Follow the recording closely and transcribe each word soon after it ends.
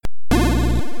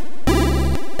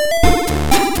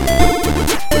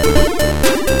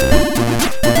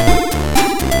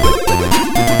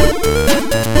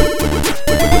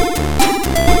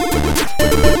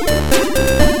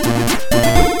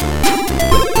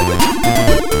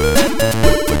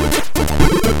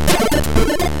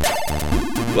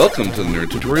Welcome to the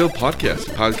Nerd Tutorial Podcast,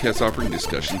 a podcast offering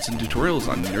discussions and tutorials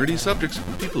on nerdy subjects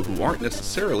from people who aren't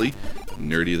necessarily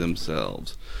nerdy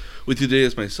themselves. With you today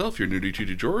is myself, your nerdy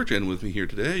tutor George, and with me here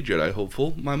today, Jedi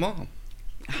Hopeful, my mom.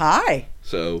 Hi.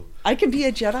 So, I can be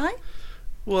a Jedi?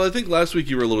 well, I think last week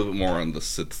you were a little bit more on the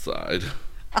Sith side.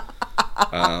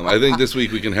 I think this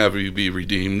week we can have you be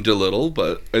redeemed a little,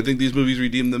 but I think these movies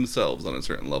redeem themselves on a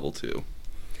certain level too.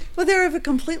 Well, they're of a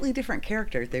completely different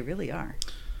character. They really are.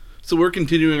 So we're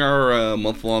continuing our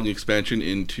month-long expansion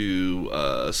into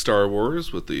Star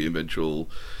Wars with the eventual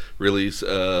release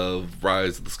of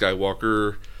Rise of the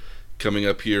Skywalker coming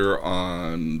up here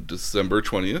on December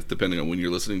 20th, depending on when you're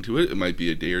listening to it. It might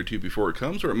be a day or two before it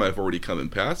comes, or it might have already come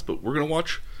and passed, but we're going to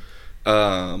watch.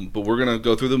 But we're going to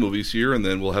go through the movies here, and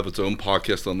then we'll have its own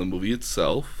podcast on the movie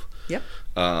itself. Yep.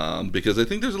 Because I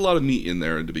think there's a lot of meat in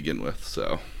there to begin with,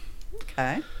 so.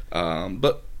 Okay.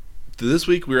 But this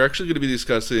week we're actually going to be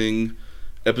discussing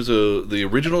the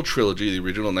original trilogy, the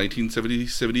original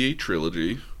 1978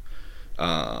 trilogy.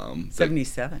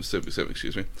 77. 77,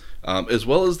 excuse me. As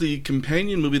well as the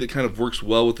companion movie that kind of works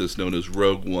well with this, known as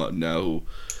Rogue One. Now,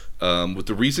 with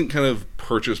the recent kind of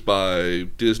purchase by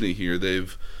Disney here,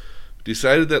 they've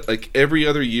decided that like every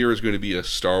other year is going to be one of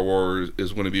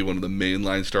the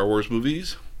mainline Star Wars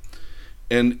movies.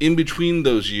 And in between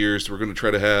those years, we're going to try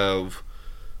to have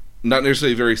not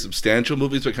necessarily very substantial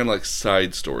movies, but kind of like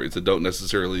side stories that don't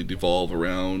necessarily devolve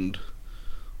around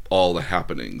all the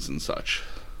happenings and such.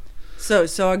 So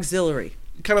auxiliary.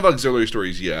 Kind of auxiliary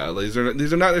stories, yeah. These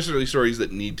are not necessarily stories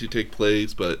that need to take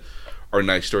place, but are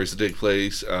nice stories to take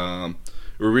place.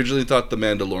 We originally thought The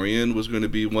Mandalorian was going to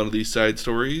be one of these side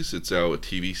stories. It's now a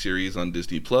TV series on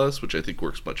Disney Plus, which I think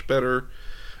works much better.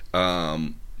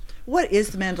 What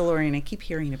is The Mandalorian? I keep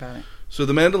hearing about it. So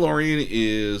The Mandalorian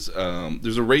is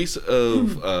there's a race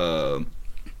of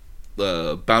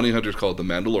bounty hunters called the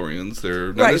Mandalorians.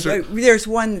 They're not right. There's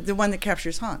the one that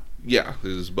captures Han. Yeah,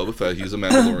 this is Boba Fett. He's a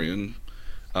Mandalorian,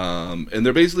 and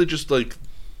they're basically just like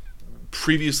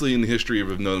previously in the history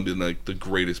have known to be like the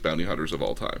greatest bounty hunters of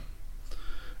all time.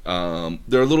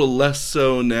 They're a little less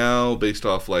so now, based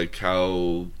off like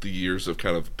how the years have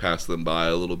kind of passed them by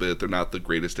a little bit. They're not the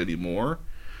greatest anymore.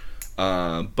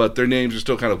 But their names are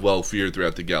still kind of well feared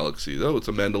throughout the galaxy. Oh, it's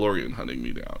a Mandalorian hunting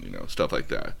me down, stuff like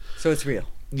that. So it's real.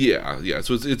 Yeah.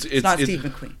 So it's not Steve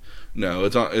McQueen. No,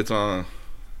 it's on.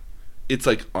 It's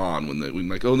like on when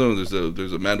like, oh no, there's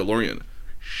a Mandalorian.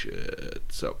 Shit.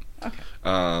 So. Okay.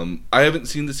 I haven't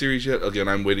seen the series yet. Again,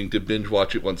 I'm waiting to binge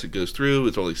watch it once it goes through.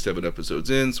 It's only 7 episodes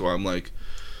in, so I'm like.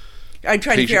 I'm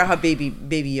trying to figure out how Baby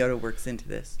Yoda works into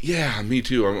this. Yeah, me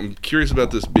too. I'm curious about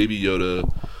this Baby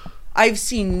Yoda. I've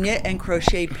seen knit and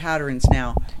crocheted patterns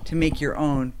now to make your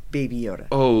own Baby Yoda.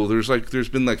 Oh, there's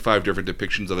been like 5 different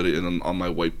depictions of it on my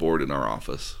whiteboard in our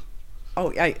office.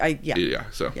 Oh, yeah. Yeah.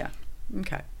 So. Yeah.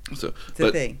 Okay. So it's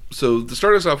a thing. So to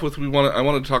start us off with, I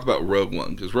wanted to talk about Rogue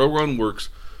One, because Rogue One works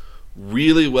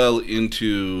really well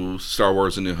into Star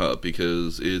Wars: A New Hope,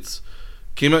 because it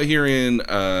came out here in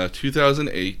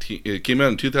 2018. It came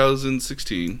out in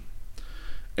 2016.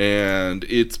 And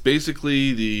it's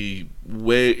basically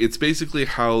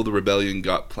how the rebellion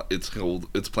got its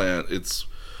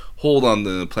hold on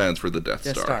the plans for the Death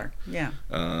Star. Yeah.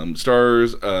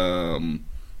 Stars.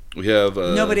 We have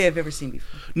nobody I've ever seen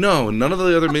before. No, none of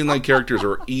the other mainline characters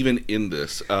are even in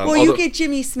this. You get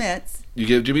Jimmy Smits. You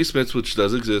get Jimmy Smits, which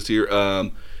does exist here,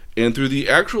 and through the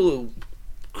actual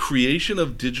creation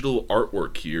of digital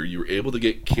artwork here, you were able to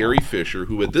get Carrie Fisher,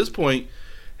 who at this point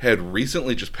had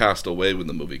recently just passed away when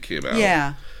the movie came out.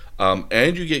 Yeah.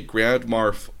 And you get Grand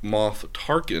Moff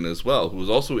Tarkin as well, who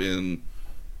was also in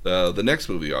the next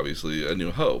movie, obviously, A New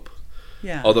Hope.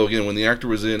 Yeah. Although, again, when the actor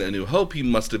was in A New Hope, he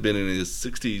must have been in his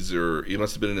 60s, or he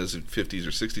must have been in his 50s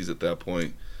or 60s at that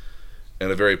point, and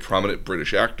a very prominent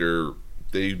British actor.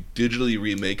 They digitally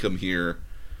remake him here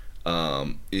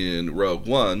in Rogue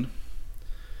One.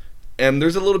 And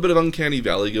there's a little bit of Uncanny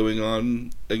Valley going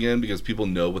on again, because people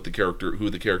know who the character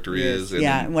is. And,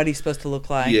 and what he's supposed to look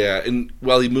like. Yeah, and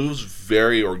while he moves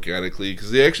very organically, because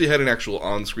they actually had an actual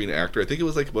on-screen actor. I think it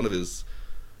was like one of his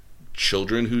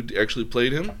children who actually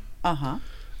played him. Uh-huh.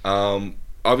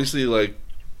 Obviously, like,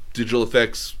 digital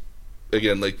effects,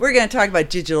 again, like. We're going to talk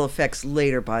about digital effects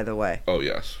later, by the way. Oh,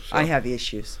 yes. So, I have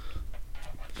issues.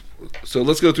 So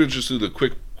let's go through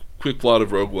the quick plot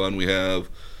of Rogue One. We have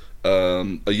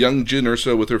a young Jyn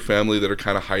Erso with her family that are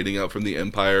kind of hiding out from the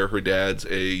Empire. Her dad's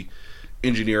a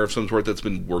engineer of some sort that's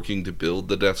been working to build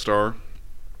the Death Star.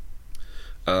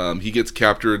 He gets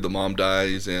captured, the mom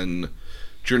dies, and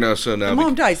Jyn Erso now... The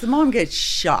mom dies. The mom gets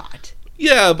shot.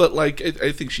 Yeah, but like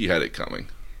I think she had it coming.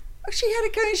 Oh, she had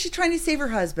a gun. She's trying to save her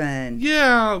husband.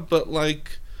 Yeah, but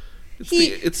like,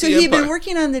 it's So the he had been Empire.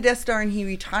 working on the Death Star, and he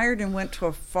retired and went to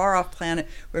a far off planet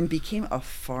and became a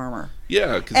farmer.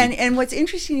 Yeah, 'cause And what's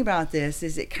interesting about this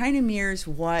is it kind of mirrors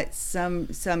what some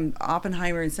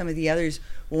Oppenheimer and some of the others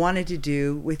wanted to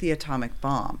do with the atomic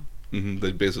bomb.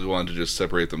 they basically wanted to just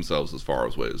separate themselves as far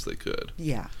away as they could.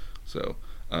 Yeah. So,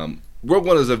 Rogue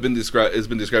One, as has been described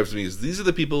to me, is these are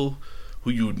the people who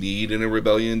you need in a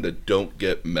rebellion that don't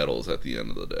get medals at the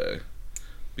end of the day,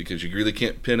 because you really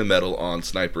can't pin a medal on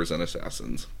snipers and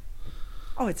assassins.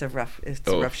 Oh, it's a rough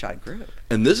shot group.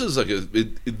 And this is like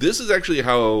this is actually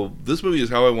how this movie is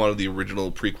how I wanted the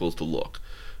original prequels to look.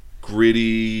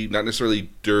 Gritty, not necessarily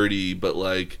dirty, but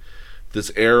like this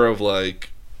air of like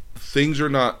things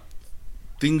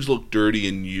look dirty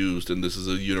and used, and this is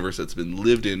a universe that's been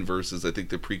lived in, versus I think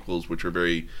the prequels, which are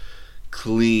very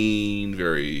clean,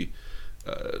 very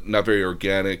not very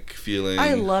organic feeling.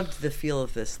 I loved the feel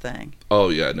of this thing. Oh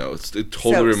yeah, no, it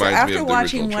totally reminds me of the original after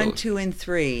watching 1, trilogy. 2, and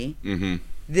 3, Mm-hmm.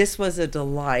 this was a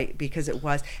delight because it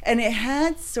was, and it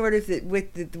had sort of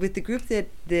with the group that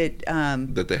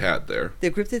That they had there.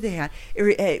 the group that they had,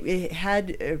 it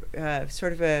had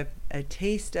sort of a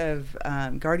taste of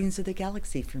Guardians of the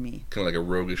Galaxy for me. Kind of like a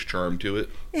roguish charm to it.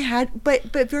 It had,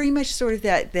 but very much sort of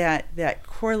that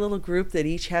core little group that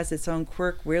each has its own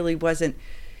quirk. Really wasn't,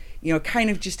 kind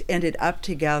of just ended up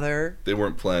together. They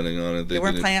weren't planning on it. They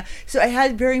weren't planning. So I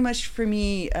had very much for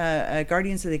me a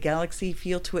Guardians of the Galaxy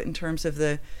feel to it in terms of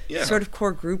the sort of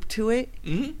core group to it.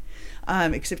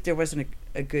 Mm-hmm. Except there wasn't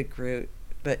a good Groot.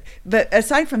 But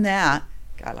aside from that,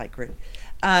 I like Groot.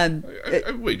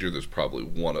 I wager there's probably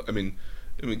one.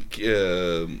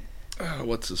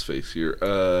 What's his face here?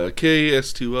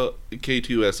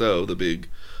 K2SO, the big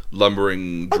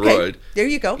lumbering droid. Okay, there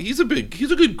you go. He's a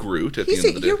good Groot at the end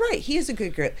of the day. You're right. He is a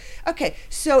good Groot. Okay,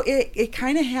 so it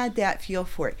kind of had that feel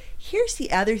for it. Here's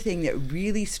the other thing that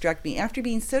really struck me after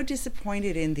being so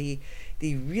disappointed in the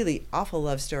really awful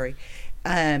love story,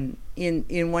 in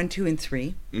 1, 2, and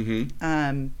 3.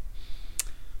 Mm-hmm.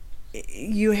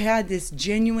 You had this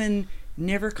genuine,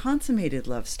 never consummated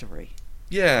love story.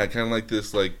 Yeah, kind of like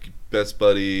this, like best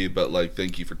buddy, but like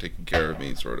thank you for taking care of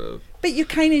me, sort of. But you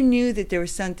kind of knew that there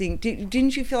was something.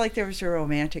 Didn't you feel like there was a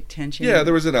romantic tension? Yeah,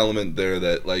 there was an element there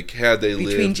that, like, had they lived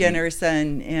between Jyn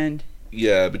Erso and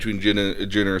between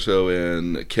Jyn Erso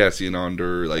and Cassian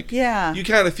Andor, like, yeah, you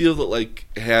kind of feel that, like,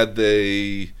 had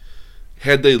they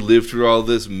lived through all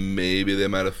this, maybe they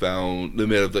might have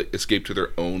like, escaped to their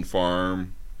own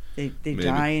farm. They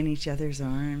die in each other's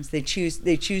arms. They choose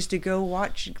to go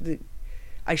watch.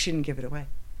 I shouldn't give it away.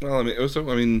 Well, I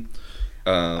mean,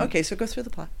 okay, so go through the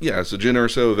plot. Yeah, so Jyn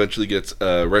Erso eventually gets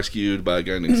rescued by a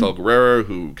guy named Saul Guerrero,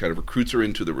 who kind of recruits her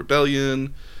into the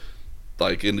rebellion.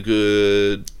 Like, in a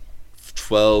good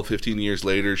 12, 15 years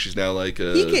later, she's now like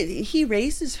a... He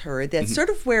raises her. That's sort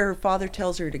of where her father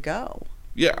tells her to go.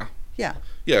 Yeah. Yeah.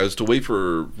 Yeah, is to wait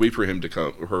for him to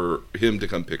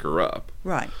come pick her up.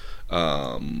 Right.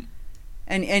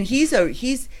 And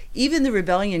he's even the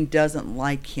rebellion doesn't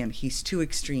like him. He's too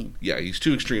extreme. Yeah, he's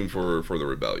too extreme for the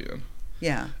rebellion.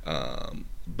 Yeah.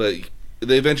 But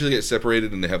they eventually get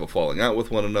separated and they have a falling out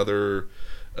with one another.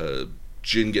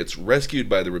 Jyn gets rescued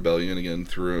by the rebellion again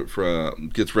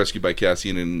gets rescued by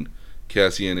Cassian and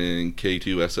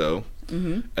K2SO.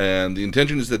 Mm-hmm. And the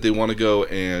intention is that they want to go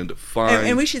and find.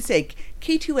 And we should say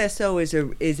K2SO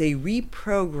is a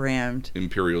reprogrammed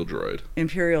Imperial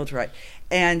droid.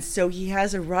 And so he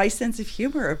has a wry sense of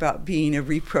humor about being a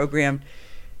reprogrammed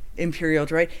Imperial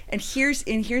droid. And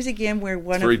here's again where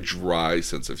very dry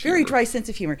sense of humor. Very dry sense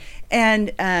of humor.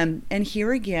 And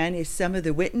here again is some of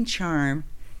the wit and charm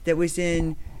that was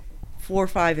in 4,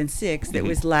 5, and 6 that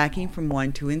was lacking from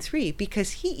 1, 2, and 3,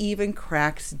 because he even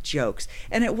cracks jokes.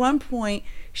 And at one point,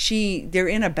 they're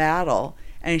in a battle,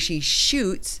 and she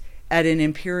shoots at an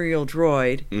Imperial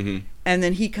droid, and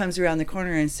then he comes around the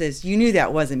corner and says, "You knew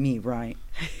that wasn't me, right?"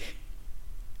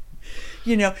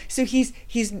 So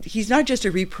he's not just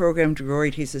a reprogrammed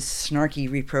droid; he's a snarky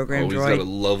reprogrammed droid. He's got a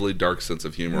lovely dark sense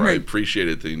of humor. Right. I appreciate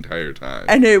it the entire time,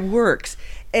 and it works.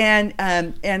 And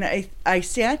I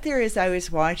sat there as I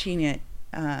was watching it,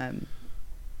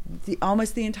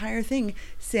 almost the entire thing,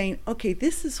 saying, "Okay,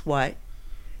 this is what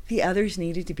the others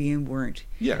needed to be and weren't."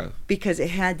 Yeah, because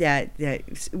it had that.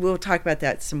 We'll talk about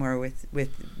that some more with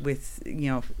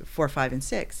 4, 5, and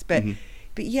 6. But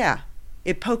yeah,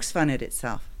 it pokes fun at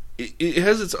itself. It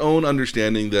has its own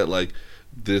understanding that, like,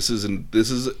 this is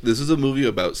a movie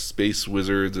about space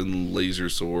wizards and laser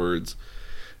swords.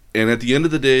 And at the end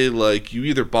of the day, like, you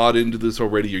either bought into this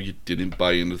already or you didn't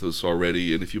buy into this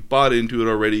already. And if you bought into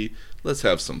it already, let's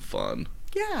have some fun.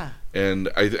 Yeah. And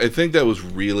I think that was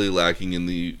really lacking in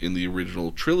the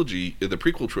original trilogy, in the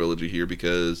prequel trilogy here,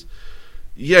 because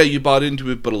yeah, you bought into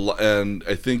it, but and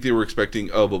I think they were expecting,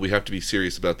 oh, but we have to be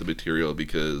serious about the material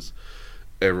because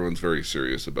everyone's very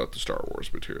serious about the Star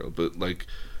Wars material. But like,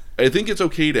 I think it's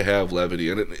okay to have levity,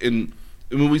 and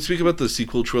when we speak about the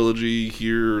sequel trilogy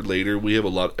here later, we have a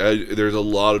lot. There's a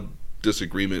lot of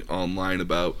disagreement online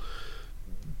about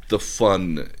the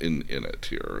fun in it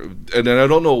here, and I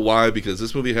don't know why, because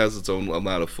this movie has its own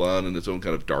amount of fun and its own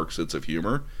kind of dark sense of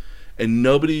humor, and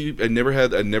I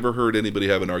never heard anybody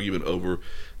have an argument over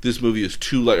this movie is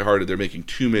too lighthearted. They're making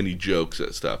too many jokes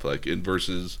at stuff like in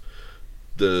versus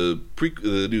the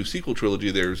new sequel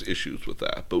trilogy. There's issues with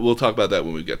that, but we'll talk about that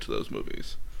when we get to those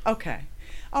movies. Okay.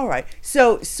 All right.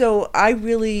 So I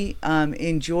really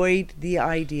enjoyed the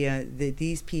idea that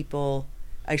these people.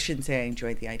 I shouldn't say I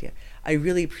enjoyed the idea. I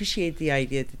really appreciate the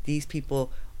idea that these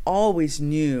people always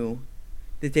knew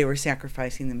that they were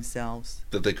sacrificing themselves,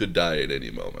 that they could die at any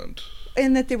moment,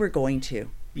 and that they were going to.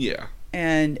 Yeah.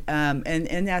 And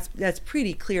that's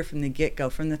pretty clear from the get-go,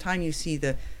 from the time you see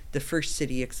the first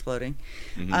city exploding.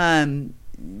 Mm-hmm.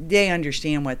 They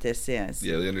understand what this is.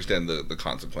 Yeah, they understand the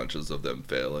consequences of them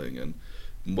failing and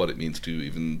what it means to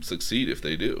even succeed if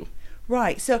they do.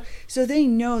 Right. So they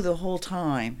know the whole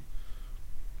time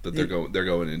that they're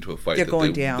going into a fight. They're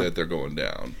going down. That they're going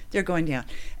down. They're going down,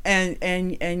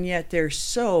 and yet they're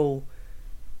so.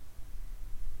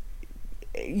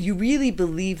 You really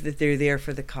believe that they're there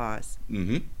for the cause.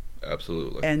 Mm-hmm.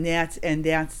 Absolutely. And that's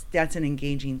an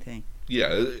engaging thing.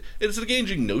 Yeah, it's an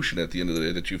engaging notion at the end of the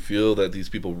day that you feel that these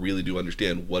people really do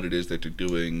understand what it is that they're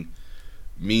doing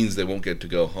means they won't get to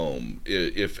go home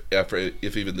if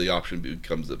even the option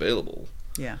becomes available.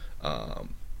 Yeah.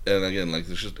 And again, like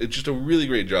it's just a really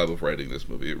great job of writing this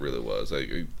movie. It really was.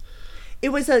 It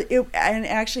was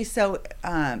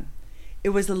it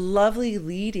was a lovely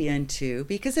lead into,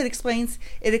 because it explains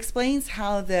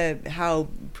how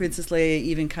Princess Leia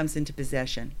even comes into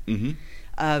possession mm-hmm.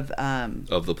 of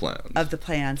the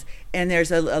plans. And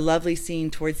there's a lovely scene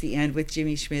towards the end with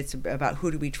Jimmy Schmitz about who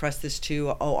do we trust this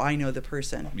to? Oh, I know the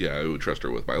person. Yeah, I would trust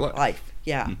her with my life.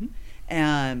 Yeah.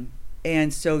 Mm-hmm.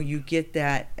 And so you get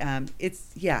that.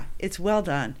 It's well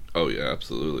done. Oh yeah,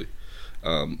 absolutely.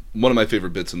 One of my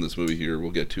favorite bits in this movie here,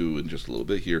 we'll get to in just a little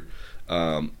bit here.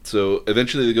 So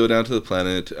eventually they go down to the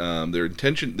planet.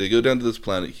 They go down to this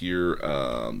planet here,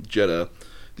 Jedha.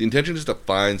 The intention is to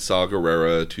find Saw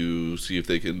Gerrera to see if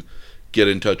they can get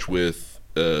in touch with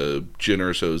Jyn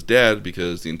Erso's dad,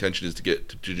 because the intention is to get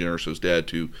to Jyn Erso's dad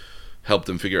to help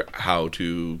them figure out how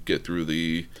to get through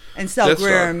the. And Saw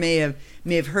Gerrera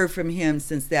may have heard from him,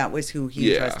 since that was who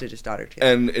he trusted his daughter to.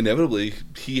 And inevitably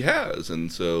he has,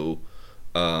 and so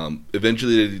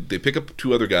eventually they pick up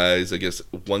two other guys. I guess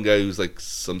one guy who's like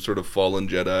some sort of fallen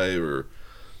Jedi or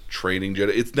training Jedi.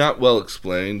 It's not well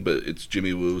explained, but it's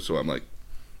Jimmy Woo, so I'm like,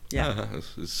 yeah,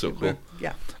 it's so cool.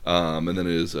 Yeah. And then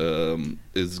is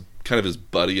kind of his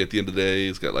buddy at the end of the day.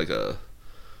 He's got like a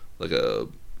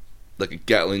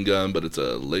Gatling gun, but it's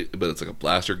like a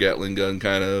blaster Gatling gun,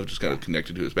 kind of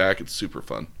connected to his back. It's super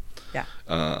fun. Yeah.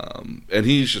 And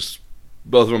he's just,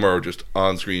 both of them are just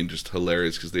on screen, just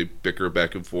hilarious because they bicker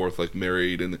back and forth like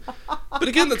married. But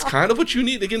again, that's kind of what you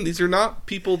need. Again, these are not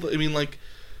people that, I mean, like,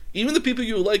 even the people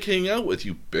you like hanging out with,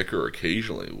 you bicker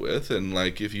occasionally with, and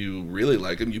like if you really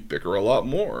like them, you bicker a lot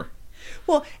more.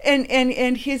 Well,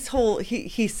 and his whole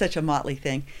he's such a motley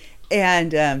thing.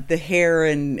 And the hair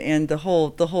and the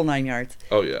whole 9 yards.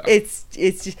 Oh yeah. It's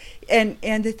just and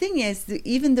the thing is,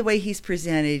 even the way he's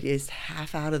presented is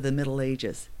half out of the Middle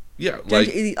Ages. Yeah, like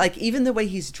even the way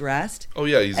he's dressed. Oh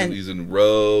yeah, he's in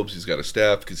robes. He's got a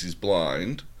staff because he's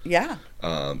blind. Yeah.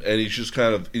 And he's just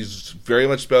he's very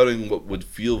much spouting what would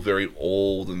feel very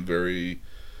old and very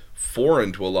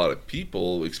foreign to a lot of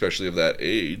people, especially of that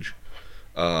age.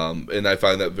 And I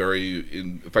find that very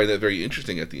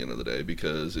interesting at the end of the day,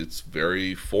 because it's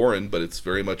very foreign, but it's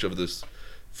very much of this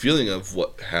feeling of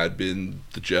what had been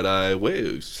the Jedi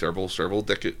way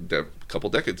couple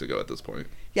decades ago at this point.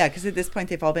 Yeah, because at this point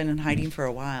they've all been in hiding for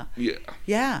a while.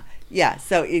 Yeah. Yeah.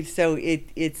 So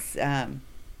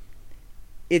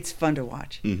it's fun to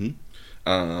watch.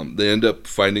 Mm-hmm. They end up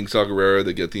finding Saw Gerrera.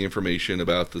 They get the information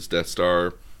about this Death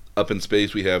Star. Up in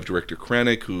space, we have Director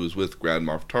Krennic, who is with Grand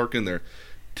Moff Tarkin. They're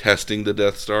testing the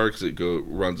Death Star because it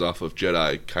runs off of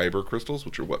Jedi Kyber crystals,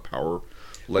 which are what power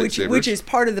lightsabers. Which is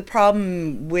part of the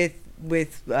problem with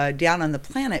down on the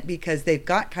planet, because they've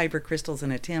got Kyber crystals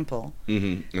in a temple.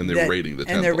 Mm-hmm. And they're raiding the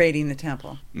temple. And they're raiding the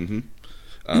temple.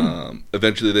 Mm-hmm.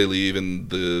 Eventually they leave, and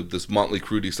this motley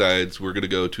crew decides we're going to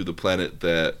go to the planet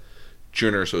that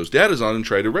Jyn Erso's dad is on and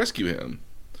try to rescue him.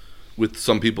 with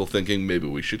some people thinking maybe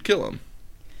we should kill him.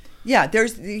 Yeah,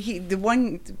 there's the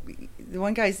one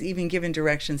guy's even given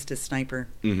directions to Sniper.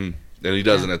 Mm-hmm. And he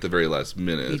doesn't at the very last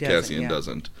minute. Cassian yeah.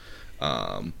 doesn't.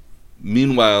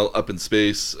 Meanwhile, up in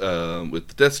space with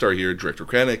the Death Star here, Director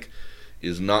Krennic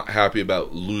is not happy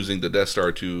about losing the Death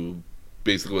Star to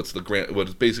basically what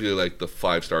is basically like the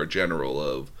 5-star general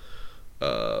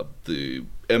of the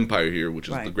Empire here, which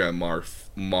is the Grand Moff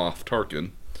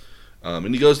Tarkin.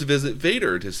 And he goes to visit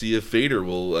Vader to see if Vader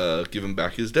will give him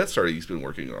back his Death Star he's been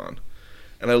working on.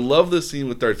 And I love this scene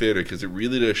with Darth Vader because it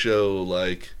really does show,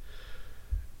 like,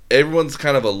 everyone's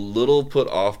kind of a little put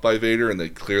off by Vader and they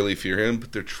clearly fear him,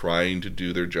 but they're trying to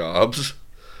do their jobs.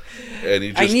 And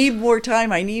he just, I need more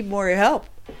time. I need more help.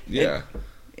 Yeah.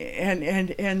 And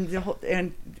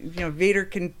Vader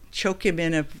can choke him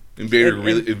in a. And Vader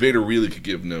really could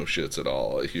give no shits at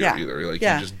all here either. Like he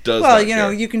just does.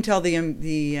 Well, you can tell the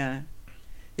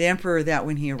Emperor that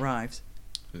when he arrives.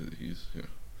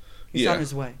 He's on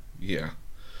his way. Yeah.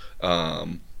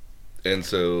 And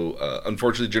so,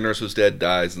 unfortunately, Jyn Erso's dad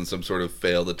dies in some sort of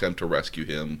failed attempt to rescue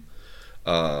him.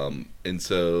 And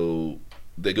so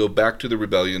they go back to the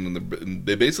rebellion, and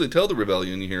they basically tell the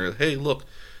rebellion here, "Hey, look,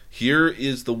 here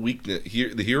is the weakness.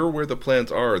 Here are where the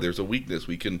plans are. There's a weakness.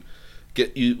 We can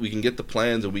get the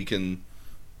plans, and we can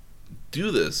do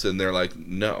this." And they're like,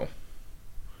 "No."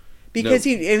 Because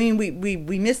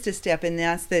we missed a step, and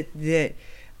that's that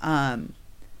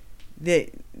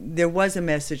there was a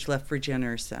message left for Jyn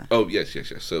Erso. Oh, yes.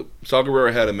 So Saw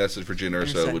Gerrera had a message for Jyn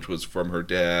Erso, which was from her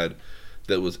dad,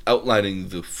 that was outlining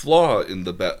the flaw in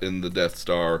the Death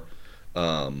Star,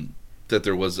 that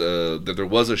there was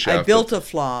a shaft. I built a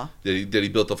flaw. That he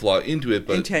built a flaw into it,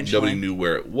 but intentionally. Nobody knew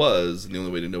where it was, and the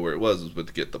only way to know where it was to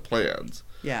get the plans.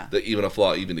 Yeah. That even a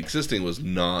flaw even existing was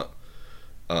not.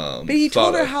 But he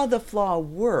told her how the flaw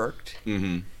worked.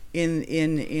 Mm-hmm.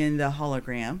 In the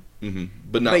hologram. Mm-hmm.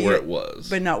 But not where it was.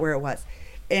 But not where it was.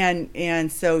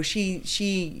 And so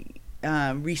she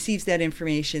receives that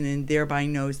information and thereby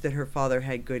knows that her father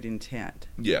had good intent.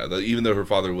 Yeah, even though her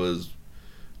father was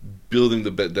building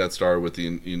the Death Star with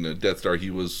the Death Star, he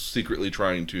was secretly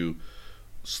trying to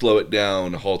slow it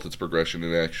down, halt its progression,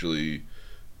 and actually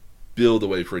build a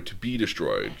way for it to be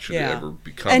destroyed should it ever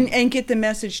become... And get the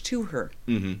message to her.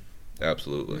 Mm-hmm.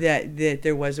 Absolutely. That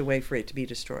there was a way for it to be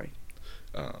destroyed.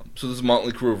 So this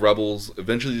motley crew of rebels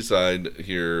eventually decide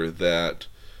here that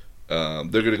they're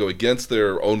going to go against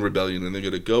their own rebellion, and they're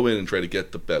going to go in and try to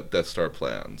get the Death Star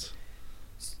plans.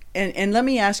 And let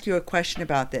me ask you a question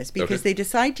about this, because they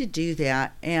decide to do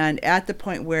that, and at the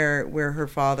point where her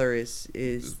father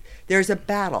is there's a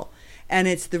battle, and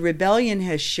it's the rebellion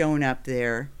has shown up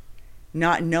there,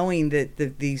 not knowing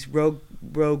that these rogue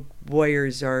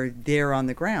warriors are there on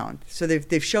the ground. So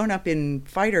they've shown up in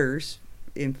fighter.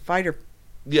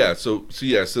 Yeah. So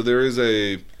there is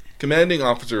a commanding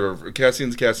officer.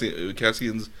 Cassian's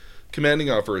commanding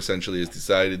officer essentially has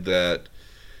decided that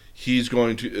he's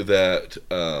going to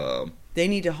they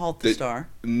need to halt the star.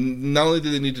 Not only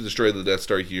do they need to destroy the Death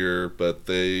Star here, but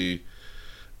they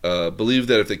believe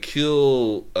that if they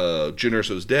kill Jyn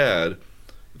Erso's dad,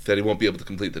 that he won't be able to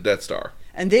complete the Death Star.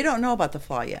 And they don't know about the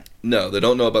flaw yet. No, they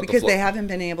don't know about the flaw. Because they haven't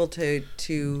been able to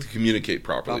communicate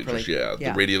properly just yet.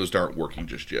 Yeah. The radios aren't working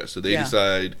just yet. So they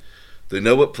decide, they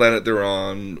know what planet they're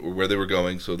on or where they were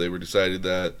going, so they were decided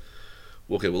that,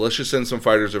 okay, well, let's just send some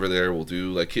fighters over there. We'll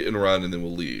do like hit and run, and then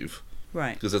we'll leave.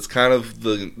 Right. Because that's kind of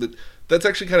that's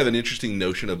actually kind of an interesting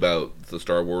notion about the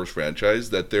Star Wars franchise,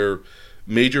 that their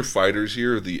major fighters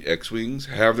here, the X-Wings,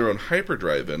 have their own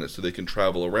hyperdrive in it so they can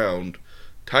travel around.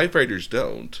 TIE fighters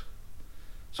don't.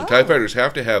 So TIE fighters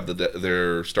have to have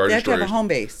their Star Destroyers. They have to have a home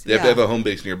base. They have to have a home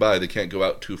base nearby. They can't go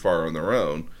out too far on their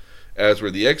own. As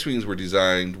where the X-Wings were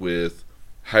designed with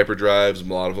hyperdrives,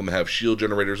 a lot of them have shield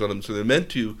generators on them, so they're meant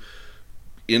to,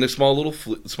 in a small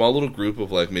little group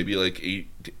of maybe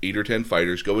eight or 10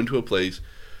 fighters, go into a place,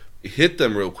 hit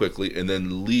them real quickly, and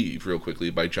then leave real quickly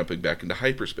by jumping back into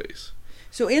hyperspace.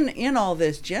 So in all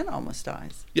this, Jyn almost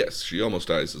dies. Yes, she almost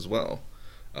dies as well.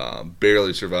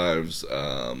 Barely survives.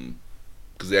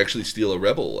 Because they actually steal a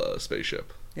rebel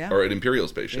spaceship, or an Imperial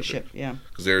spaceship.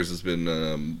 Because theirs has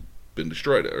been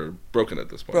destroyed or broken at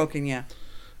this point. Broken, yeah.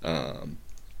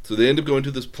 So they end up going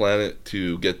to this planet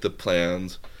to get the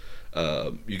plans.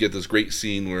 You get this great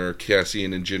scene where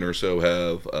Cassian and Jyn Erso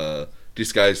have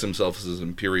disguised themselves as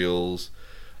Imperials.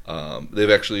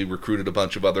 They've actually recruited a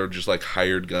bunch of other just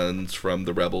hired guns from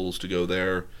the rebels to go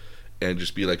there and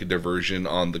just be like a diversion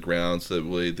on the ground, so that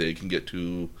way they can get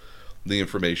to the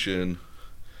information.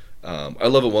 I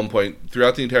love at one point,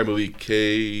 throughout the entire movie,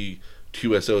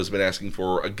 K2SO has been asking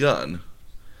for a gun.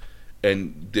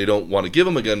 and they don't want to give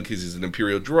him a gun because he's an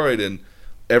Imperial droid. And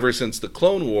ever since the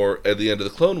Clone War, at the end of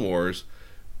the Clone Wars,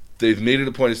 they've made it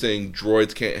a point of saying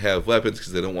droids can't have weapons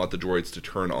because they don't want the droids to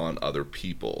turn on other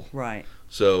people. Right.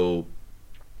 So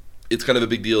it's kind of a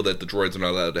big deal that the droids are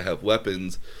not allowed to have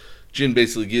weapons. Jyn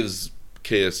basically gives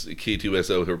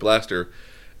K2SO her blaster,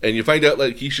 and you find out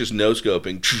like he's just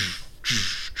no-scoping,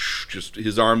 just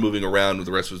his arm moving around with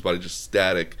the rest of his body just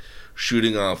static,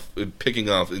 shooting off, picking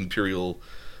off Imperial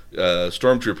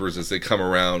stormtroopers as they come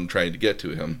around trying to get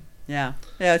to him. Yeah,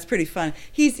 it's pretty fun.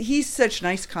 He's such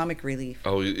nice comic relief.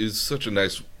 Oh, it's such a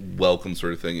nice welcome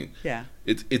sort of thing. Yeah.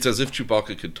 It's as if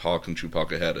Chewbacca could talk and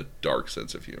Chewbacca had a dark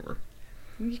sense of humor.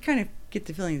 You kind of get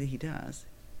the feeling that he does.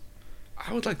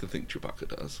 I would like to think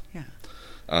Chewbacca does. Yeah.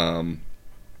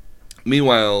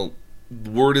 Meanwhile,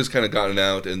 word has kind of gotten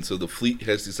out, and so the fleet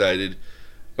has decided,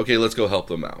 okay, let's go help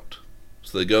them out.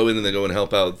 So they go in and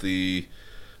help out the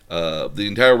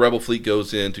entire Rebel fleet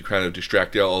goes in to kind of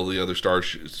distract out all the other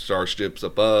starships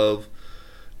above,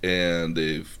 and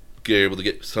they've been able to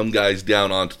get some guys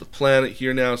down onto the planet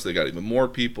here now, so they got even more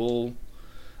people.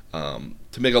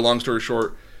 To make a long story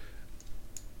short,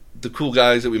 the cool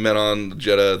guys that we met on the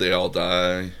Jedha, they all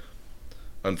die,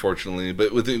 unfortunately,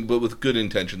 but with good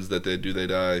intentions that they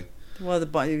die. Well,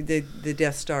 the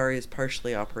Death Star is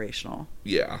partially operational.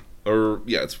 Yeah,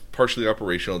 it's partially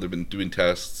operational. They've been doing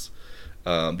tests.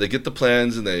 They get the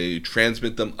plans and they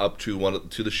transmit them up to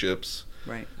the ships.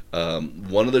 Right.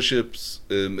 One of the ships,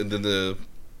 and then the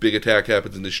big attack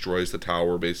happens and destroys the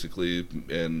tower, basically.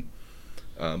 And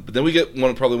but then we get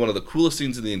probably one of the coolest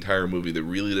scenes in the entire movie that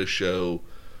really does show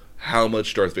how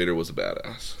much Darth Vader was a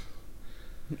badass.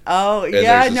 Oh, and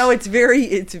yeah, no, it's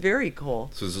very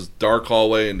cool. So there's this dark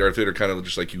hallway, and Darth Vader kind of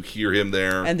just like you hear him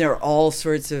there. And there are all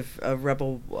sorts of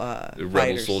rebel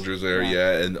fighters. Soldiers there,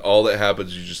 yeah. And all that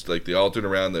happens, you just like they all turn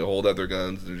around, they hold out their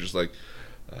guns, and they're just like,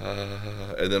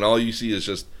 and then all you see is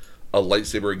just a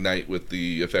lightsaber ignite with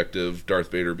the effect of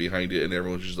Darth Vader behind it, and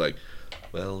everyone's just like,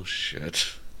 well,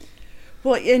 shit.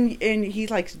 Well, and he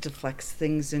likes to deflects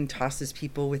things and tosses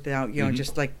people without,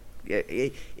 just like.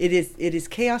 It is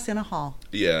chaos in a hall.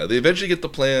 Yeah, they eventually get the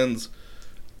plans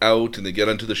out and they get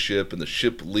onto the ship, and the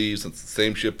ship leaves. It's the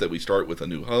same ship that we start with A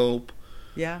New Hope.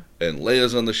 Yeah. And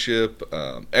Leia's on the ship.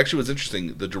 Actually, what's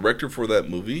interesting, the director for that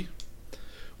movie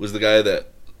was the guy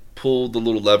that pulled the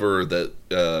little lever that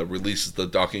releases the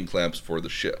docking clamps for the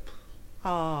ship.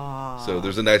 Oh. So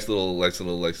there's a nice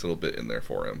little bit in there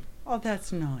for him. Oh,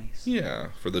 that's nice. Yeah,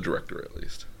 for the director at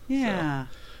least. Yeah.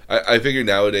 So. I figure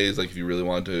nowadays, like, if you really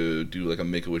want to do, like, a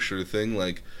Make-A-Wish sort of thing,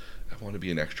 like, I want to be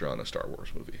an extra on a Star Wars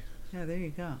movie. Yeah, there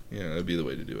you go. Yeah, that'd be the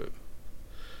way to do it.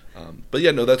 But,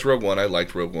 yeah, no, that's Rogue One. I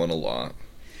liked Rogue One a lot.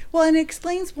 Well, and it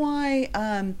explains why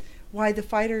the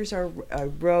fighters are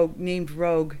named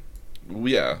Rogue.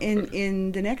 Yeah.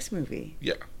 In the next movie.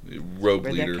 Yeah, Rogue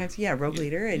Leader. Rogue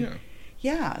Leader. And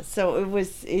yeah, so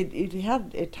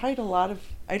it tied a lot of...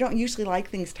 I don't usually like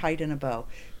things tied in a bow,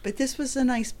 but this was a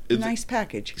nice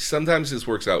package. Sometimes this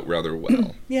works out rather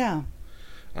well. Yeah.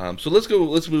 So let's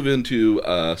move into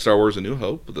Star Wars A New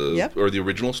Hope, or the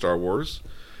original Star Wars.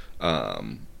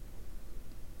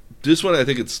 This one, I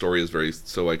think its story is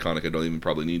so iconic, I don't even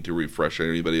probably need to refresh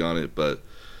anybody on it, but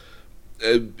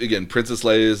again, Princess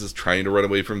Leia is trying to run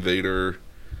away from Vader.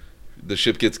 The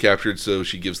ship gets captured, so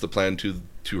she gives the plan to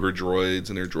her droids,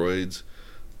 and her droids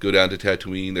go down to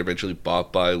Tatooine. They're eventually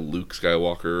bought by Luke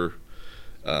Skywalker.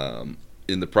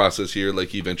 In the process here, like,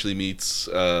 he eventually meets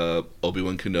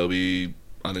Obi-Wan Kenobi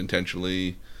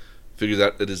unintentionally. Figures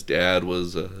out that his dad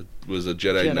was a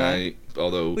Jedi Knight,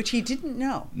 which he didn't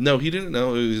know. No, he didn't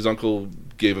know. His uncle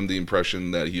gave him the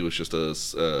impression that he was just a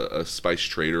spice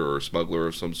trader or a smuggler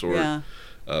of some sort. Yeah.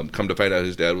 Come to find out,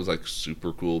 his dad was like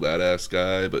super cool, badass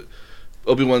guy. But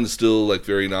Obi-Wan's still like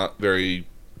not very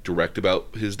direct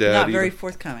about his dad. Not very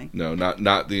forthcoming. No,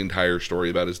 not the entire story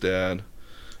about his dad.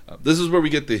 This is where we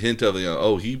get the hint of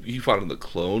he fought in the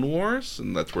Clone Wars,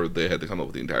 and that's where they had to come up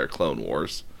with the entire Clone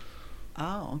Wars.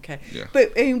 Oh, okay. Yeah.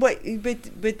 But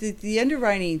the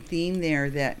underwriting theme there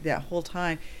that whole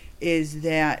time is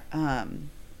that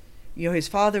his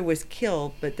father was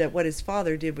killed, but that what his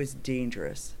father did was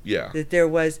dangerous. Yeah. That there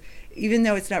was, even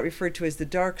though it's not referred to as the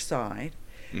dark side,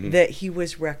 that he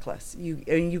was reckless.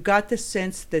 You got the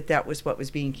sense that was what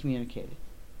was being communicated.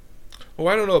 Well,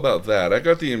 I don't know about that. I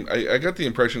got the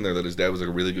impression there that his dad was like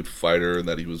a really good fighter, and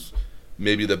that he was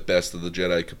maybe the best that the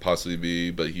Jedi could possibly be,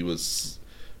 but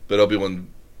Obi-Wan,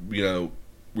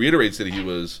 reiterates that he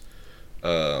was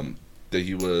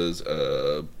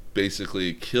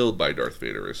basically killed by Darth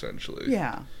Vader, essentially.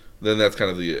 Yeah. Then that's kind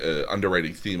of the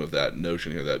underwriting theme of that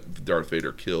notion here, that Darth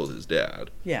Vader killed his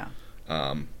dad. Yeah.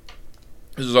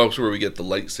 This is also where we get the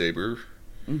lightsaber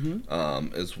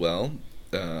Mm-hmm. as well.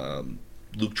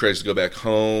 Luke tries to go back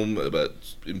home, but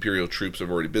Imperial troops have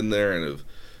already been there and have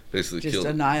basically Just killed.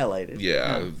 annihilated.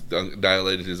 Yeah,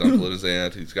 annihilated his uncle and his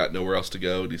aunt. He's got nowhere else to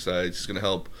go. Decides he's going to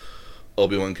help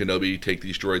Obi-Wan Kenobi take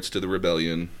these droids to the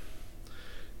rebellion.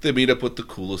 They meet up with the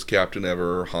coolest captain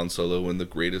ever, Han Solo, and the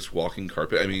greatest walking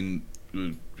carpet. I mean,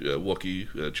 Wookiee,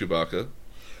 Chewbacca.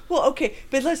 Well, okay,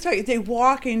 but let's talk. They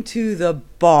walk into the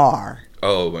bar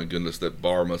Oh my goodness, that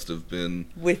bar must have been.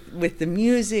 with the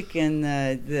music and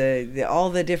the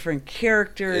all the different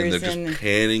characters And they're just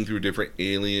panning through different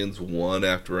aliens, one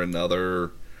after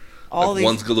another. all Like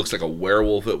these. one looks like a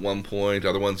werewolf at one point.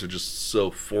 Other ones are just so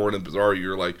foreign and bizarre.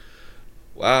 You're like,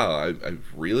 wow, I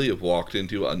really have walked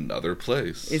into another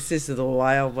place. It's just the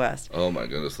Wild West. Oh my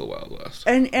goodness, the Wild West.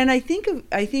 And I think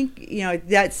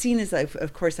that scene is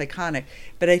of course iconic,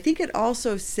 but I think it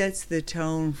also sets the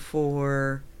tone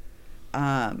for,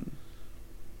 Kind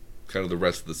of the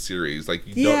rest of the series. Like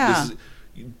Yeah.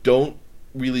 you don't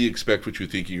really expect what you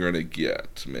think you're gonna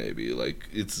get. Maybe like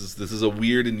this is a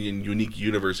weird and unique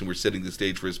universe, and we're setting the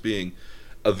stage for it being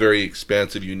a very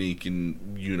expansive, unique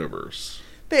universe.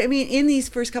 But I mean, in these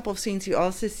first couple of scenes, you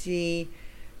also see,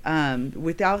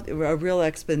 without a real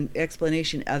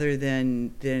explanation other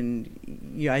than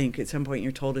I think at some point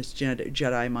you're told it's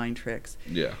Jedi mind tricks.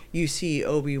 Yeah, You see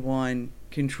Obi-Wan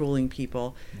controlling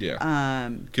people. yeah.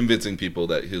 Convincing people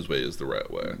that his way is the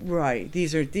right way. Right.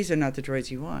 These are not the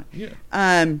droids you want. Yeah.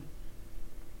 And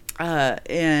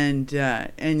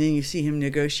then you see him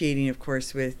negotiating, of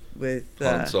course, with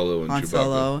Han Solo and Han Chewbacca.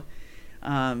 Solo,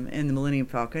 and the Millennium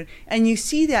Falcon, and you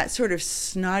see that sort of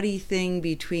snotty thing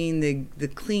between the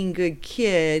clean, good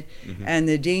kid Mhm. and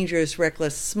the dangerous,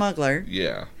 reckless smuggler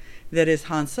Yeah. that is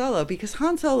Han Solo. Because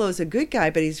Han Solo is a good guy,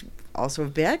 but he's also a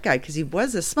bad guy because he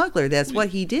was a smuggler. That's what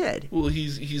he did. Well,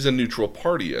 he's a neutral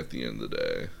party at the end of the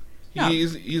day. Yeah.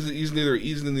 He's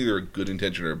neither good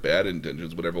intention or bad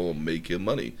intentions. Whatever will make him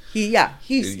money.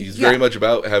 He's Very much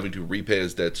about having to repay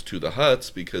his debts to the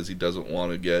Hutts because he doesn't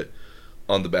want to get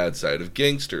on the bad side of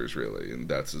gangsters, really, and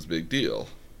that's his big deal.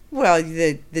 Well,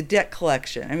 the debt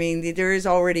collection. I mean, there is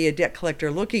already a debt collector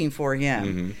looking for him.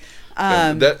 Mm-hmm.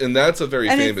 And that's a very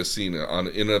and famous scene in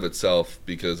and of itself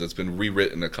because it's been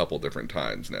rewritten a couple different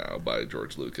times now by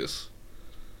George Lucas.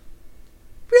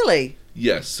 Really?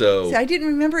 Yes, so See, I didn't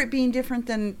remember it being different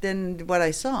than what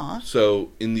I saw.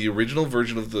 So in the original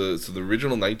version of the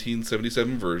original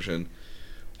 1977 version,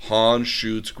 Han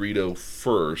shoots Greedo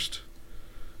first.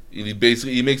 And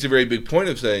he makes a very big point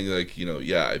of saying like,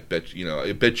 yeah, I bet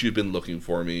you've been looking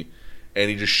for me, and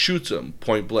he just shoots him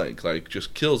point blank, like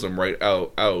just kills him right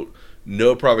out.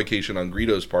 No provocation on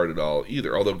Greedo's part at all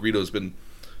either. Although Greedo's been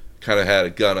kind of had a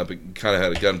gun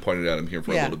pointed at him here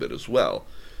for a little bit as well.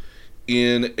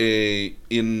 In the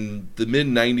mid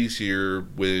 90s here,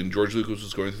 when George Lucas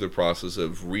was going through the process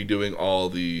of redoing all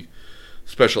the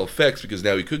special effects, because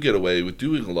now he could get away with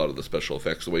doing a lot of the special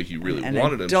effects the way he really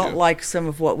wanted him to. I don't like some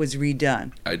of what was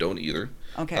redone. I don't either.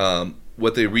 Okay.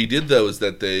 What they redid though is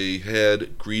that they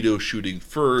had Greedo shooting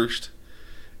first,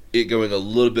 it going a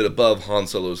little bit above Han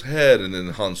Solo's head, and then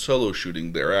Han Solo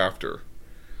shooting thereafter.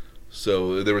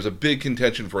 So there was a big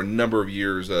contention for a number of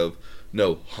years of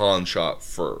no, Han shot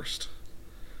first.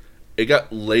 It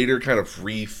got later kind of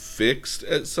refixed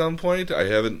at some point. I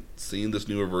haven't seen this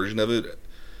newer version of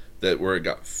it where it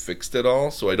got fixed at all,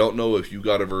 so I don't know if you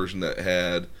got a version that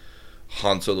had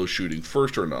Han Solo shooting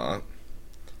first or not.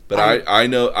 But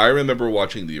I remember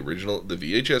watching the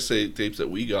VHS tapes that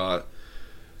we got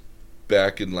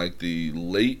back in like the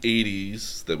late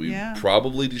 80s that we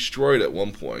probably destroyed at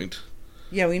one point.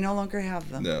 Yeah, we no longer have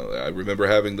them. No, I remember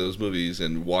having those movies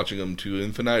and watching them to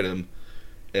infinitum,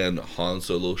 and Han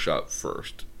Solo shot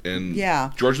first. And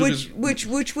George Lucas,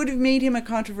 which would have made him a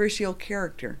controversial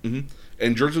character. Mm-hmm.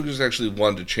 And George Lucas actually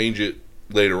wanted to change it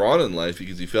later on in life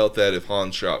because he felt that if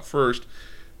Han shot first,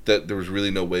 that there was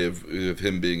really no way of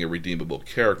him being a redeemable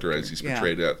character as he's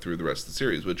portrayed out through the rest of the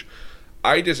series, which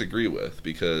I disagree with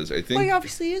because I think... Well, he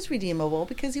obviously is redeemable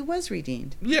because he was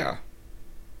redeemed. Yeah.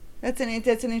 That's an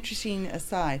interesting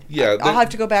aside. Yeah, I'll have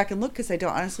to go back and look because I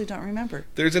honestly don't remember.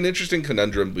 There's an interesting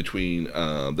conundrum between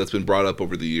that's been brought up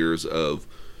over the years of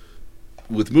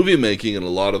with movie making and a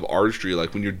lot of artistry.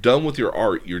 Like when you're done with your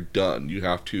art, you're done. You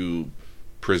have to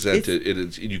present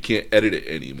it. You can't edit it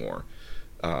anymore.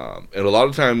 And a lot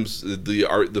of times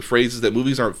the phrase is that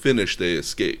movies aren't finished, they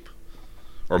escape,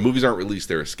 or movies aren't released,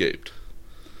 they're escaped.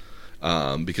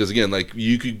 Because again, like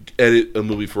you could edit a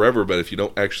movie forever, but if you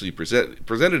don't actually present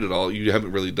it at all, you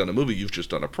haven't really done a movie. You've just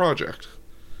done a project.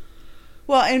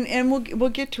 Well, and we'll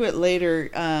get to it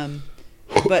later.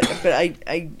 but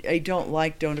I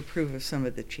don't approve of some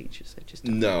of the changes. I just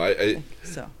don't. No,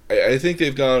 So I think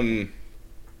they've gone.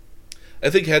 I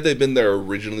think had they been there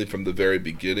originally from the very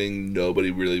beginning,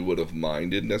 nobody really would have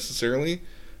minded necessarily.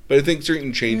 But I think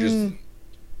certain changes.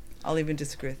 I'll even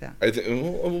disagree with that. I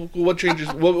think what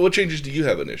changes? what changes do you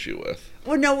have an issue with?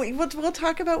 Well, no, we'll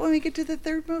talk about when we get to the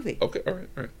third movie. Okay, all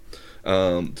right.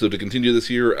 So to continue this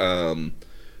here,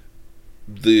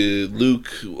 the Luke,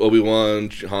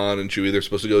 Obi-Wan, Han, and Chewie, they're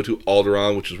supposed to go to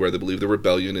Alderaan, which is where they believe the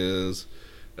rebellion is.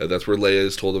 That's where Leia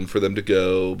has told them for them to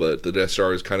go, but the Death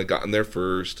Star has kind of gotten there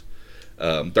first.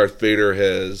 Darth Vader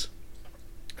has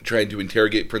tried to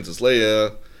interrogate Princess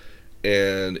Leia,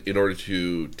 and in order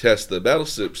to test the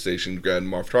battleship station, Grand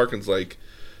Moff Tarkin's like,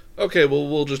 okay, well,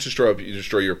 we'll just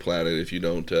destroy your planet if you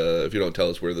don't tell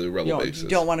us where the rebel base is. You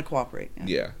don't want to cooperate.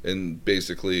 Yeah, and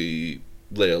basically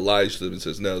Leia lies to them and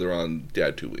says, no, they're on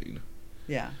Tatooine.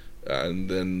 Yeah.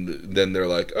 And then they're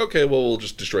like, okay, well, we'll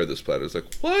just destroy this planet. It's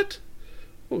like, what?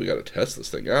 Well, we got to test this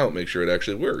thing out, make sure it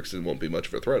actually works. It won't be much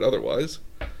of a threat otherwise.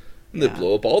 And they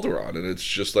blow up Alderaan, and it's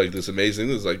just like this amazing.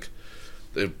 It's like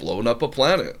they've blown up a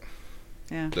planet.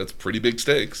 Yeah, that's pretty big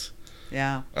stakes.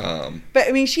 Yeah. But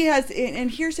I mean, she has,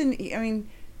 and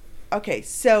okay.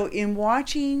 So in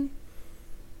watching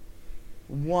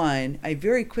one, I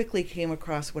very quickly came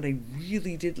across what I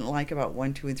really didn't like about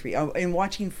 1, 2, and 3. Oh, in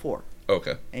watching 4.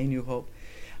 Okay. A New Hope.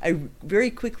 I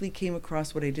very quickly came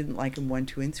across what I didn't like in 1,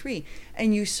 2, and 3,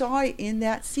 and you saw it in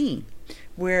that scene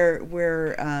where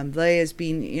Leia is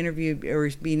being interviewed or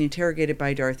is being interrogated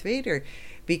by Darth Vader,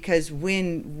 because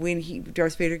when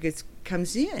Darth Vader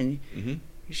comes in, mm-hmm.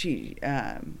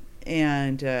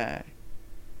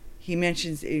 He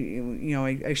mentions,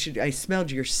 I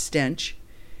smelled your stench,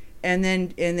 and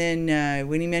then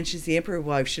when he mentions the Emperor,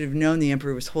 well, I should have known the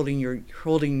Emperor was holding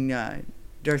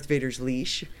Darth Vader's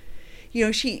leash.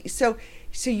 So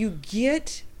you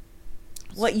get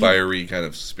what fiery kind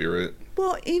of spirit.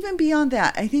 Well, even beyond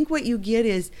that, I think what you get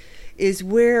is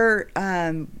where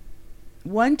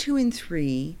 1, 2, and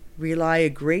 3 rely a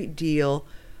great deal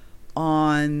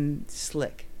on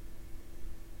slick.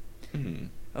 Mm-hmm.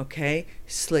 Okay,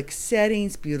 slick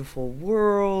settings, beautiful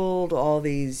world, all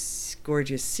these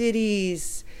gorgeous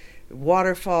cities,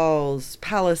 waterfalls,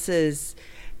 palaces,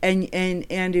 and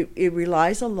it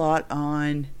relies a lot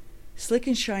on slick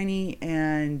and shiny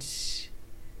and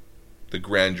the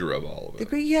grandeur of all of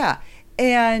it. Yeah,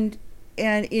 and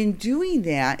in doing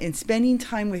that and spending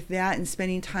time with that and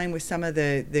spending time with some of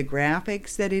the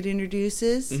graphics that it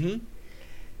introduces, mm-hmm.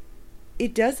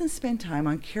 it doesn't spend time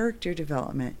on character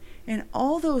development and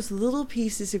all those little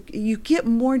pieces. You get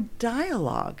more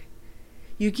dialogue.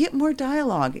 You get more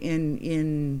dialogue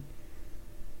in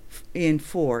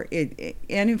 4, and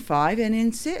in 5, and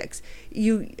in 6.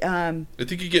 I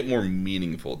think you get more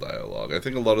meaningful dialogue. I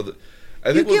think a lot of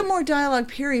you get more dialogue,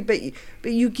 period, but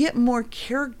you get more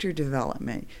character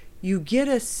development. You get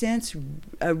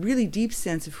a really deep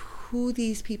sense of who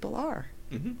these people are.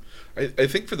 Mm-hmm. I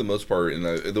think for the most part, and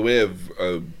the way I've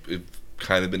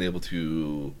kind of been able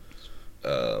to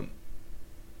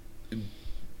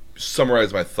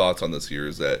summarize my thoughts on this here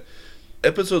is that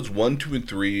episodes 1, 2, and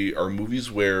 3 are movies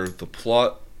where the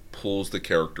plot pulls the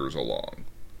characters along.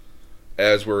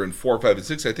 As we're in 4, 5, and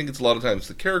 6, I think it's a lot of times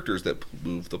the characters that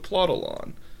move the plot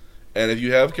along. And if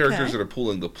you have characters that are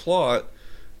pulling the plot,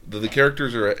 the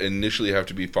characters initially have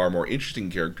to be far more interesting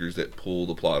characters that pull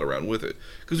the plot around with it.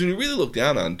 Because when you really look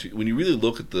when you really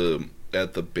look at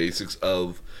the basics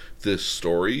of this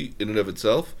story in and of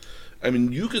itself, I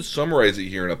mean, you could summarize it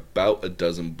here in about a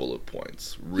dozen bullet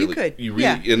points. Really, you could. You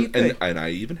really, and I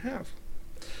even have.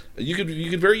 You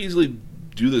could very easily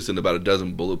do this in about a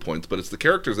dozen bullet points, but it's the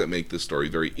characters that make this story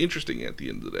very interesting at the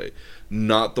end of the day,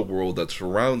 not the world that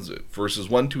surrounds it. Versus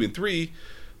 1, 2, and 3,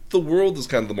 the world is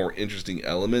kind of the more interesting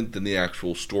element than the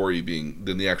actual story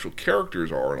than the actual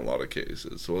characters are in a lot of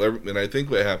cases. So, and I think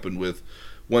what happened with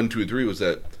 1, 2, and 3 was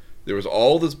that there was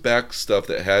all this back stuff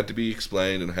that had to be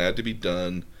explained and had to be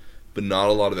done, but not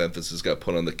a lot of emphasis got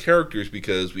put on the characters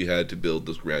because we had to build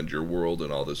this grandeur world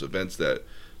and all these events that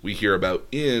we hear about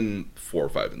in 4,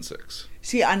 5, and 6.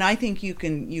 See, and I think you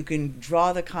can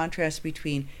draw the contrast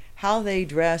between how they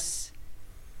dress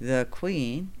the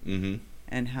queen mm-hmm.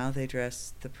 and how they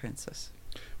dress the princess.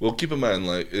 Well, keep in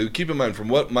mind from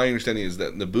what my understanding is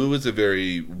that Naboo is a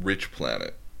very rich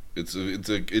planet. It's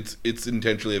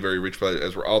intentionally a very rich planet,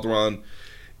 as where Alderaan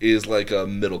is like a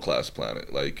middle class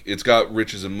planet. Like, it's got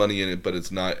riches and money in it, but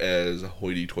it's not as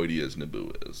hoity-toity as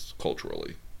Naboo is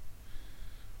culturally.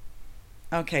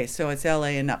 Okay, so it's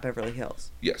L.A. and not Beverly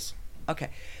Hills. Yes. Okay,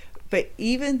 but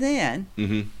even then,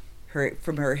 mm-hmm.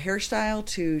 from her hairstyle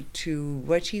to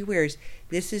what she wears.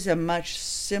 This is a much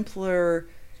simpler,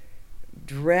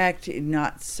 direct,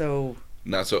 not so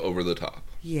over the top.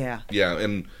 Yeah. Yeah,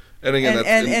 and again,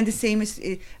 and the same is,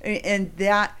 and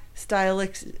that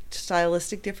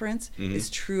stylistic difference is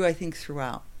true, I think,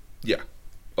 throughout. Yeah.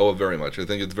 Oh, very much. I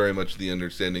think it's very much the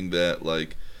understanding that,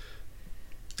 like,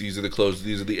 these are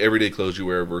the everyday clothes you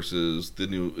wear versus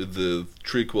the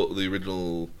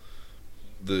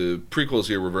prequels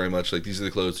here were very much like, these are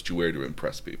the clothes that you wear to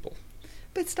impress people.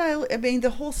 But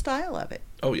the whole style of it.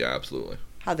 Oh, yeah, absolutely.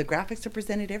 How the graphics are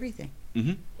presented, everything.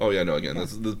 Mm-hmm. Oh, yeah, no, again,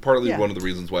 that's partly one of the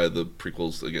reasons why the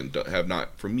prequels, again, have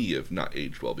not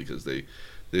aged well, because they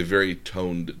very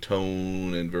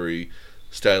tone and very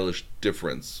stylish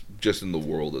difference just in the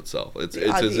world itself.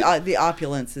 The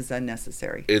opulence is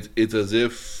unnecessary. It's as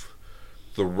if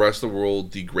the rest of the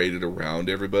world degraded around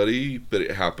everybody, but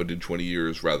it happened in 20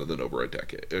 years rather than over a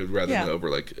decade, rather than over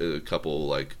like a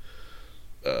couple,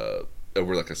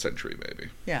 over like a century maybe.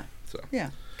 Yeah. So yeah,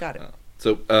 got it.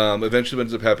 So eventually what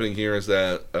ends up happening here is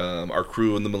that our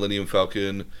crew in the Millennium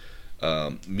Falcon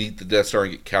meet the Death Star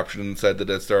and get captured inside the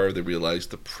Death Star. They realize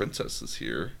the princess is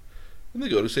here, and they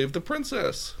go to save the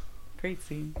princess. Great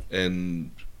scene.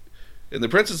 And the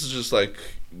princess is just like,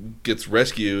 gets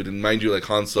rescued, and mind you, like,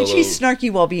 Han Solo. And she's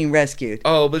snarky while being rescued.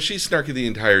 Oh, but she's snarky the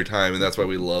entire time, and that's why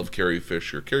we love Carrie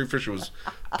Fisher. Carrie Fisher was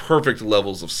perfect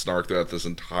levels of snark throughout this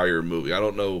entire movie. I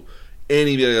don't know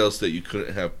anybody else that you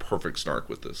couldn't have perfect snark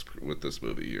with this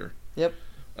movie here. Yep.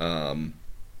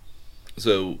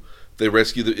 So they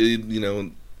rescue they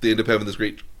end up having this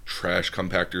great trash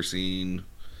compactor scene,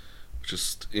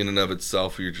 just in and of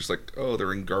itself. You're just like, oh,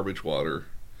 they're in garbage water.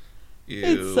 Ew.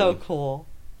 It's so cool.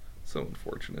 So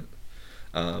unfortunate.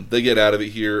 They get out of it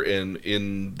here, and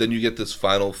then you get this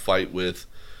final fight with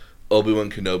Obi-Wan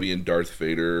Kenobi and Darth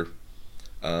Vader.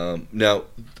 Now,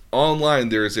 online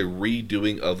there is a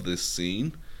redoing of this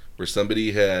scene where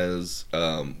somebody has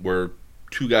where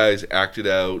two guys acted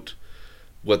out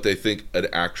what they think an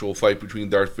actual fight between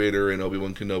Darth Vader and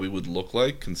Obi-Wan Kenobi would look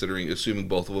like, assuming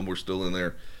both of them were still in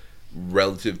their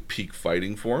relative peak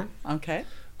fighting form. Okay.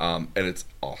 And it's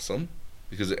awesome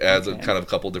because it adds a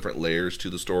couple different layers to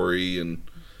the story, and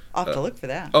I'll have to look for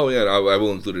that. Oh yeah, I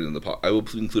will include it I will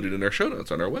include it in our show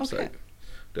notes on our website,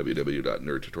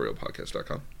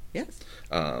 www.nerdtutorialpodcast.com. Yes.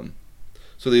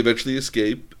 So they eventually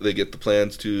escape. They get the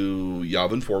plans to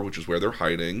Yavin 4, which is where they're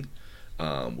hiding,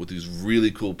 with these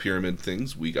really cool pyramid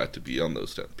things. We got to be on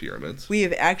those pyramids. We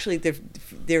have actually,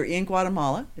 they're in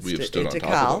Guatemala. We have stood on top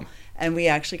of them. And we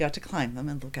actually got to climb them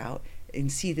and look out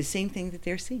and see the same thing that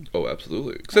they're seeing. Oh,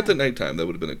 absolutely. Except at nighttime, that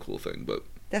would have been a cool thing. But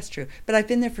that's true. But I've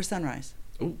been there for sunrise.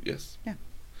 Oh, yes. Yeah.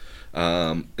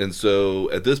 And so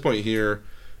at this point here,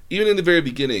 even in the very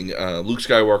beginning, Luke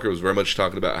Skywalker was very much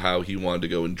talking about how he wanted to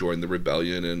go and join the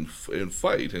rebellion and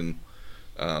fight. And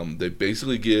they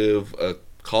basically give a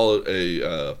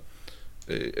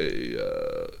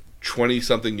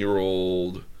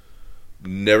 20-something-year-old,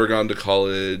 never gone to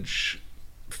college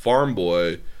farm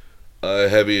boy a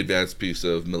heavy advanced piece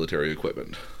of military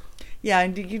equipment. Yeah,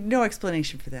 and no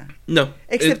explanation for that. No.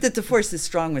 Except that the Force is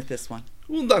strong with this one.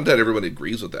 Well, not that everyone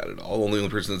agrees with that at all. Only the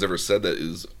person that's ever said that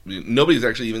is... nobody's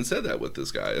actually even said that with this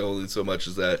guy. Only so much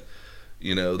as that,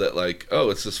 that like, oh,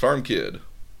 it's this farm kid.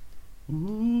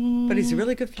 Ooh. But he's a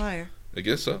really good flyer. I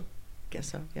guess so.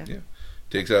 Guess so, yeah. Yeah.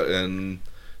 Takes out... And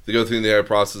they go through the entire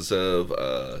process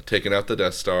of taking out the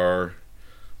Death Star.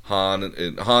 Han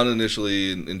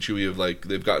initially and Chewie have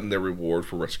they've gotten their reward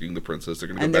for rescuing the princess. They're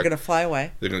going to fly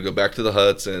away. They're going to go back to the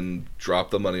huts and drop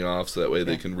the money off so that way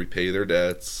they can repay their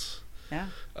debts. Yeah.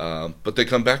 But they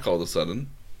come back all of a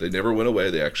sudden. They never went away.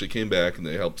 They actually came back and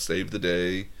they helped save the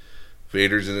day.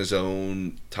 Vader's in his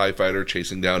own TIE fighter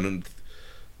chasing down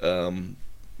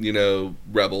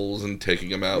rebels and taking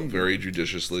them out very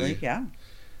judiciously. Yeah.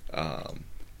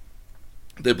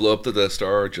 They blow up the Death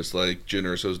Star just like Jyn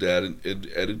Erso's dad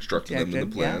had instructed them in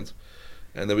the plans.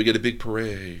 Yeah. And then we get a big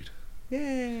parade.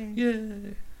 Yay.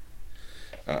 Yay.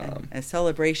 A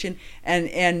celebration.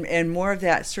 And more of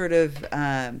that sort of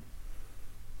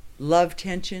love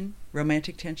tension,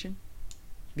 romantic tension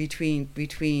between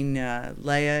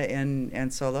Leia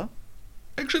and Solo.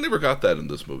 I actually never got that in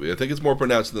this movie. I think it's more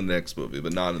pronounced in the next movie,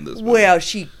 but not in this movie. Well,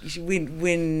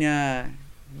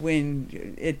 when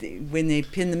they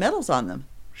pin the medals on them.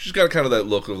 She's got kind of that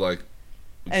look of look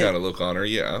on her,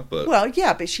 yeah. But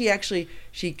but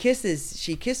she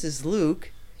kisses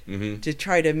Luke to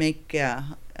try to make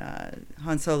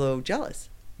Han Solo jealous.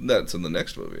 That's in the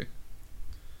next movie.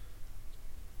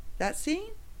 That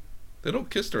scene? They don't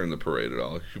kiss during the parade at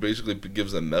all. She basically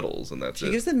gives them medals, and that's She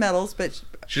it. gives them medals, but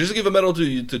She doesn't give a medal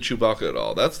to Chewbacca at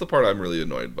all. That's the part I'm really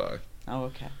annoyed by. oh,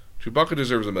 okay, Chewbacca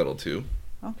deserves a medal too.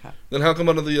 okay, Then how come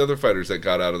none of the other fighters that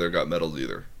got out of there got medals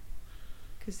either?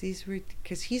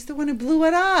 because he's the one who blew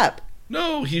it up.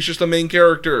 No, he's just a main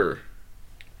character.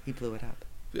 He blew it up.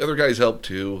 The other guys helped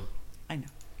too. I know.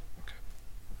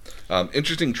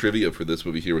 Interesting trivia for this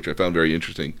movie here, which I found very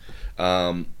interesting.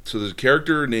 So there's a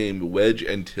character named Wedge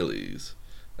Antilles,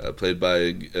 played by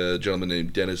a gentleman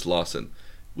named Dennis Lawson,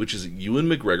 which is Ewan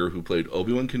McGregor, who played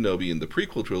Obi-Wan Kenobi in the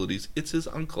prequel trilogies. It's his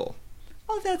uncle.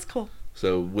 Oh, that's cool.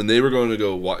 So when they were going to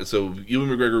go watch, so Ewan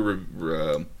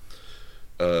McGregor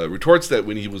retorts that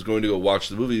when he was going to go watch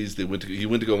the movies, he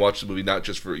went to go watch the movie not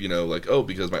just for, like, oh,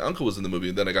 because my uncle was in the movie,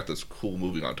 and then I got this cool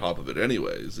movie on top of it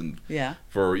anyways. And Yeah.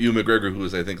 for Ewan McGregor, who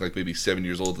was, I think, like maybe 7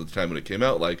 years old at the time when it came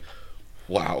out, like,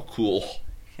 wow, cool.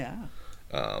 Yeah.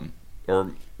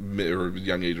 Or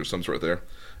young age or some sort there.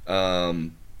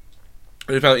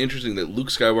 I found it interesting that Luke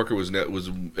Skywalker was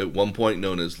at one point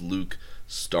known as Luke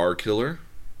Starkiller.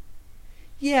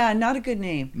 Yeah, not a good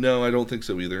name. No, I don't think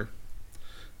so either.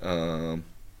 And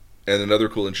another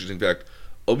cool, interesting fact,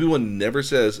 Obi-Wan never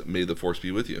says, "May the Force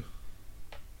be with you."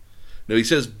 No, he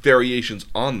says variations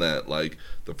on that, like,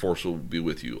 "The Force will be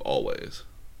with you always."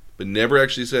 But never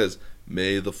actually says,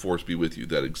 "May the Force be with you,"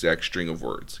 that exact string of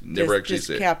words. Never actually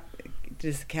say it.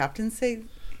 Does the captain say?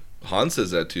 Han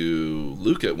says that to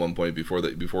Luke at one point before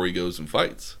he goes and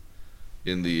fights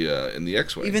in the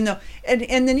X-Wing. Even though,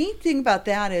 and the neat thing about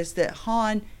that is that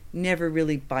Han never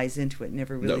really buys into it.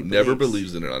 Never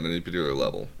believes in it on any particular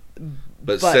level,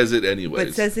 but says it anyways.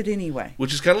 But says it anyway.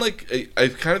 Which is kind of like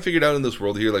I've kind of figured out in this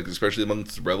world here, like especially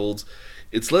amongst the rebels,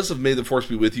 it's less of "May the Force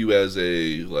be with you" as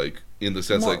a, like, in the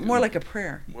sense more like a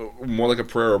prayer. More like a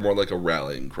prayer, or more like a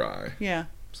rallying cry. Yeah.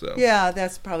 So yeah,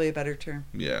 that's probably a better term.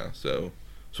 Yeah. So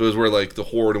is where, like, the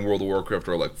Horde in World of Warcraft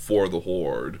are like for the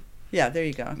Horde. Yeah. There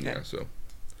you go. Okay. Yeah. So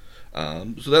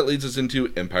that leads us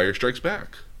into Empire Strikes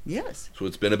Back. Yes. So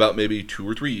it's been about maybe 2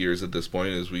 or 3 years at this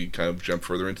point as we kind of jump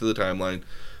further into the timeline.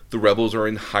 The rebels are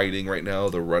in hiding right now.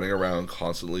 They're running around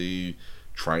constantly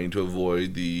trying to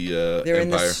avoid the They're Empire. in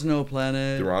the snow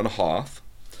planet. They're on Hoth.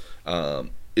 An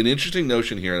interesting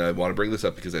notion here, and I want to bring this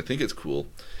up because I think it's cool,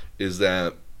 is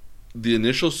that the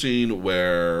initial scene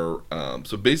where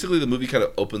so basically the movie kind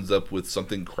of opens up with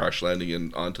something crash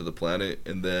landing onto the planet,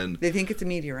 and then they think it's a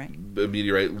meteorite.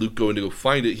 Luke going to go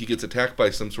find it, he gets attacked by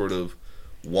some sort of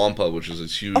Wampa, which is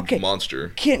this huge monster.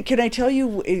 Can I tell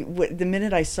you the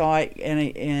minute I saw it,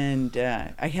 and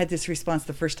I had this response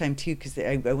the first time too, because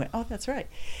I went, oh, that's right.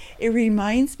 It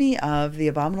reminds me of the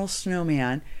Abominable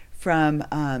Snowman from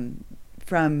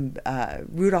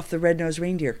Rudolph the Red-Nosed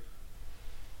Reindeer.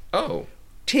 Oh.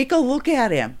 Take a look at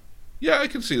him. Yeah, I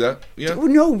can see that. Yeah.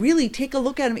 No, really, take a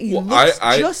look at him. He looks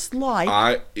just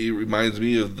like. It reminds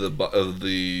me of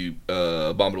the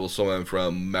Abominable Snowman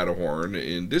from Matterhorn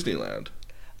in Disneyland.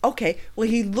 Okay, well,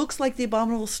 he looks like the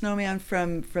Abominable Snowman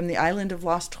from the Island of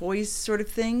Lost Toys sort of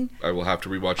thing. I will have to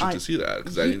rewatch it to see that,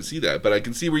 because I didn't see that, but I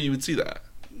can see where you would see that.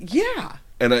 Yeah.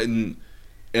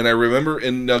 And I remember,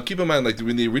 and now keep in mind, like,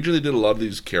 when they originally did a lot of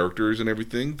these characters and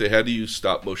everything, they had to use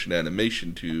stop motion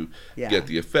animation to get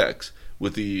the effects.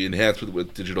 With the enhancement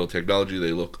with digital technology,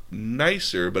 they look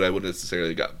nicer, but I wouldn't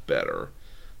necessarily got better.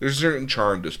 There's a certain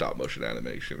charm to stop motion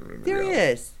animation. There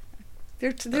is.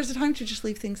 There's a time to just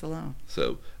leave things alone.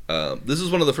 So this is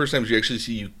one of the first times you actually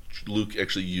see Luke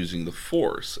actually using the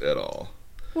Force at all.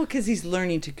 Well, because he's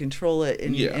learning to control it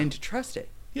and to trust it.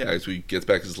 Yeah, as he gets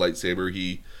back his lightsaber,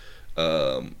 he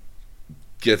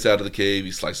gets out of the cave,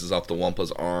 he slices off the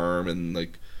Wampa's arm, and,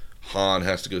 like, Han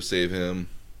has to go save him.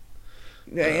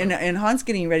 And Han's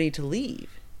getting ready to leave.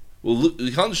 Well,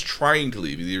 Han's trying to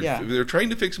leave. They're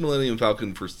trying to fix Millennium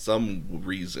Falcon for some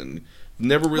reason.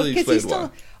 Never really explained why.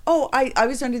 Oh, I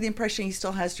was under the impression he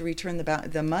still has to return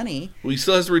the money. Well, he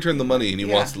still has to return the money, and he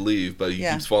wants to leave, but he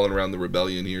keeps falling around the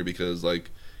rebellion here because, like,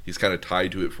 he's kind of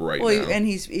tied to it for now. And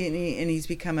he's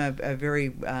become a very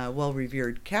well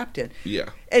revered captain. Yeah.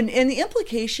 And the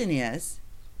implication is,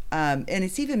 and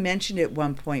it's even mentioned at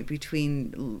one point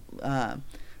between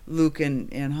Luke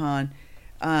and Han,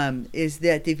 is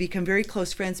that they've become very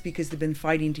close friends because they've been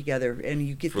fighting together, and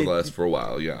you get for a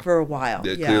while, yeah. For a while,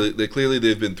 Clearly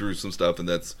they've been through some stuff, and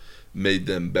that's made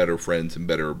them better friends and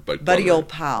better buddy old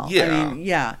pal. Yeah, I mean,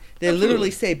 yeah. They Absolutely.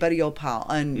 Literally say buddy old pal,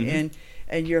 and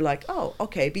you're like, oh,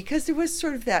 okay, because there was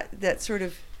sort of that sort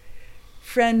of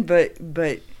friend, but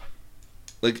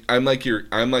like I'm like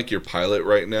your pilot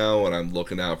right now, and I'm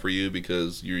looking out for you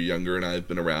because you're younger and I've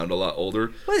been around a lot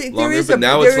older. Well, longer, there is but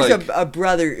now it's like a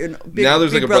brother. now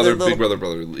there's like a brother, little, big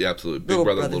brother, yeah, absolutely, big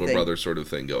brother, little thing. brother sort of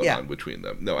thing going Yeah. on between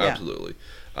them. No, Yeah. absolutely.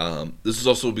 This is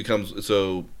also becomes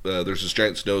so. There's this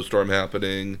giant snowstorm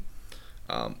happening.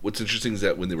 What's interesting is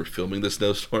that when they were filming the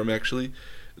snowstorm, actually,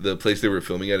 the place they were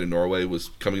filming at in Norway was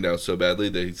coming down so badly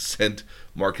they sent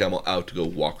Mark Hamill out to go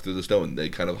walk through the snow, and they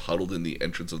kind of huddled in the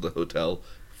entrance of the hotel,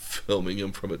 filming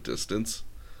him from a distance.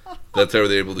 That's how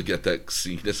they were able to get that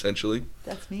scene, essentially.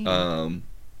 That's me.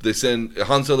 They send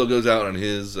Han Solo goes out on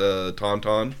his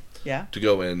Tauntaun Yeah. to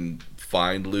go and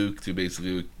find Luke to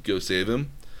basically go save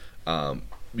him.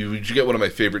 You get one of my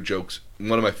favorite jokes.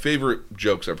 One of my favorite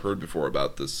jokes I've heard before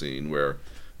about this scene, where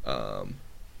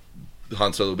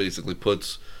Han Solo basically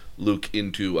puts Luke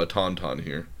into a Tauntaun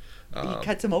here. He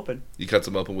cuts him open He cuts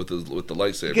him open with the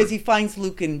lightsaber because he finds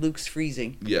Luke and Luke's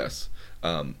freezing. Yes.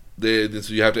 So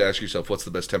you have to ask yourself, what's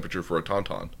the best temperature for a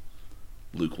Tauntaun?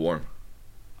 Lukewarm.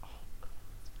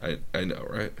 I know,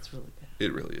 right? It's really bad.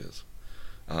 It really is.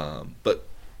 But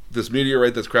this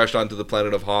meteorite that's crashed onto the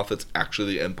planet of Hoth, it's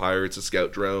actually the Empire. It's a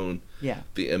scout drone. Yeah.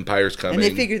 The Empire's coming. And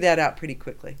they figured that out pretty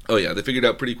quickly. Oh, yeah. They figured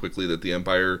out pretty quickly that the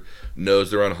Empire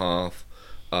knows they're on Hoth.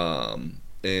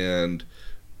 And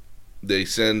they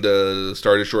send a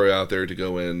Star Destroyer out there to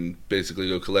go and basically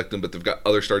go collect them. But they've got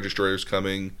other Star Destroyers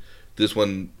coming. This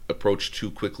one approached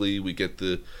too quickly. We get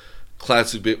the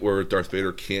classic bit where Darth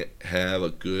Vader can't have a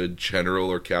good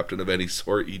general or captain of any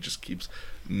sort. He just keeps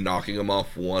knocking them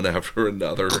off one after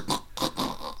another.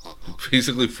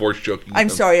 Basically force choking I'm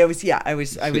them. sorry. I was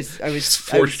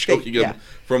Force choking him yeah.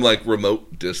 from like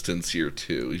remote distance here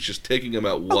too. He's just taking him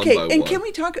out one Okay, by and one. can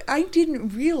we talk? I didn't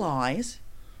realize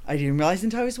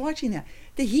until I was watching that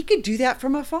he could do that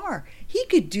from afar. He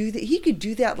could do that. He could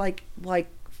do that like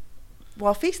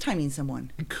while FaceTiming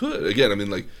someone. He could. Again, I mean,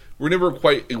 like, we're never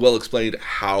quite well explained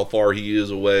how far he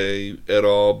is away at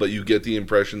all, but you get the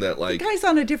impression that, like... The guy's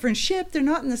on a different ship. They're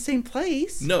not in the same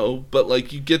place. No, but,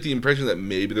 like, you get the impression that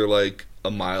maybe they're, like,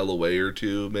 a mile away or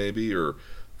two, maybe, or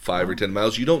 5 or 10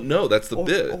 miles. You don't know. That's the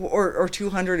bit. Or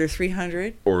 200 or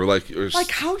 300. Or, like...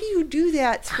 Like, how do you do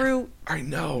that through... I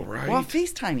know, right? While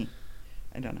FaceTiming.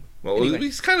 I don't know. Well, anyway.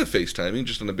 he's kind of FaceTiming,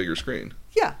 just on a bigger screen.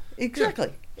 Yeah,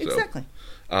 exactly. Yeah. Exactly.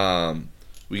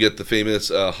 We get the famous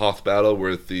Hoth battle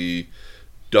with the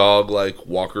dog-like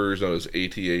walkers known as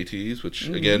AT-ATs, which,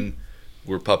 again,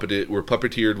 were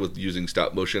puppeteered with using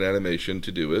stop-motion animation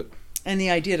to do it. And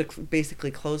the idea to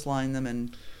basically clothesline them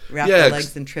and wrap their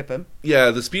legs and trip them.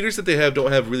 Yeah, the speeders that they have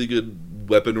don't have really good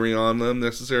weaponry on them,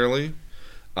 necessarily.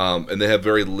 And they have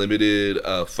very limited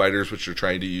fighters, which they're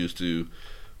trying to use to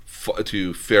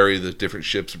ferry the different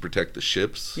ships and protect the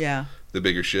ships. Yeah. The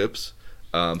bigger ships.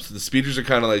 So the speeders are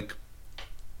kind of like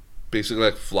basically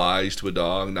like flies to a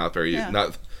dog, not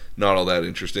all that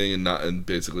interesting, and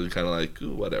basically kind of like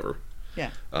ooh, whatever.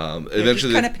 Yeah.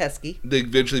 Eventually, kind of pesky. They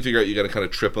eventually figure out you got to kind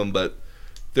of trip them, but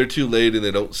they're too late and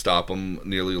they don't stop them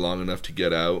nearly long enough to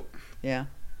get out. Yeah.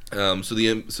 So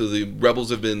the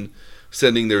rebels have been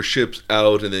sending their ships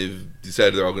out, and they've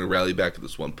decided they're all going to rally back at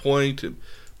this one point,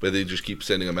 but they just keep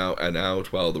sending them out and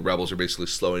out while the rebels are basically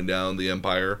slowing down the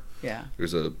Empire. Yeah.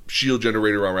 There's a shield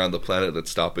generator around the planet that's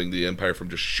stopping the Empire from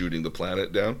just shooting the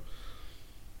planet down.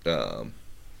 And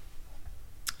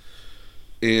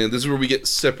this is where we get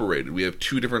separated. We have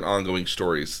two different ongoing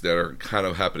stories that are kind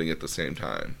of happening at the same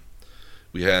time.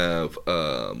 We have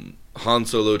Han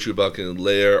Solo, Chewbacca, and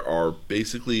Leia are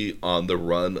basically on the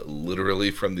run, literally,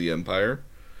 from the Empire.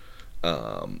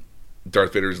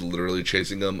 Darth Vader is literally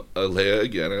chasing them. Leia,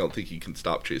 again, I don't think he can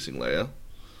stop chasing Leia.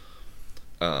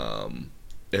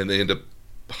 And they end up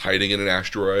hiding in an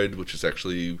asteroid, which is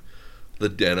actually the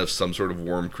den of some sort of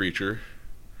worm creature,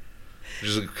 which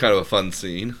is kind of a fun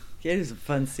scene. It is a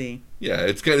fun scene. Yeah,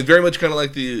 it's very much kind of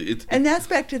like and that's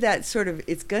back to that sort of,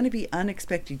 it's going to be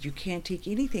unexpected. You can't take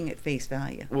anything at face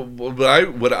value. Well,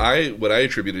 what I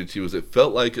attributed to is it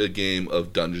felt like a game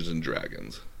of Dungeons and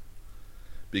Dragons,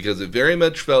 because it very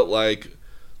much felt like,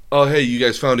 oh hey, you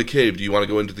guys found a cave. Do you want to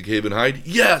go into the cave and hide?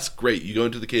 Yes, great. You go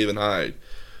into the cave and hide.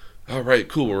 All right,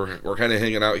 cool. We're kind of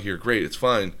hanging out here. Great, it's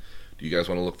fine. Do you guys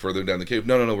want to look further down the cave?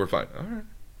 No, we're fine. All right.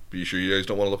 Are you sure you guys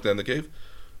don't want to look down the cave?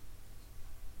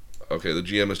 Okay, the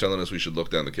GM is telling us we should look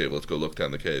down the cave. Let's go look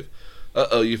down the cave.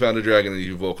 Uh-oh, you found a dragon and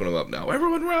you've woken him up now.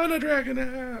 Everyone run, a dragon!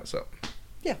 Ah! So,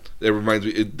 yeah. It reminds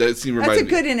me... That's a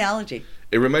good analogy.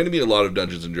 It reminded me a lot of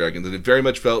Dungeons & Dragons, and it very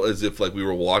much felt as if like we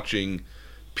were watching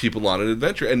people on an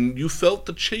adventure. And you felt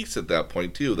the chase at that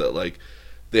point, too, that like...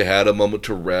 They had a moment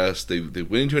to rest. They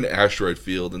went into an asteroid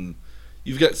field, and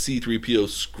You've got C-3PO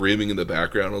screaming in the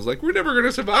background. I was like, we're never going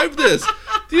to survive this.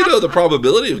 Do you know the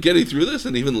probability of getting through this?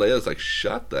 And even Leia's like,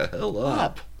 shut the hell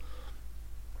up.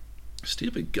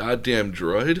 Stupid goddamn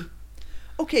droid.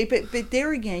 Okay, but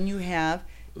there again, you have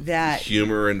that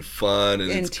humor and fun and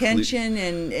intention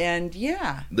and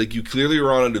yeah. Like, you clearly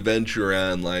are on an adventure,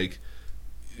 and like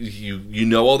you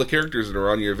know all the characters that are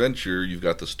on your adventure. You've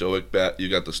got the stoic guy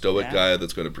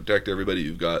that's going to protect everybody.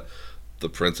 You've got the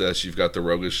princess. You've got the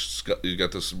roguish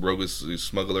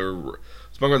smuggler.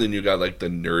 Then you got like the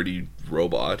nerdy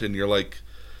robot, and you're like,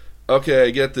 okay,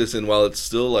 I get this. And while it's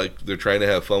still like they're trying to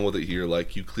have fun with it here,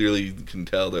 like you clearly can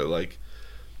tell they're like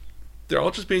they're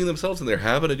all just being themselves, and they're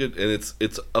having a good. And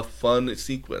it's a fun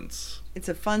sequence. It's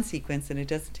a fun sequence, and it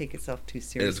doesn't take itself too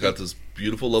seriously. And it's got this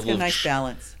beautiful level of nice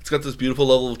balance. It's got this beautiful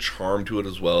level of charm to it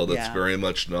as well. That's very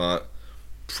much not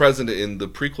present in the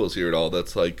prequels here at all.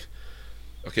 That's like,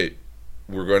 okay,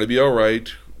 we're going to be all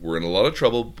right. We're in a lot of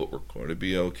trouble, but we're going to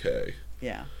be okay.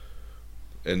 Yeah.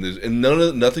 And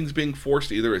nothing's being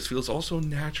forced either. It feels also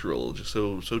natural, just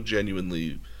so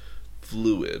genuinely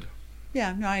fluid.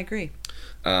 Yeah, no, I agree.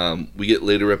 We get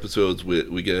later episodes.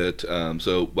 We get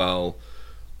so while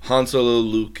Han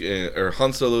Solo,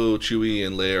 Chewie,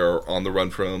 and Leia are on the run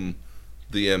from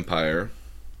the Empire.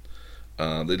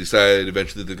 They decide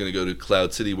eventually they're going to go to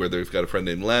Cloud City, where they've got a friend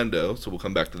named Lando. So we'll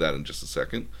come back to that in just a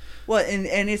second. Well,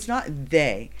 and it's not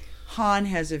they. Han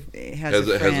has a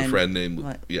friend named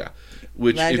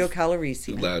Lando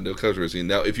Calrissian.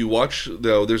 Now, if you watch,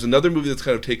 there's another movie that's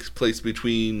kind of takes place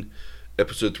between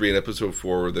Episode 3 and Episode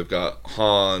 4, where they've got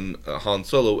Han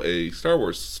Solo, a Star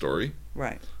Wars story.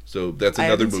 Right. So that's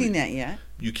another movie. I haven't seen that yet.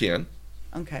 You can.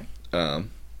 Okay.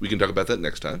 We can talk about that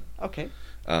next time. Okay.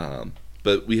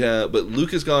 But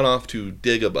Luke has gone off to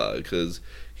Dagobah because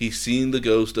he's seen the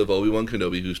ghost of Obi-Wan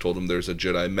Kenobi, who's told him there's a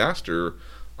Jedi Master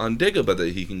on Dagobah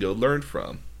that he can go learn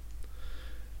from.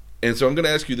 And so I'm going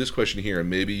to ask you this question here, and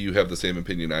maybe you have the same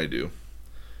opinion I do.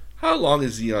 How long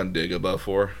is he on Dagobah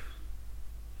for?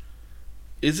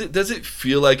 Does it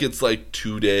feel like it's like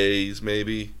 2 days,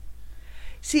 maybe?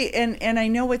 See, and I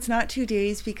know it's not 2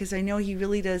 days because I know he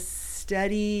really does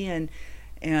study, and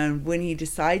when he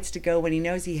decides to go, when he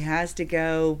knows he has to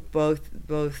go, both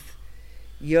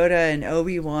Yoda and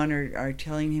Obi-Wan are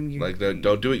telling him,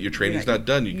 don't do it. Your training's not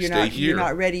done. You can stay here. You're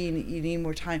not ready. You need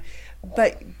more time.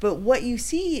 But what you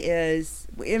see is,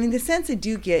 I mean, the sense I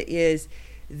do get is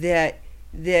that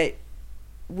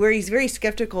where he's very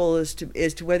skeptical as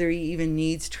to whether he even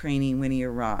needs training when he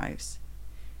arrives.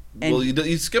 And, well,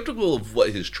 he's skeptical of what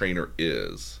his trainer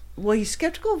is. Well, he's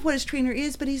skeptical of what his trainer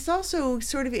is, but he's also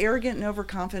sort of arrogant and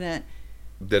overconfident.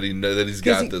 That he's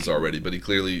got this already, but he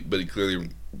clearly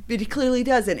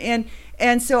doesn't.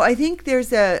 And so I think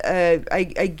there's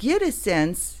I get a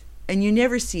sense, and you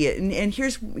never see it. And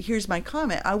here's my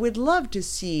comment. I would love to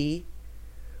see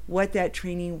what that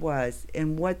training was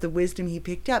and what the wisdom he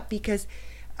picked up, because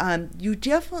you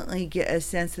definitely get a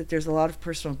sense that there's a lot of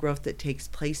personal growth that takes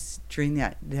place during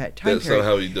that time period. That's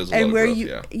how he does a lot of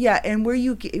growth, yeah. And where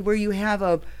you have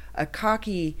a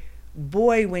cocky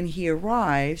boy when he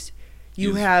arrives,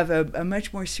 you have a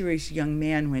much more serious young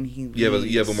man when he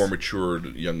leaves. You have a more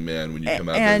matured young man when you come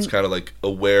out. That's kind of like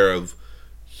aware of,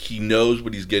 he knows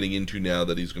what he's getting into now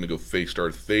that he's going to go face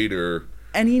Darth Vader.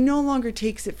 And he no longer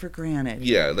takes it for granted.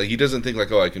 Yeah, like he doesn't think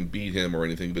like, oh, I can beat him or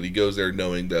anything, but he goes there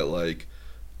knowing that like,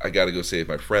 I got to go save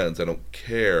my friends. I don't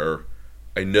care.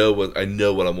 I know what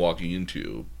I'm walking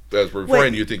into. As for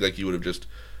beforehand, you think like he would have just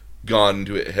gone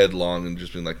into it headlong and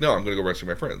just been like, no, I'm going to go rescue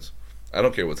my friends. I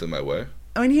don't care what's in my way.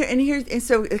 Oh, and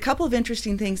so a couple of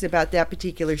interesting things about that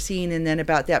particular scene, and then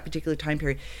about that particular time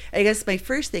period. I guess my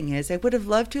first thing is I would have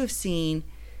loved to have seen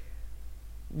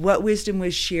what wisdom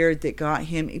was shared that got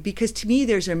him, because to me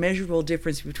there's a measurable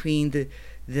difference between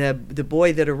the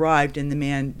boy that arrived and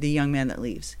the young man that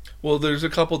leaves. Well, there's a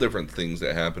couple different things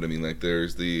that happen. I mean, like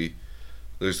there's the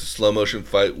slow motion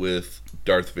fight with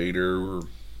Darth Vader,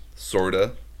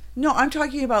 sorta. No, I'm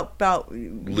talking about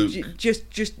Luke.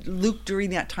 Just Luke during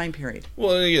that time period.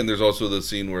 Well, and again, there's also the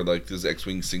scene where like his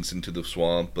X-wing sinks into the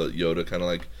swamp, but Yoda kind of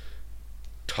like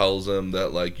tells him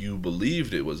that like, you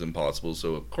believed it was impossible,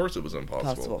 so of course it was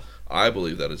impossible. I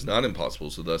believe that it's not impossible,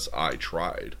 so thus I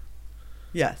tried.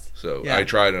 Yes. So I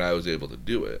tried and I was able to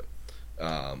do it.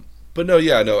 But no,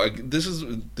 yeah, no.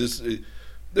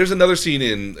 There's another scene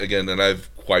in, again, and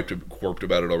I've quirked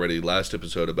about it already last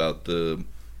episode, about the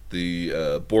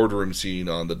boardroom scene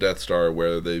on the Death Star,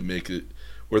 where the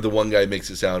one guy makes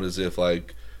it sound as if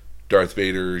like Darth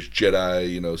Vader's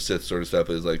Jedi, Sith sort of stuff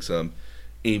is like some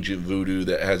ancient voodoo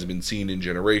that hasn't been seen in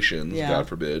generations, God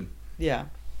forbid. Yeah.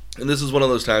 And this is one of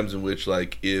those times in which,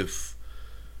 like, if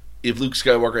if Luke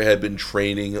Skywalker had been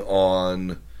training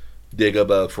on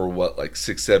Dagobah for what, like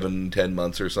 6, 7, 10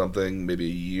 months or something, maybe a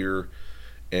year,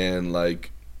 and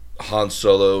like Han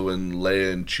Solo and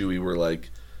Leia and Chewie were like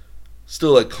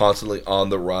still like constantly on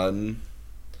the run,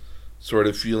 sort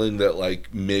of feeling that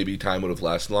like maybe time would have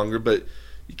lasted longer, but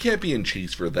you can't be in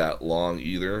chase for that long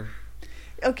either.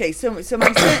 Okay, so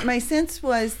my sense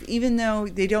was, even though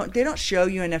they don't show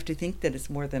you enough to think that it's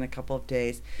more than a couple of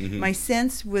days, my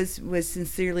sense was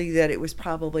sincerely that it was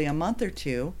probably a month or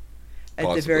two, at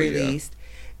Possibly, the very yeah. least,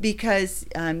 because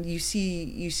you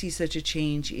see such a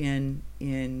change in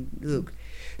Luke.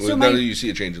 Well, So not my only you see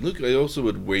a change in Luke, I also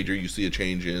would wager you see a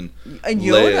change in and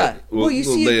Leia. Yoda. Well, you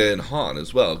see Leia and Han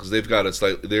as well, because they've got a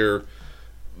slightly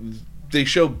they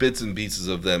show bits and pieces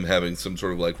of them having some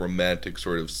sort of like romantic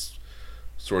sort of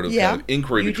Yeah, kind of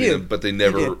inquiry you between do. them, but they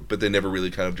You never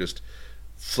really kind of just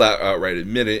flat outright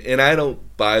admit it. And I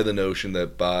don't buy the notion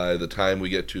that by the time we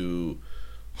get to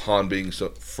Han being so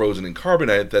frozen in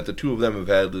carbonite, that the two of them have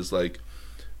had this like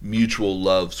mutual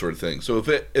love sort of thing. So if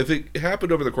it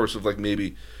happened over the course of like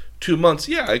maybe 2 months,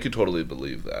 yeah, I could totally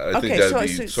believe that. I think that would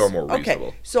be far more reasonable.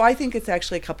 Okay, so I think it's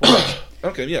actually a couple weeks.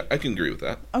 Okay, yeah, I can agree with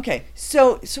that. Okay,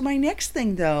 so my next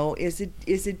thing though is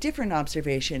a different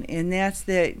observation, and that's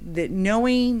that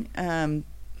knowing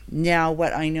now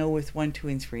what I know with 1, 2,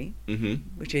 and 3,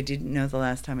 which I didn't know the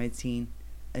last time I'd seen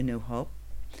A New Hope.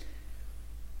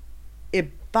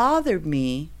 It bothered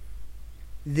me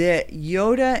that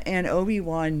Yoda and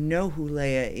Obi-Wan know who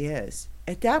Leia is.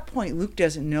 At that point, Luke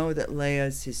doesn't know that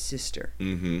Leia's his sister,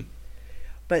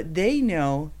 but they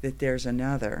know that there's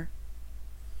another.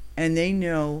 And they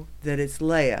know that it's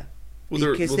Leia,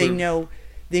 because they know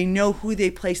who they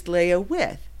placed Leia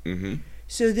with.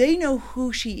 So they know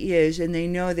who she is, and they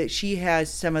know that she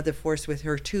has some of the Force with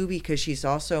her too, because she's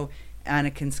also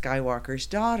Anakin Skywalker's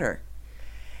daughter.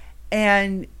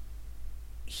 And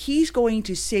he's going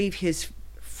to save his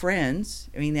friends.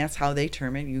 I mean, that's how they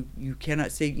term it. You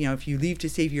cannot save. If you leave to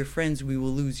save your friends, we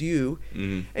will lose you.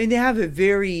 And they have a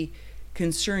very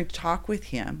concerned talk with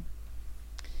him.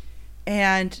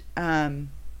 And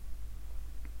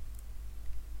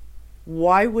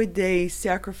why would they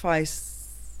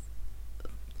sacrifice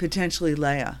potentially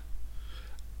Leia?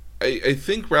 I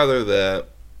think rather that,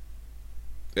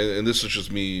 and this is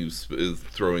just me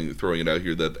throwing it out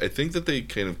here, that I think that they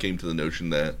kind of came to the notion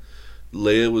that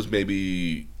Leia was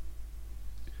maybe,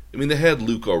 I mean, they had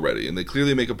Luke already, and they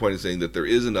clearly make a point of saying that there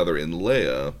is another in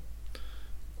Leia,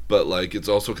 but like it's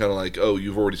also kind of like, oh,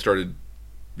 you've already started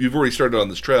on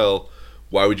this trail.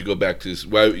 Why would you go back to,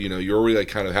 you're already like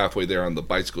kind of halfway there on the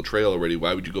bicycle trail already.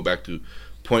 Why would you go back to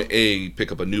point A,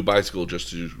 pick up a new bicycle just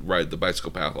to ride the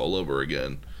bicycle path all over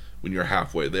again when you're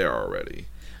halfway there already?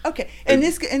 Okay, and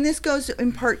this goes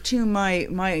in part to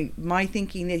my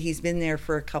thinking that he's been there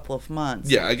for a couple of months.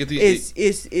 Yeah, I get the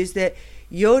is that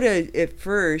Yoda at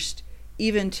first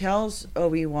even tells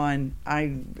Obi-Wan, I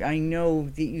know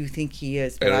that you think he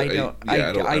is, but I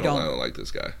don't like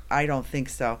this guy. I don't think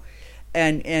so.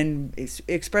 And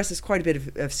expresses quite a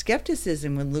bit of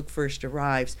skepticism when Luke first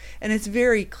arrives. And it's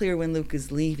very clear when Luke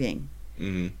is leaving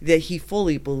that he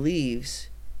fully believes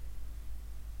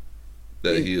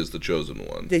that he is the chosen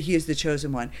one. That he is the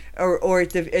chosen one. Or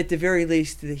at the very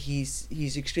least that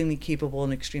he's extremely capable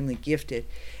and extremely gifted.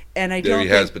 And I don't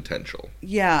think, has potential.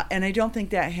 Yeah, and I don't think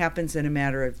that happens in a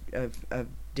matter of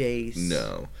days.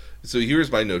 No. So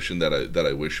here's my notion that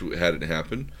I wish hadn't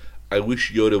happened. I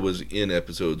wish Yoda was in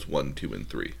episodes 1, 2, and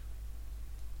 3.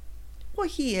 Well,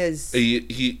 he is.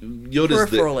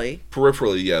 Yoda's peripherally.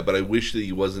 Peripherally, yeah, but I wish that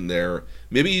he wasn't there.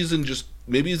 Maybe he's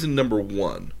in number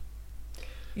 1.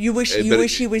 You wish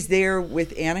he was there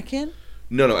with Anakin?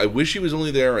 No, I wish he was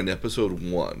only there in episode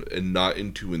 1 and not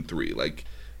in 2 and 3. Like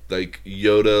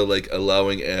Yoda, like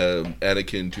allowing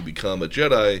Anakin to become a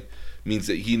Jedi means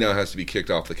that he now has to be kicked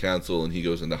off the council and he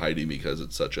goes into hiding because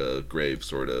it's such a grave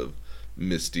sort of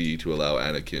misdeed to allow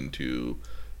Anakin to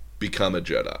become a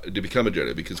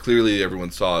Jedi, because clearly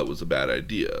everyone saw it was a bad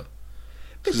idea.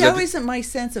 But that wasn't my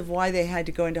sense of why they had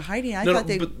to go into hiding. Not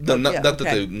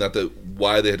that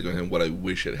why they had to go into hiding. What I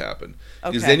wish had happened,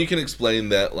 because then you can explain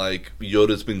that like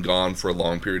Yoda's been gone for a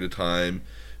long period of time.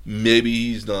 Maybe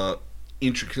he's not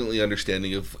intricately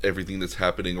understanding of everything that's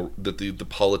happening, or that the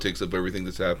politics of everything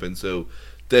that's happened. So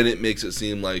then it makes it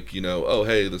seem like, oh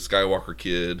hey, the Skywalker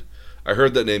kid. I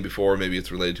heard that name before. Maybe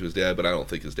it's related to his dad, but I don't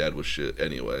think his dad was shit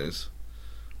anyways,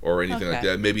 or anything like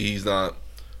that. Maybe he's not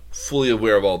fully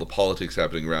aware of all the politics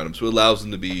happening around him, so it allows him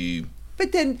to be.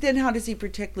 But then how does he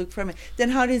protect Luke from it? Then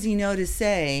how does he know to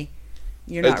say,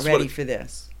 "You're not ready for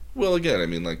this"? Well, again, I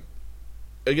mean, like,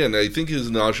 again, I think his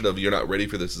notion of you're not ready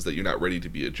for this is that you're not ready to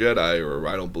be a Jedi, or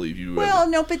I don't believe you. Well,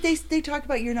 no, but they talk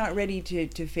about you're not ready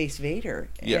to face Vader,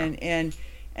 Yeah. and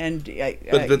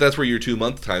But that's where your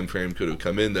 2-month time frame could have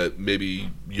come in. That maybe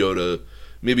Yoda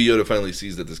finally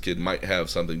sees that this kid might have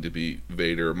something to beat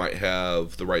Vader, might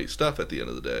have the right stuff at the end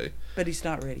of the day, but he's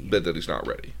not ready. but that he's not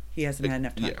ready. He hasn't had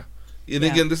enough time. Yeah. And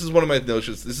again, this is one of my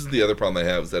notions. This is the other problem I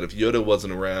have, is that if Yoda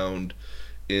wasn't around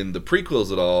in the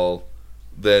prequels at all,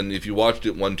 then if you watched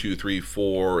it 1, 2, 3,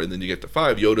 4, and then you get to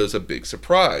 5, Yoda's a big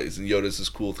surprise, and Yoda's this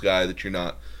cool guy that you're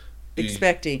not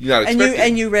expecting. You're not expecting.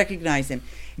 And you recognize him.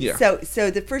 Yeah.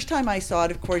 So the first time I saw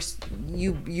it, of course,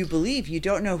 you believe you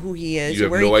don't know who he is, You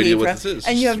have where no he idea came what from, this is.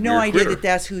 and you It's have a no weird idea critter. that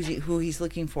that's who he's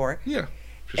looking for. Yeah,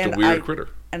 just And a weird critter.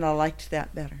 And I liked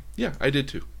that better. Yeah, I did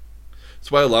too.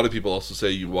 That's why a lot of people also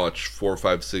say you watch 4,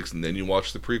 5, 6, and then you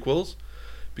watch the prequels,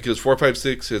 because 4, 5,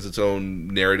 6 has its own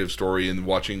narrative story, and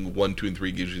watching 1, 2, and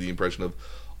 3 gives you the impression of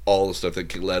all the stuff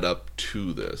that led up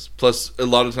to this. Plus, a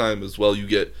lot of time as well, you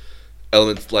get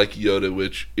elements like Yoda,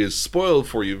 which is spoiled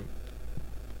for you.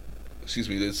 Excuse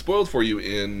me, it's spoiled for you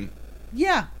in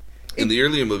the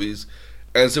earlier movies,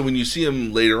 and so when you see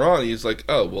him later on, he's like,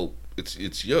 oh well, it's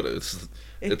Yoda.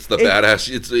 It's the badass.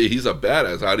 He's a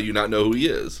badass. How do you not know who he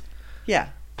is? Yeah.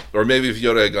 Or maybe if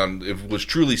Yoda had gone, if it was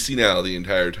truly senile the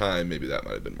entire time, maybe that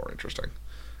might have been more interesting.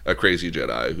 A crazy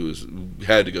Jedi who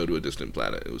had to go to a distant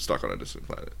planet, who was stuck on a distant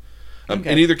planet.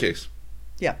 In either case,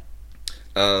 yeah.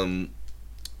 Luke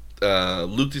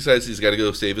decides he's got to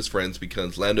go save his friends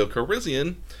because Lando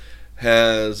Calrissian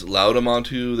has allowed him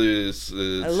onto this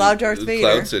Darth Vader.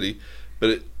 Cloud City,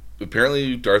 but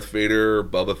apparently Darth Vader,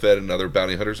 Boba Fett, and other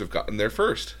bounty hunters have gotten there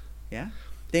first. Yeah,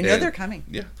 they know they're coming.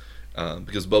 Yeah,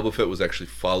 because Boba Fett was actually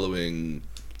following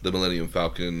the Millennium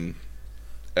Falcon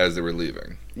as they were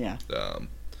leaving. Yeah.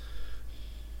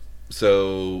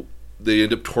 So they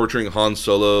end up torturing Han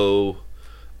Solo,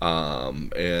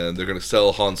 and they're going to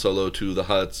sell Han Solo to the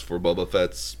Hutts for Boba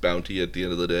Fett's bounty at the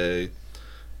end of the day.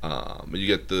 And you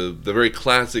get the very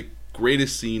classic,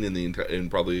 greatest scene in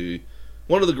probably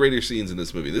one of the greater scenes in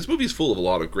this movie. This movie is full of a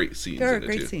lot of great scenes. There are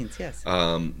great scenes, yes.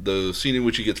 The scene in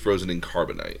which he gets frozen in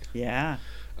carbonite. Yeah.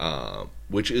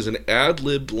 Which is an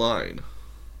ad-libbed line.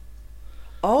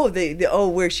 Oh,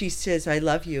 where she says, "I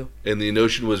love you." And the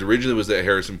notion was originally that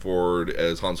Harrison Ford,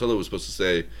 as Han Solo, was supposed to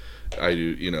say, "I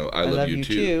do, I love you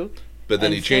too." But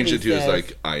then he changed it to his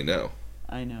like, "I know."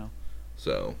 I know.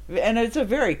 So. And it's a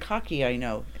very cocky "I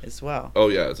know" as well. Oh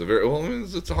yeah, it's a very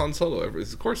it's a Han Solo.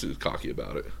 Of course, he was cocky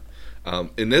about it.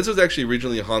 And this was actually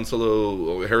originally Han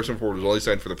Solo. Harrison Ford was only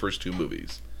signed for the first 2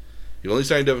 movies. He only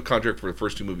signed a contract for the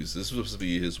first 2 movies. This was supposed to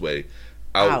be his way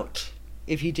out.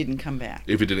 If he didn't come back.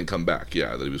 If he didn't come back,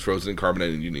 yeah. That he was frozen in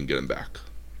carbonite and you didn't get him back.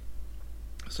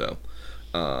 So,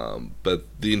 but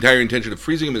the entire intention of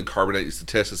freezing him in carbonite is to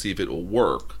test to see if it will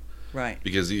work. Right.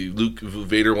 Because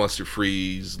Vader wants to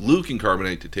freeze Luke in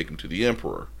carbonite to take him to the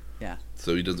Emperor. Yeah.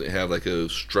 So he doesn't have like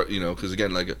because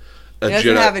again, like he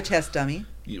doesn't have a test dummy.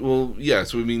 Well, yeah.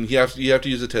 So I mean, you have to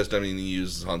use a test dummy, and he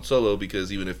uses Han Solo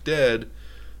because even if dead,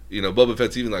 Boba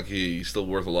Fett's even like he's still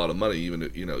worth a lot of money. Even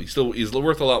he's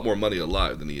worth a lot more money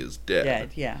alive than he is dead.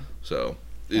 Dead, yeah. So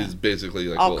is basically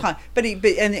like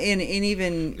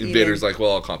even Vader's like,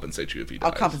 well, I'll compensate you if he dies.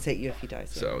 I'll compensate you if he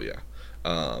dies. Yeah. So yeah.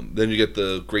 Then you get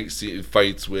the great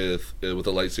fights with a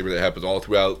lightsaber that happens all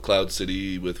throughout Cloud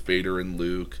City with Vader and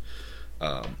Luke.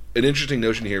 An interesting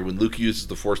notion here: when Luke uses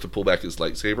the Force to pull back his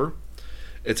lightsaber,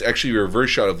 it's actually a reverse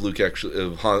shot of Luke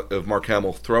of Mark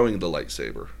Hamill throwing the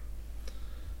lightsaber.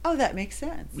 Oh, that makes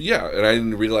sense. Yeah, and I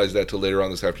didn't realize that till later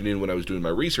on this afternoon when I was doing my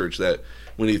research. That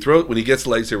when he gets the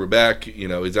lightsaber back,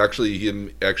 it's actually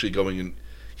him actually going and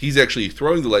he's actually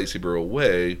throwing the lightsaber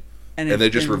away. And they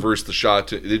just reversed the shot.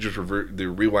 They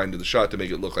rewinded the shot to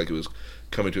make it look like it was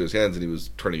coming to his hands, and he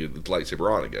was turning the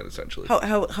lightsaber on again, essentially.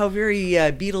 How very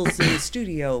Beatles in the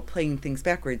studio playing things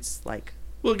backwards, like.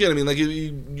 Well, again, I mean, like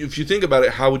if you think about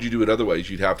it, how would you do it otherwise?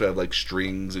 You'd have to have like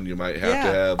strings, and you might have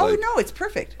to have. Like, no, it's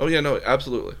perfect. Oh yeah, no,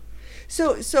 absolutely.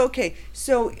 So okay,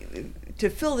 so to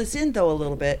fill this in though a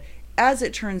little bit, as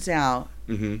it turns out.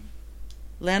 Mm-hmm.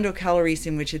 Lando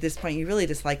Calrissian, which at this point you really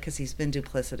dislike because he's been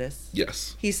duplicitous.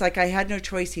 Yes. He's like, I had no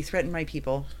choice. He threatened my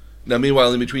people. Now,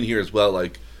 meanwhile, in between here as well,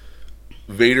 like,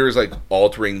 Vader is, like,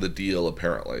 altering the deal,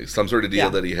 apparently. Some sort of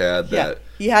deal that he had that... Yeah,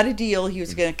 he had a deal. He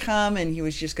was going to come, and he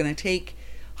was just going to take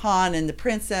Han and the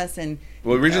princess, and...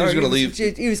 Well, originally he was going to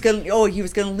leave... He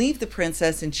was going to leave the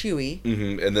princess and Chewie.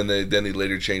 Mm-hmm. And then he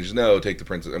later changed, no, take the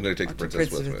princess. I'm going to take the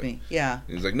princess with me. Yeah.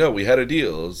 And he's like, no, we had a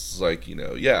deal. It's like,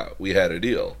 yeah, we had a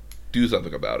deal. Do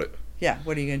something about it. Yeah,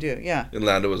 what are you going to do? Yeah. And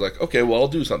Lando was like, okay, well, I'll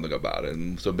do something about it.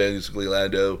 And so basically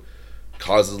Lando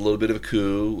causes a little bit of a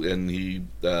coup, and he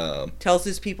Tells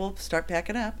his people, start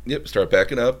packing up. start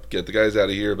packing up, get the guys out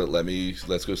of here, but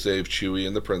let's go save Chewie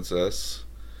and the princess.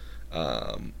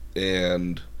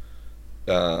 And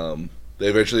they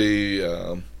eventually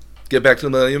get back to the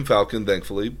Millennium Falcon,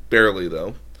 thankfully, barely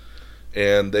though,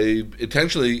 and they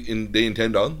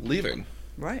intend on leaving.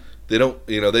 Right. They don't,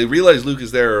 they realize Luke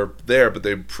is there, but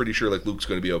they're pretty sure like Luke's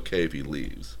going to be okay if he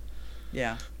leaves.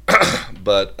 Yeah.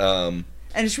 But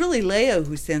and it's really Leia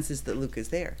who senses that Luke is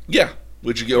there. yeah,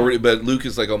 which you already, but Luke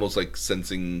is like almost like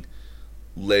sensing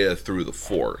Leia through the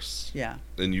Force. Yeah.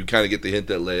 And you kind of get the hint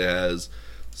that Leia has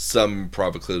some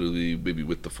proclivity maybe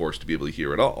with the Force to be able to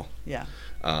hear it all. Yeah.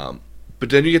 But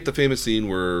then you get the famous scene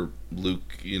where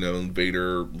Luke,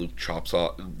 Luke chops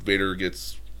off, Vader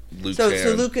gets Luke's hand.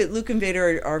 So Luke and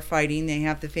Vader are fighting. They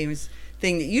have the famous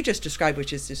thing that you just described,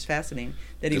 which is just fascinating.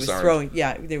 That he was throwing.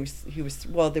 Yeah,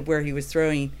 where he was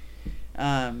throwing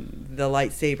the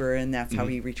lightsaber, and that's how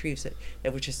he retrieves it,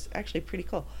 which is actually pretty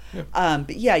cool. Yeah.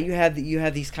 But yeah, you have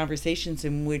these conversations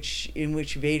in which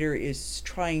Vader is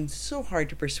trying so hard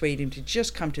to persuade him to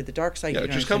just come to the dark side. Yeah,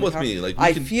 just come with me. Like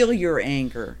I feel your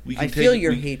anger. I feel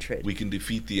your hatred. We can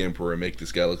defeat the Emperor and make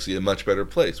this galaxy a much better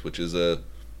place, which is a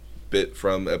bit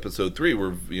from Episode 3,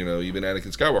 where even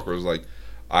Anakin Skywalker was like,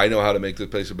 "I know how to make this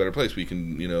place a better place. We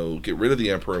can get rid of the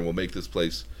Emperor and we'll make this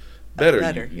place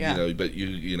better." Yeah. But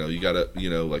you gotta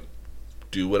like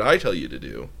do what I tell you to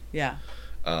do. Yeah.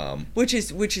 Which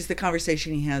is the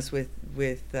conversation he has with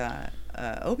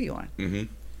Obi-Wan. Mm-hmm.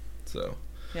 So.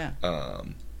 Yeah.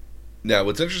 Now,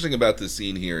 what's interesting about this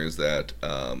scene here is that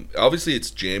obviously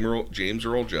it's James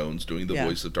Earl Jones doing the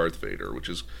voice of Darth Vader, which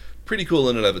is pretty cool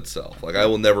in and of itself. Like, I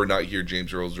will never not hear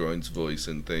James Earl Jones' voice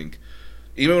and think,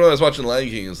 even when I was watching Lion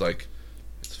King, it's like,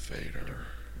 it's Vader.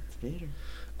 It's Vader.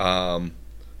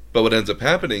 But what ends up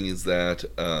happening is that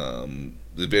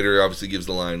the Vader obviously gives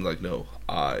the line like, "No,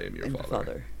 I am your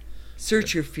father.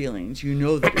 Search your feelings. You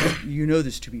know that you know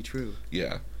this to be true."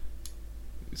 Yeah.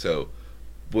 So,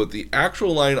 what the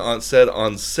actual line on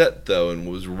set though, and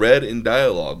was read in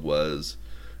dialogue was,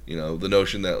 the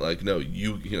notion that like, no,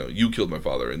 you killed my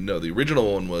father, and no, the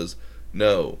original one was,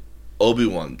 no,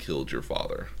 Obi-Wan killed your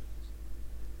father.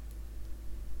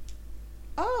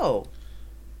 Oh.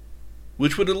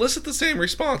 Which would elicit the same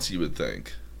response, you would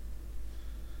think.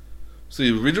 So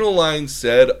the original line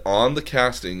said on the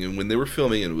casting, and when they were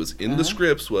filming, and it was in the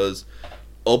scripts, was,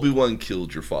 Obi-Wan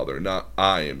killed your father, not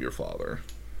I am your father.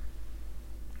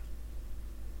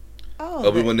 Oh.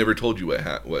 Obi-Wan never told you what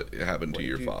happened to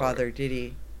your father. Did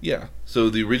he? Yeah.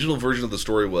 So the original version of the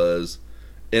story was,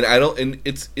 and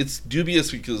it's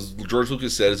dubious because George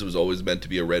Lucas said it was always meant to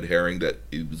be a red herring, that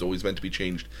it was always meant to be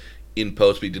changed in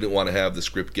post, but he didn't want to have the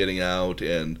script getting out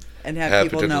and have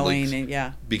people knowing leaks.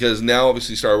 And because now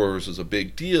obviously Star Wars was a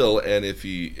big deal, and if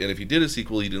he did a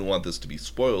sequel, he didn't want this to be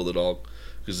spoiled at all,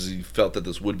 because he felt that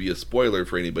this would be a spoiler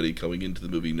for anybody coming into the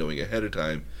movie knowing ahead of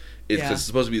time. It's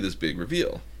supposed to be this big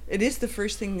reveal. It is the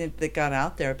first thing that got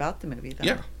out there about the movie, though.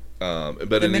 Yeah.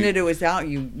 But the minute it was out,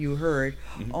 you heard,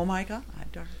 oh my God,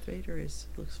 Darth Vader is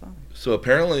Luke's father. So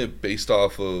apparently, based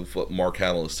off of what Mark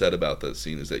Hamill has said about that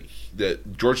scene, is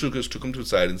that George Lucas took him to the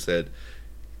side and said,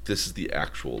 "This is the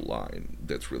actual line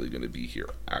that's really going to be here,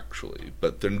 actually."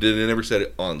 But they never said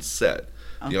it on set.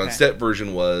 Okay. The on-set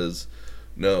version was,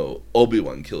 "No,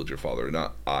 Obi-Wan killed your father,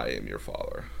 not I am your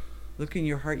father." Look in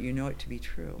your heart, you know it to be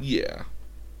true. Yeah.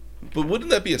 But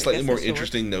wouldn't that be a slightly more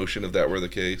interesting notion if that were the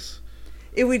case?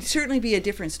 It would certainly be a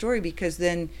different story, because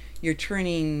then you're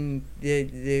turning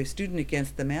the student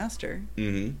against the master.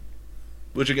 Mm-hmm.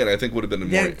 Which, again, I think would have been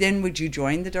more... Then would you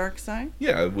join the dark side?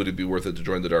 Yeah, would it be worth it to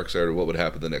join the dark side, or what would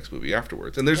happen in the next movie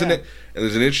afterwards? And there's an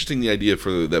interesting idea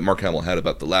that Mark Hamill had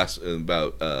about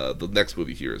the next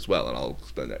movie here as well, and I'll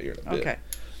explain that here in a bit.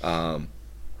 Okay.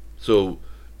 So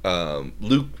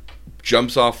Luke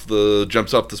jumps off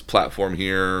this platform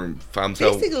here.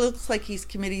 Basically, it looks like he's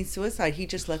committing suicide. He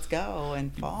just lets go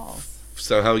and falls.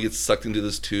 Somehow he gets sucked into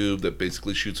this tube that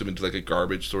basically shoots him into like a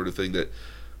garbage sort of thing that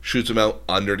shoots him out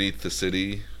underneath the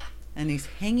city. And he's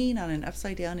hanging on an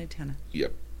upside down antenna.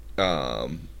 Yep.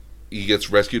 He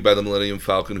gets rescued by the Millennium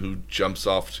Falcon, who jumps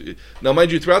off. Now,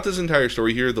 mind you, throughout this entire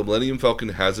story here, the Millennium Falcon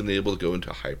hasn't been able to go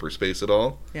into hyperspace at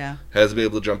all. Yeah. Hasn't been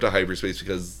able to jump to hyperspace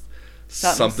because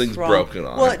something's broken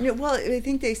on it. Well, I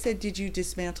think they said, did you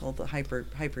dismantle the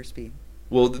hyperspeed?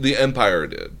 Well, the Empire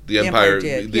did. The Empire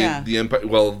did, the Empire.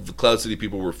 Well, the Cloud City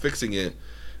people were fixing it.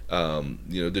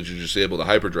 Did you disable the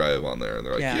hyperdrive on there? And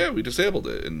they're like, yeah, we disabled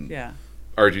it. And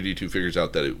R2-D2 figures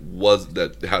out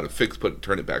that how to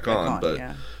turn it back on.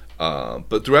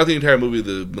 But throughout the entire movie,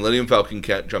 the Millennium Falcon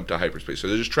can't jump to hyperspace, so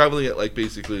they're just traveling at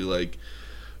basically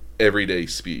everyday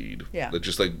speed. Yeah.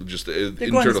 Just They're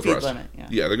internal going the speed thrust. limit.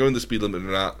 Yeah, they're going the speed limit.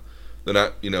 They're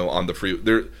not on the free.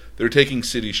 They're taking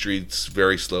city streets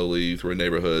very slowly through a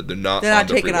neighborhood. They're not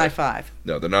taking freeway. I-5.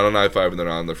 No, they're not on I-5 and they're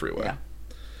not on the freeway.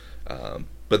 Yeah.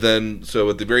 But then, so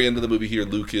at the very end of the movie here,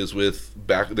 Luke is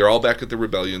they're all back at the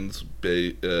Rebellion's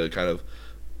kind of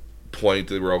point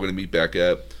that we're all going to meet back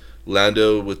at.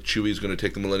 Lando with Chewie is going to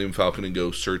take the Millennium Falcon and go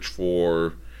search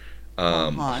for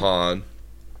Han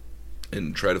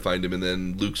and try to find him. And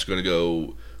then Luke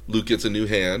gets a new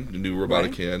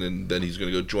robotic hand, and then he's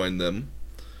going to go join them.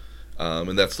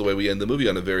 And that's the way we end the movie,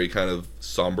 on a very kind of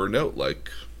somber note.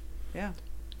 Yeah.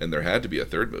 And there had to be a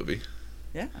third movie.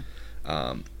 Yeah.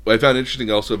 What I found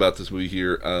interesting also about this movie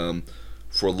here,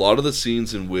 for a lot of the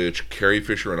scenes in which Carrie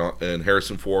Fisher and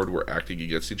Harrison Ford were acting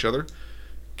against each other,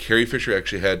 Carrie Fisher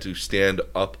actually had to stand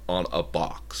up on a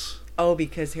box. Oh,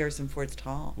 because Harrison Ford's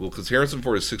tall. Well, because Harrison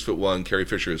Ford is 6'1", Carrie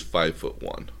Fisher is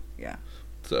 5'1". Yeah.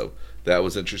 So that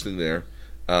was interesting there.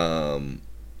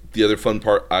 The other fun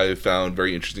part I found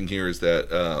very interesting here is that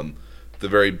the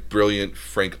very brilliant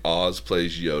Frank Oz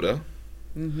plays Yoda.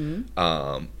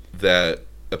 Mm-hmm. That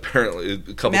apparently a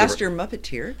couple Master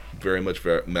Muppeteer. Very much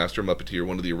Master Muppeteer,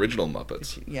 one of the original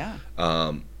Muppets. Yeah.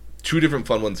 Two different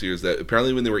fun ones here is that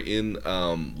apparently when they were in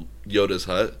Yoda's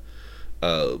hut,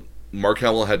 Mark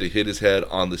Hamill had to hit his head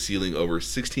on the ceiling over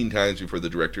 16 times before the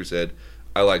director said,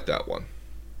 "I like that one,"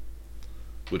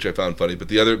 which I found funny. But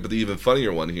the even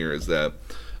funnier one here is that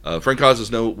Frank Oz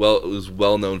is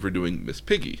well known for doing Miss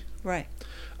Piggy. Right.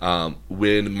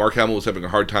 When Mark Hamill was having a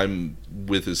hard time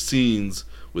with his scenes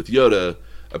with Yoda,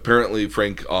 apparently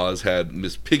Frank Oz had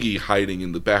Miss Piggy hiding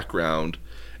in the background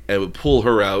and would pull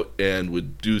her out and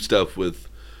would do stuff with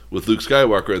Luke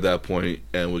Skywalker at that point,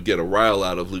 and would get a rile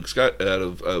out of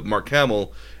Mark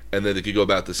Hamill, and then they could go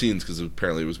about the scenes, because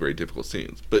apparently it was very difficult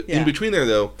scenes. But in between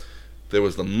there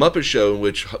was the Muppet Show in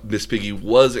which Miss Piggy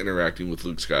was interacting with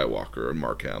Luke Skywalker and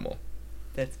Mark Hamill.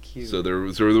 That's cute. So there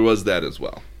was that as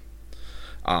well.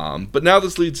 But now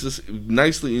this leads us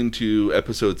nicely into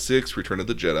Episode 6, Return of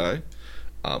the Jedi.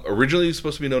 Originally it's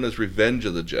supposed to be known as Revenge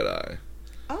of the Jedi.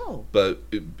 Oh. But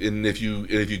if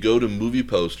you go to movie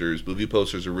posters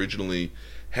originally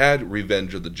had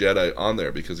Revenge of the Jedi on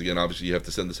there, because again, obviously you have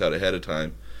to send this out ahead of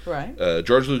time. Right.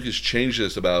 George Lucas changed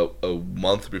this about a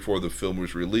month before the film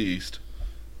was released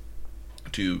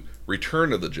to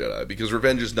Return of the Jedi, because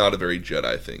revenge is not a very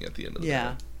Jedi thing at the end of the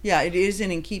day. Yeah, it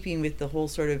isn't in keeping with the whole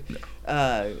sort of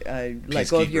let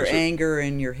go of your anger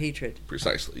and your hatred.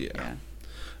 Precisely, yeah.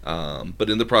 But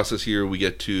in the process here, we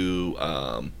get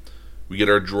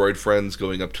our droid friends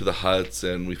going up to the huts,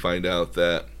 and we find out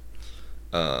that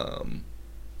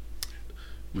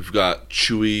we've got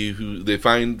Chewie, who they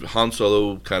find Han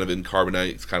Solo kind of in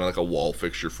carbonite. It's kind of like a wall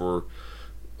fixture for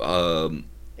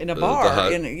in a bar, the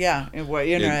hut. in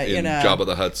Jabba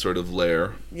the Hutt's sort of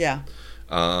lair. Yeah.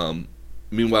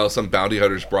 Meanwhile, some bounty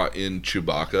hunters brought in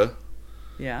Chewbacca.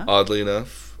 Yeah. Oddly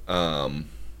enough.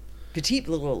 Petite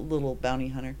little bounty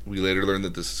hunter. We later learn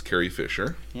that this is Carrie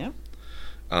Fisher. Yeah.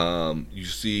 You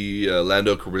see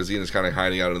Lando Calrissian is kind of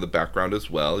hiding out in the background as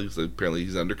well. Apparently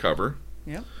he's undercover.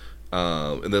 Yeah.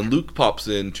 And then Luke pops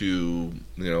in to,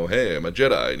 hey, I'm a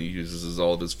Jedi, and he uses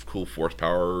all of his cool Force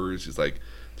powers. He's like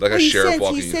a sheriff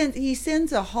walking. He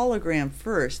sends a hologram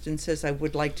first and says, "I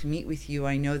would like to meet with you.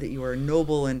 I know that you are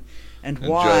noble and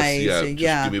wise.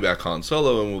 Just give me back Han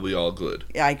Solo, and we'll be all good."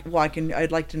 I'd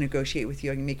like to negotiate with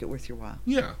you. I can make it worth your while.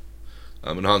 Yeah.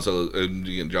 And Han Solo and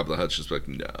Jabba the Hutt's just like,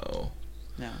 no.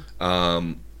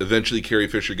 Eventually, Carrie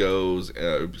Fisher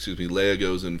Leia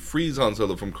goes and frees Han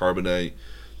Solo from carbonite.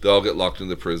 They all get locked in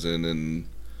the prison, and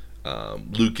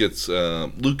Luke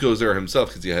goes there himself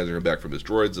because he hasn't heard back from his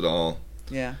droids at all.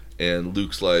 Yeah. And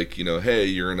Luke's like, hey,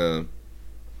 you're gonna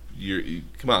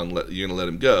let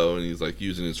him go, and he's like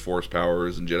using his Force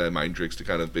powers and Jedi mind tricks to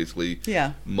kind of basically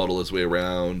muddle his way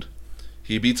around.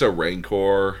 He beats a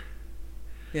Rancor.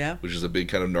 Yeah. Which is a big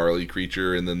kind of gnarly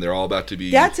creature, and then they're all about to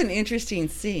be... That's an interesting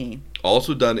scene.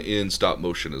 Also done in stop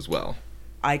motion as well.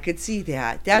 I could see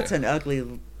that. That's an ugly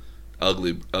thing.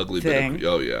 Bit of...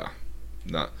 Oh, yeah.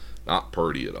 Not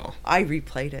pretty at all. I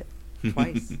replayed it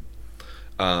twice.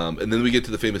 And then we get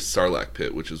to the famous Sarlacc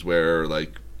pit, which is where,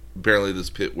 apparently this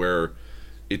pit where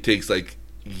it takes,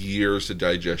 years to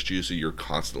digest you, so you're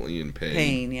constantly in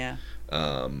pain. Yeah.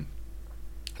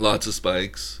 Lots of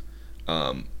spikes.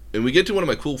 And we get to one of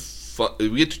my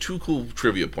we get to two cool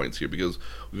trivia points here, because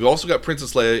we've also got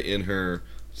Princess Leia in her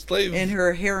slave... In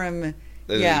her harem,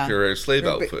 her slave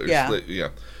outfit.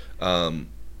 One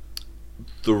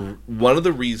of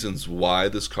the reasons why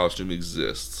this costume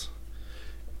exists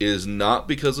is not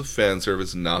because of fan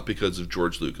service, not because of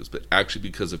George Lucas, but actually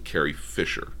because of Carrie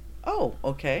Fisher. Oh,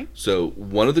 okay. So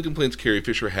one of the complaints Carrie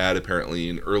Fisher had apparently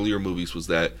in earlier movies was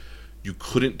that you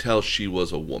couldn't tell she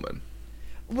was a woman.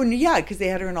 Well, yeah, because they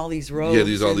had her in all these robes.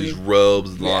 Yeah, all these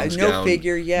robes, long no gown.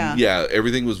 figure, yeah. Yeah,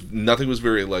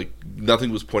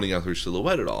 nothing was pointing out her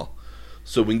silhouette at all.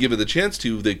 So when given the chance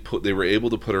to, they were able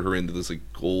to put her into this like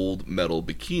gold metal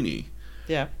bikini.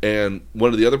 Yeah. And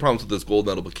one of the other problems with this gold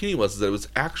metal bikini was that it was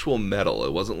actual metal.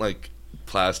 It wasn't like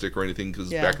plastic or anything,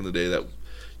 because back in the day that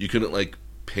you couldn't like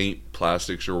paint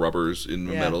plastics or rubbers in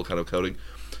a metal kind of coating.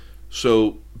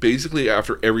 So basically,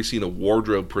 after every scene, a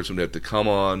wardrobe person would have to come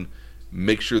on,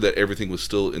 make sure that everything was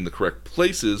still in the correct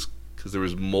places, because there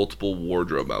was multiple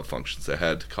wardrobe malfunctions that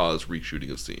had to cause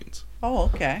reshooting of scenes. Oh,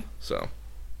 okay. So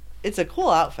it's a cool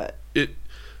outfit. It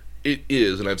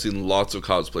is, and I've seen lots of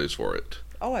cosplays for it.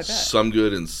 Oh, I bet. Some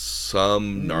good and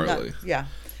some gnarly. Yeah.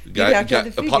 Got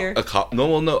the figure. A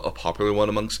popular one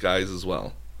amongst guys as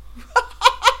well.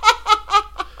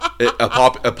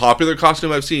 a popular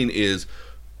costume I've seen is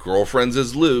girlfriends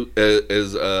as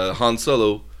Han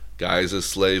Solo, guys as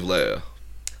Slave Leia.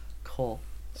 Cool.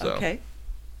 So, okay.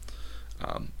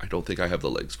 I don't think I have the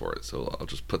legs for it, so I'll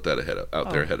just put that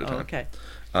out there ahead of time. Okay.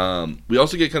 We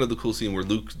also get kind of the cool scene where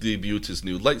Luke debuts his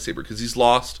new lightsaber, because he's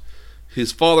lost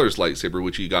his father's lightsaber,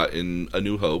 which he got in A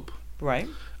New Hope. Right.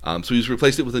 So he's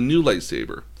replaced it with a new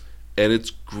lightsaber, and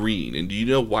it's green. And do you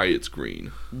know why it's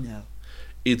green? No.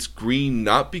 It's green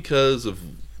not because of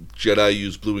Jedi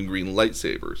use blue and green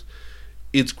lightsabers.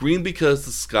 It's green because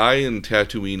the sky in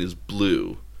Tatooine is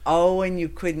blue. Oh, and you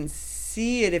couldn't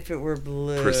see it if it were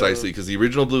blue. Precisely, because the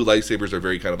original blue lightsabers are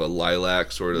very kind of a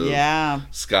lilac sort of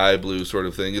sky blue sort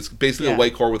of thing. It's basically a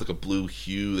white core with like a blue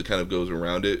hue that kind of goes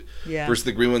around it. Yeah. Versus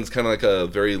the green one's kind of like a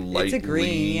very light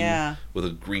green, with a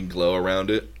green glow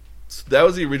around it. So that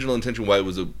was the original intention why it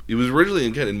was originally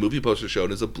again in movie posters shown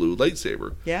as a blue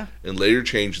lightsaber. Yeah. And later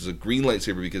changed as a green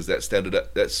lightsaber because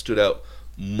that stood out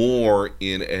more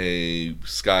in a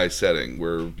sky setting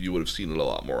where you would have seen it a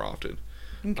lot more often.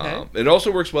 Okay. It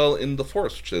also works well in the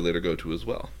Force, which they later go to as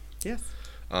well. Yes.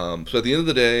 So at the end of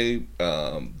the day,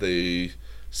 they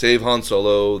save Han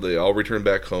Solo. They all return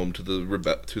back home to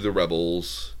the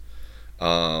rebels.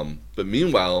 But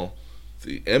meanwhile,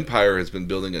 the Empire has been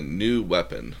building a new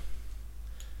weapon.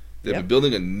 They've been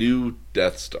building a new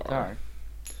Death Star.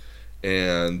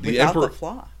 And the Without the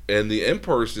flaw. And the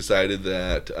Emperor's decided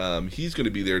that he's going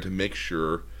to be there to make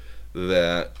sure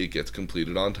that it gets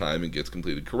completed on time and gets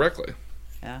completed correctly.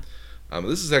 Yeah.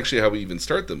 This is actually how we even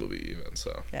start the movie, even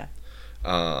so. Yeah.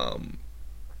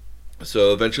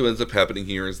 So eventually, what ends up happening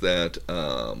here is that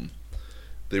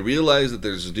they realize that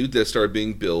there's a new Death Star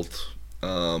being built,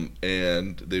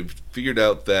 and they've figured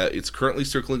out that it's currently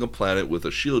circling a planet with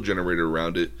a shield generator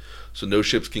around it, so no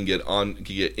ships can get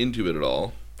into it at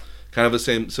all. Kind of a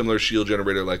similar shield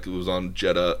generator like it was on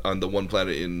Jedha, on the one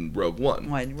planet in Rogue One.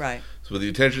 Right. So the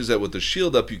intention is that with the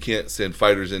shield up, you can't send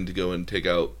fighters in to go and take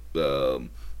out the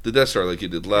Death Star like you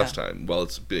did last time while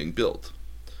it's being built.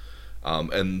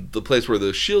 And the place where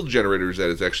the shield generator is at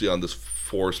is actually on this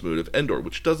Force moon of Endor,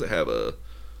 which does have a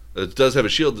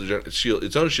shield,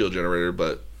 its own shield generator,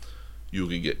 but you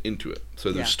can get into it.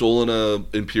 So they've stolen a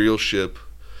Imperial ship.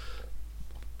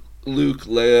 Luke,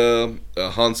 Leia,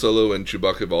 Han Solo, and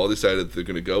Chewbacca have all decided that they're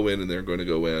going to go in, and they're going to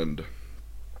go and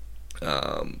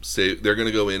they're going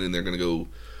to go in and they're going to go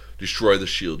destroy the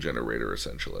shield generator,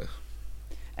 essentially.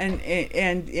 And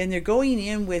they're going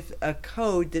in with a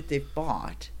code that they've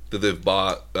bought. And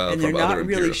they're not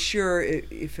really sure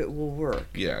if it will work.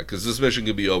 Yeah, because this mission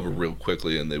could be over real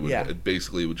quickly, and it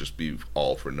basically would just be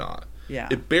all for naught. Yeah.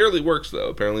 It barely works though.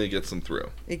 Apparently, it gets them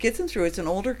through. It's an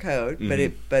older code, but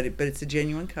it's a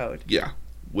genuine code. Yeah,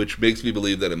 which makes me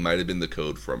believe that it might have been the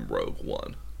code from Rogue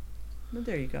One. Well,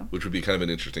 there you go. Which would be kind of an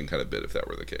interesting kind of bit if that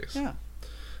were the case. Yeah.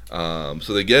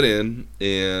 So they get in,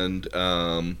 and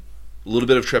a little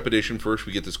bit of trepidation first.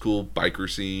 We get this cool biker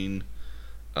scene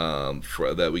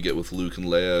that we get with Luke and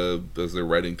Leia as they're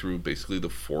riding through basically the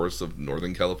forests of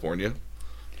Northern California.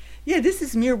 Yeah, this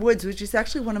is Muir Woods, which is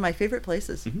actually one of my favorite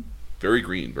places. Mm-hmm. Very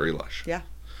green, very lush. Yeah.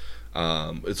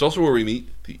 It's also where we meet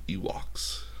the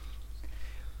Ewoks.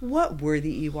 What were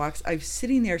the Ewoks? I'm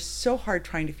sitting there so hard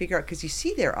trying to figure out, because you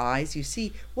see their eyes,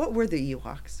 what were the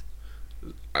Ewoks?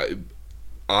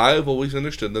 I've always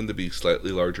understood them to be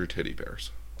slightly larger teddy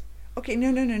bears. Okay,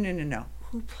 no.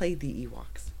 Who played the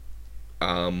Ewoks?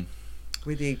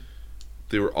 Were they?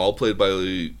 They were all played by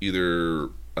either.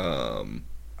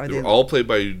 They were all played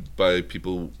by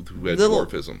people who had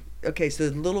dwarfism. Okay, so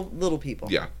little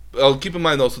people. Yeah. I'll keep in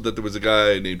mind also that there was a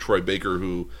guy named Troy Baker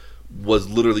who was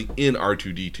literally in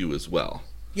R2-D2 as well.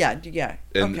 Yeah.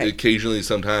 And Okay. occasionally,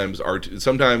 sometimes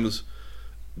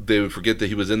they would forget that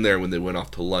he was in there when they went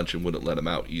off to lunch and wouldn't let him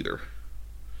out either,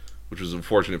 which was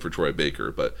unfortunate for Troy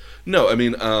Baker. But no, I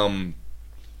mean,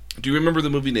 do you remember the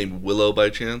movie named Willow by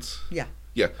chance? Yeah.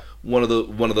 Yeah, one of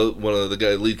the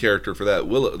guy lead character for that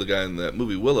Willow, the guy in that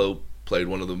movie Willow played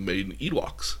one of the main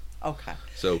Ewoks. Okay.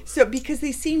 So because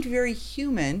they seemed very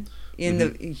human in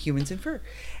the humans in fur,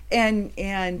 and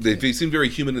they seemed very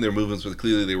human in their movements, but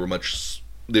clearly they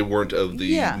weren't of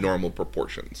the normal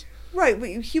proportions. Right, but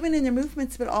human in their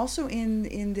movements, but also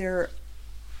in their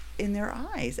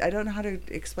eyes. I don't know how to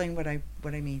explain what I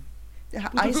mean. The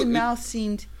eyes and mouth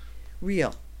seemed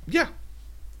real. Yeah.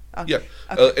 Okay. Yeah.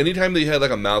 Okay. Anytime they had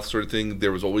like a mouth sort of thing,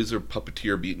 there was always a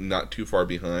puppeteer beaten not too far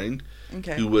behind,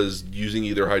 Okay. who was using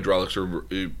either hydraulics or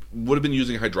would have been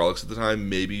using hydraulics at the time,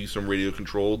 maybe some radio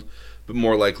controlled, but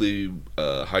more likely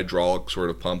hydraulic sort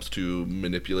of pumps to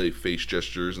manipulate face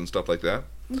gestures and stuff like that.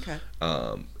 Okay.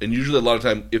 And usually a lot of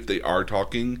time, if they are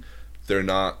talking, they're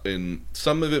not. And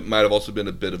some of it might have also been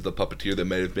a bit of the puppeteer that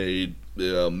may have made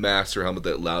masks or helmet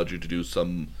that allowed you to do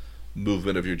some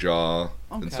movement of your jaw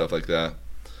and stuff like that.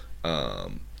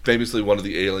 Famously, one of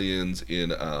the aliens in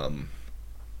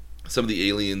some of the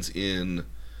aliens in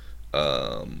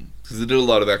because they did a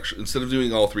lot of action. Instead of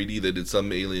doing all 3D, they did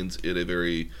some aliens in a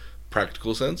very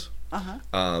practical sense,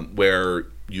 where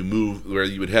you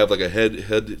would have like a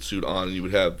head suit on, and you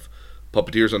would have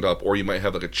puppeteers on top, or you might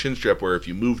have like a chin strap where if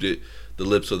you moved it, the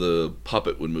lips of the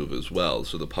puppet would move as well,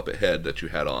 so the puppet head that you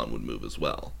had on would move as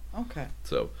well. Okay.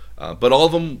 So, but all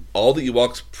the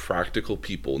Ewoks, practical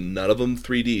people, none of them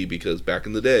 3D, because back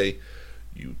in the day,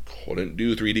 you couldn't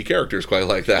do 3D characters quite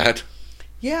like that.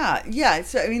 Yeah.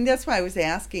 So I mean, that's why I was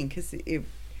asking, because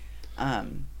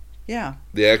yeah.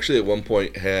 They actually at one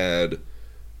point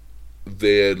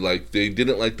they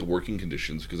didn't like the working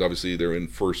conditions, because obviously they're in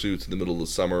fur suits in the middle of the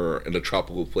summer in a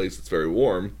tropical place that's very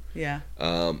warm. Yeah.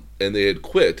 And they had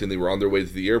quit, and they were on their way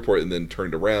to the airport, and then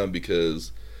turned around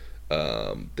because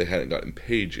they hadn't gotten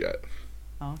paid yet.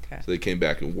 Okay. So they came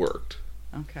back and worked.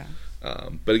 Okay.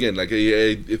 But again, like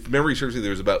if memory serves me,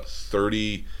 there was about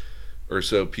 30 or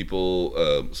so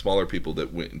people, smaller people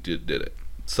that went and did it.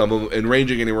 Some of them, and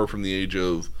ranging anywhere from the age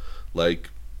of like,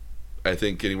 I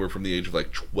think anywhere from the age of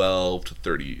like 12 to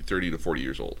 30 to 40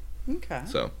 years old. Okay.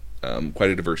 So quite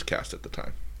a diverse cast at the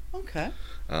time. Okay.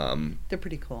 They're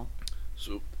pretty cool.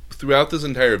 So throughout this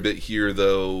entire bit here,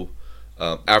 though,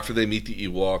 after they meet the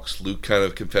Ewoks, Luke kind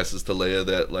of confesses to Leia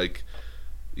that, like,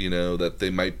 you know, that they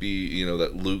might be, you know,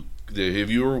 that Luke, have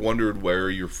you ever wondered where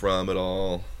you're from at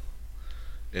all?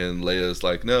 And Leia's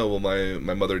like, no, well,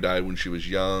 my mother died when she was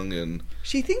young, and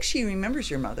she thinks she remembers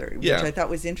your mother, which I thought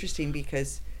was interesting,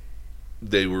 because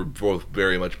they were both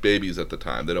very much babies at the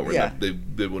time. They don't remember,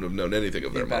 they wouldn't have known anything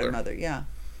of their mother. Yeah.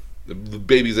 The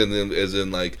babies as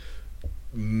in like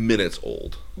minutes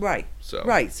old. Right. So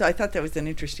I thought that was an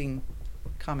interesting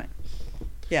comment.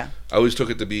 Yeah. I always took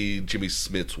it to be Jimmy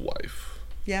Smith's wife.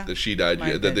 Yeah. That she died.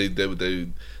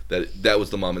 That was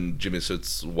the mom, and Jimmy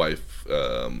Smith's wife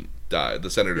died. The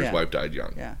senator's wife died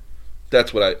young. Yeah.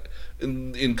 That's what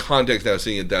in context now,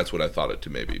 seeing it, that's what I thought it to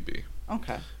maybe be.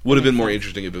 Okay. Would have been more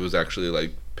interesting if it was actually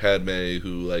like Padme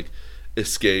who like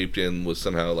escaped and was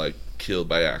somehow like killed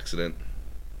by accident.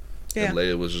 Yeah. And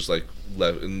Leia was just like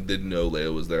left and didn't know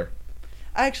Leia was there.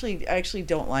 I actually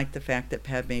don't like the fact that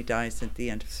Padme dies at the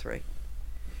end of 3.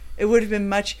 It would have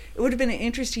been an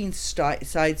interesting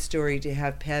side story to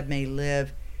have Padme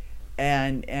live,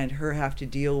 and her have to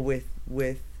deal with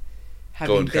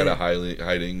having going kind of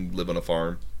hiding, live on a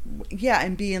farm. Yeah,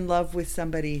 and be in love with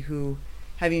somebody who,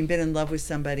 having been in love with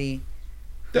somebody.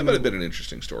 That might have been an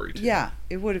interesting story too. Yeah,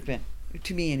 it would have been,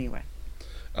 to me anyway.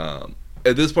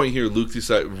 At this point here, Luke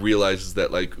realizes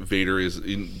that like Vader is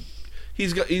in.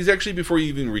 He's actually, before he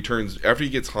even returns, after he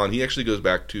gets Han, he actually goes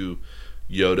back to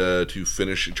Yoda to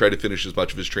try to finish as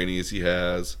much of his training as he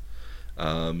has.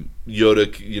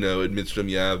 Yoda, admits to him,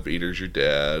 yeah, Vader's your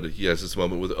dad. He has this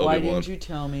moment with Obi-Wan. Why didn't you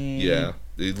tell me? Yeah.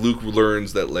 Luke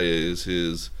learns that Leia is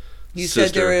his You sister.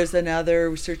 said there is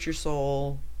another, search your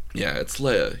soul. Yeah, it's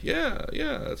Leia. Yeah,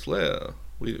 it's Leia.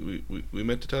 We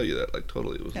meant to tell you that, like,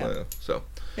 totally, it was Leia. So,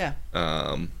 yeah.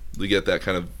 We get that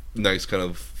kind of nice kind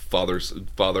of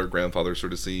father grandfather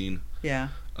sort of scene. Yeah.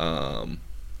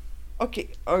 Okay.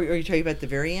 Are you talking about the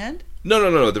very end?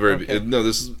 No. At the very no.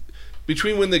 This is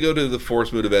between when they go to the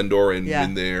Force Moon of Endor and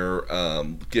when they're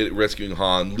rescuing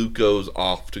Han. Luke goes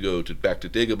off to go back to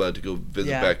Dagobah to go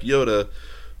visit back Yoda,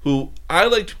 who I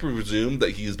like to presume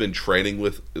that he's been training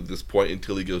with at this point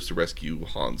until he goes to rescue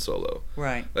Han Solo.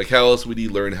 Right. Like, how else would he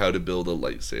learn how to build a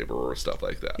lightsaber or stuff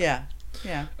like that? Yeah.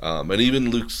 Yeah. And even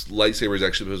Luke's lightsaber is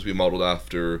actually supposed to be modeled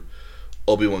after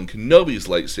Obi-Wan Kenobi's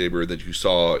lightsaber that you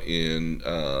saw in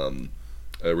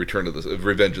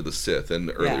Revenge of the Sith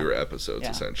and earlier episodes.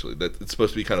 Essentially, that it's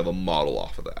supposed to be kind of a model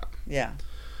off of that. Yeah.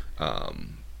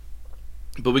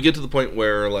 But we get to the point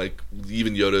where like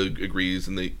even Yoda agrees,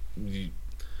 and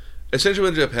essentially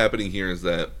what ended up happening here is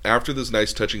that after this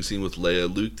nice touching scene with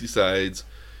Leia, Luke decides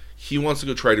he wants to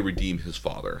go try to redeem his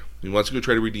father. He wants to go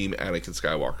try to redeem Anakin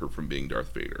Skywalker from being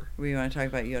Darth Vader. We want to talk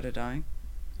about Yoda dying?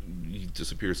 He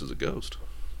disappears as a ghost.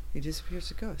 He disappears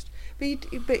as a ghost.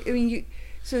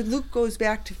 So Luke goes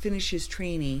back to finish his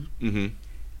training,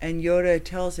 and Yoda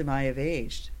tells him, "I have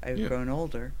aged. I've grown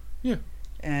older." Yeah.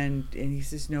 And he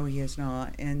says, "No, he has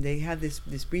not." And they have this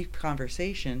brief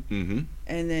conversation,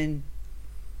 and then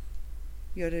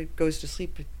Yoda goes to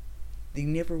sleep, the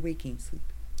never waking sleep.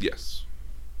 Yes.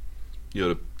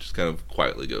 Yoda just kind of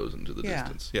quietly goes into the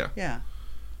distance. Yeah. Yeah.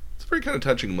 It's a very kind of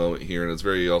touching moment here, and it's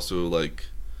very also like,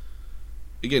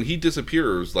 again, he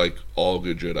disappears like all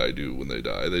good Jedi do when they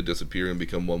die. They disappear and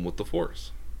become one with the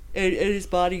Force. And his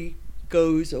body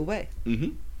goes away.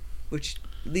 Mm-hmm. Which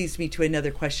leads me to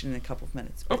another question in a couple of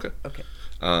minutes. Okay. Okay.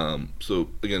 So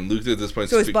again, Luke at this point.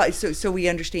 So his body. So we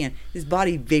understand his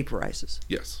body vaporizes.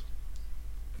 Yes.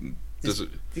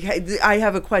 I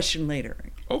have a question later.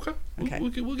 Okay. Okay.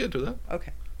 We'll get to that.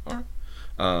 Okay. All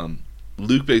right.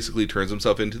 Luke basically turns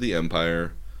himself into the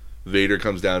Empire. Vader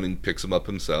comes down and picks him up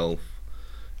himself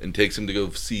and takes him to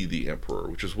go see the Emperor,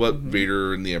 which is what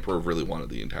Vader and the Emperor really wanted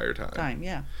the entire time.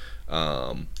 Yeah.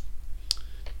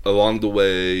 Along the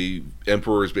way,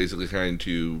 Emperor is basically trying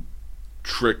to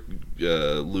trick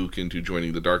Luke into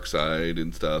joining the dark side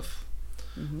and stuff.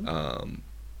 And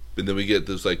then we get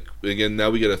this, like, again, now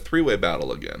we get a three-way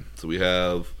battle again. So we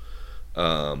have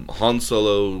Han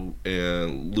Solo,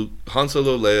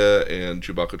 Leia, and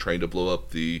Chewbacca trying to blow up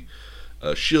the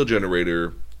shield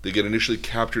generator. They get initially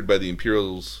captured by the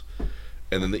Imperials,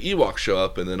 and then the Ewoks show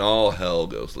up, and then all hell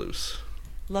goes loose.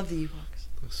 Love the Ewoks.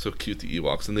 So cute, the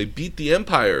Ewoks, and they beat the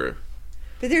Empire.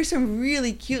 But there's some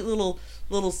really cute little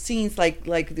scenes, like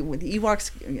the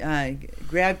Ewoks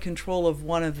grab control of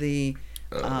one of the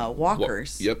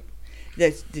walkers. Yep.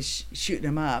 That's shooting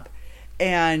him up,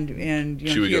 and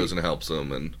Chewie goes and helps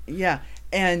them, and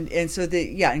and so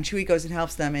and Chewie goes and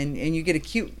helps them, and you get a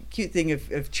cute thing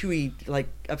of Chewie like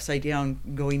upside down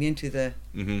going into the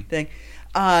thing,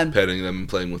 petting them and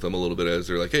playing with them a little bit as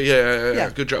they're like, hey, yeah,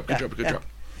 good job.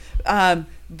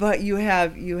 But you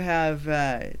have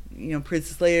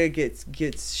Princess Leia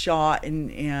gets shot,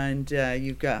 and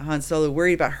you've got Han Solo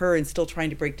worried about her and still trying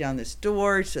to break down this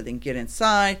door so they can get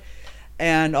inside.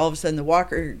 And all of a sudden the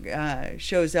walker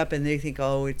shows up, and they think,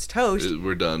 oh, it's toast.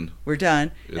 We're done.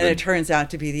 And it turns out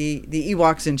to be the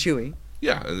Ewoks and Chewie.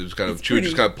 Yeah, and there's kind of Chewie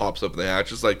just kind of pops up in the hatch,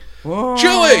 just like,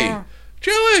 Chewie,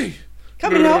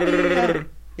 come and help me.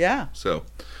 Yeah. So,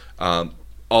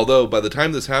 although by the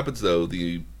time this happens, though,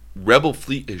 the Rebel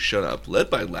fleet has shown up, led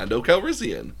by Lando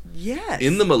Calrissian. Yes.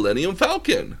 In the Millennium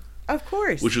Falcon. Of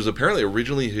course. Which was apparently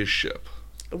originally his ship.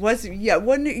 But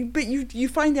you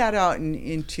find that out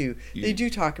in 2. They do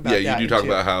talk about that. Yeah, you do talk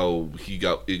about how he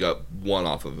got one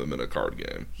off of him in a card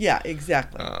game. Yeah,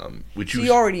 exactly. Which you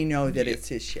already know that it's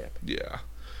his ship. Yeah.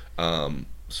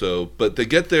 But they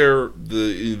get there.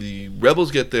 The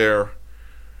Rebels get there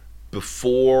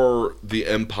before the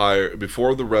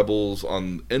Rebels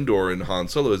on Endor and Han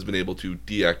Solo has been able to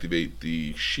deactivate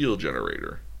the shield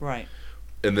generator. Right.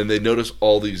 And then they notice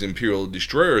all these Imperial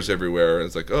destroyers everywhere, and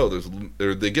it's like, oh,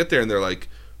 they get there and they're like,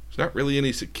 there's not really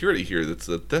any security here. That's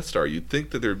the Death Star. You'd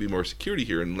think that there'd be more security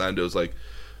here. And Lando's like,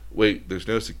 wait, there's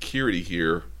no security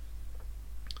here.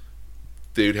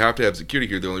 They'd have to have security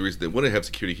here. The only reason they wouldn't have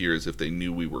security here is if they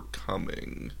knew we were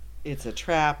coming. It's a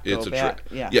trap. It's a trap.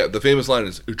 Yeah, the famous line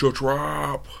is, it's a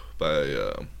trap, by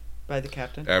the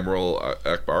captain. Admiral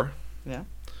Akbar. Yeah.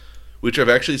 Which I've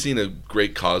actually seen a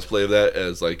great cosplay of that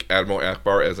as like Admiral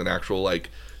Akbar as an actual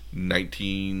like a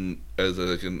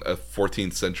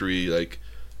 14th century like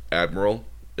admiral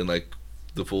in like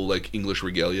the full like English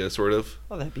regalia sort of.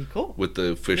 Oh, that'd be cool. With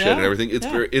the fish head and everything. It's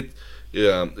very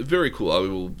cool. I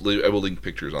will link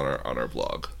pictures on our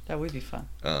blog. That would be fun.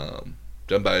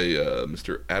 Done by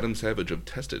Mr. Adam Savage of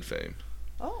Tested fame.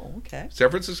 Oh, okay.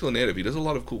 San Francisco native. He does a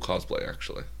lot of cool cosplay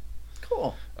actually.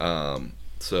 Cool.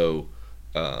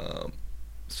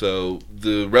 So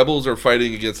the Rebels are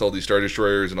fighting against all these Star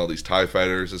Destroyers and all these TIE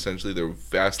Fighters, essentially. They're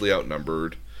vastly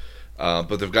outnumbered.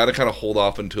 But they've got to kind of hold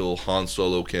off until Han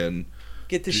Solo can...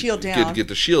 Get the shield down. Get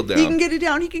the shield down. He can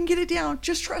get it down.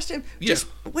 Just trust him. Just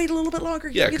wait a little bit longer.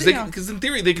 Yeah, because in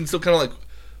theory they can still kind of like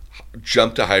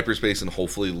jump to hyperspace and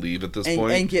hopefully leave at this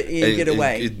point and get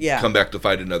away. Come back to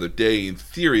fight another day in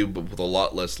theory, but with a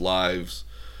lot less lives,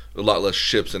 a lot less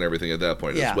ships and everything at that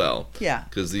point as well. Yeah,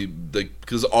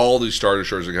 because all these Star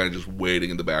Destroyers are kind of just waiting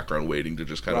in the background, waiting to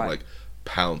just kind of like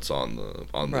pounce on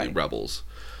the rebels.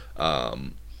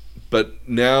 But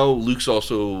now Luke's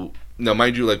also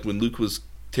mind you, like when Luke was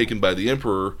taken by the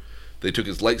Emperor, they took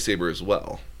his lightsaber as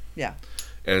well. Yeah,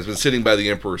 and has been sitting by the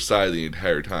Emperor's side the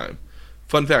entire time.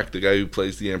 Fun fact: the guy who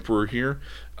plays the Emperor here,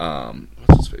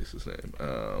 what's his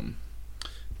name?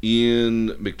 Ian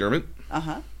McDermott.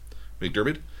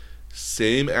 McDermott.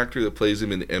 Same actor that plays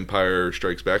him in Empire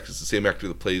Strikes Back is the same actor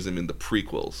that plays him in the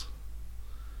prequels.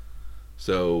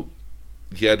 So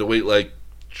he had to wait like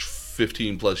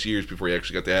 15 plus years before he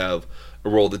actually got to have a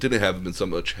role that didn't have him in so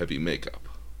much heavy makeup,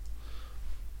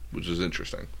 which is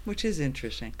interesting.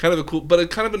 Kind of a cool, but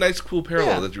kind of a nice, cool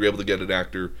parallel that you're able to get an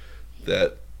actor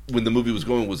that, when the movie was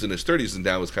going, was in his 30s and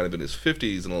now is kind of in his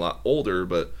 50s and a lot older,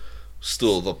 but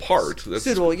still the part. That's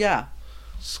it's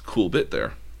a cool bit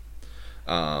there.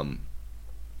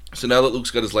 So now that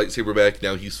Luke's got his lightsaber back,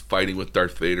 now he's fighting with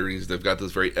Darth Vader, and they've got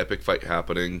this very epic fight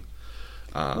happening.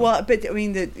 Well, but I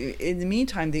mean, in the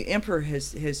meantime, the Emperor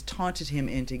has taunted him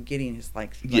into getting his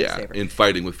lightsaber. Yeah, in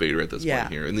fighting with Vader at this point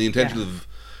here, and the intention of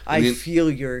I feel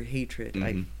your hatred.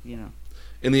 Mm-hmm.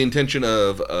 And the intention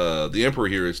of the Emperor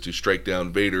here is to strike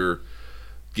down Vader,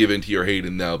 give in to your hate,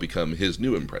 and now become his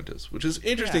new apprentice, which is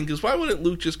interesting because why wouldn't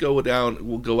Luke just go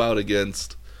out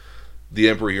against the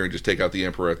Emperor here and just take out the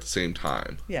Emperor at the same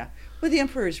time? Yeah, well, the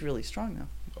Emperor is really strong though.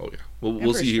 Oh yeah, well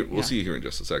we'll see here. We'll see here in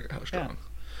just a second how strong.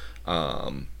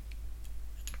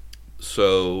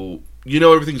 So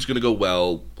everything's going to go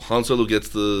well. Han Solo gets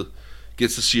the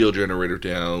shield generator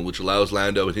down, which allows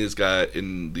Lando and his guy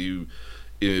in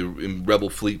Rebel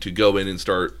fleet to go in and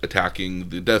start attacking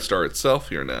the Death Star itself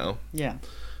here now. Yeah.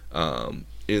 And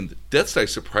the Death Star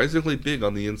is surprisingly big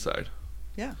on the inside.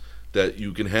 Yeah. That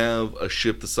you can have a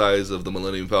ship the size of the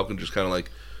Millennium Falcon just kind of like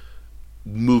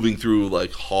moving through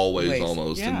like hallways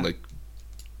almost and like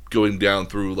going down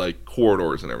through like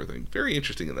corridors and everything. Very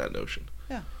interesting in that notion.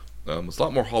 Yeah. It's a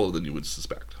lot more hollow than you would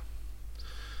suspect.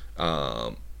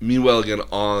 Meanwhile, again,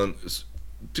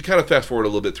 to kind of fast forward a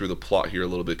little bit through the plot here a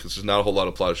little bit, because there's not a whole lot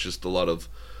of plot, it's just a lot of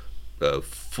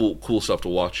cool stuff to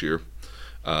watch here.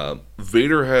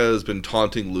 Vader has been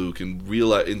taunting Luke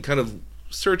and kind of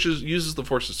uses the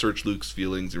Force to search Luke's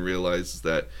feelings and realizes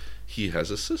that he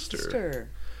has a sister.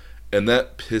 And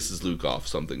that pisses Luke off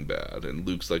something bad. And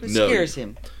Luke's like, no. It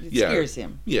scares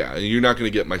him. Yeah, and you're not going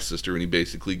to get my sister. And he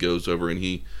basically goes over and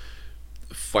he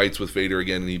fights with Vader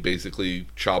again, and he basically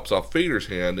chops off Vader's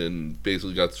hand and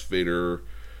basically got Vader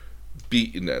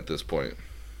beaten at this point.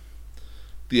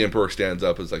 The Emperor stands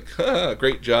up and is like,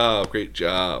 great job.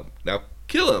 Now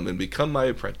kill him and become my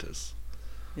apprentice.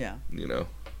 Yeah.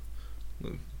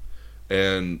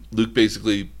 And Luke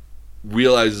basically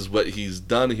realizes what he's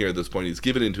done here at this point. He's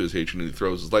given into his hatred and he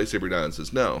throws his lightsaber down and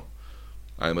says, no,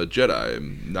 I'm a Jedi.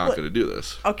 I'm not going to do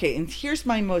this. Okay, and here's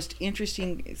my most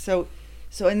interesting... So,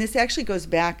 and this actually goes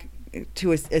back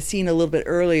to a scene a little bit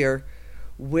earlier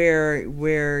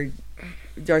where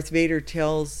Darth Vader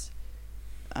tells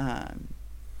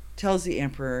the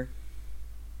Emperor,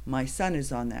 my son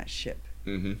is on that ship.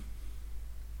 Mm-hmm.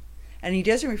 And he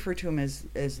doesn't refer to him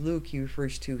as Luke, he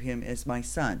refers to him as my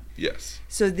son. Yes.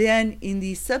 So then in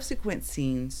these subsequent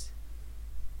scenes,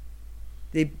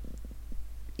 they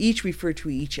each refer to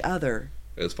each other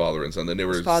as father and son. They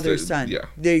never as father and son. Yeah.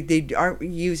 They aren't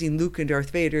using Luke and Darth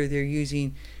Vader, they're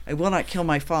using, I will not kill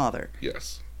my father.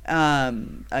 Yes.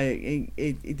 They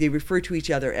refer to each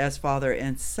other as father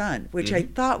and son, which I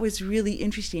thought was really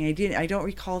interesting. I don't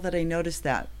recall that I noticed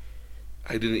that.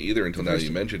 I didn't either until now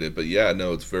you mentioned it, but yeah,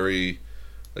 no, it's very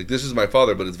like this is my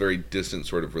father, but it's very distant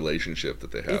sort of relationship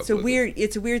that they have. It's a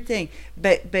weird thing,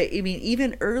 but I mean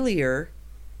even earlier,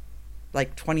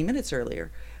 like 20 minutes earlier,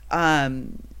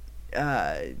 the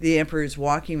Emperor is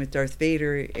walking with Darth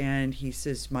Vader, and he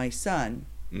says, "My son,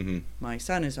 my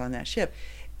son is on that ship,"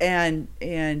 and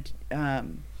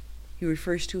he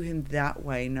refers to him that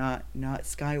way, not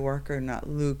Skywalker, not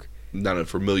Luke. Not a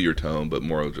familiar tone, but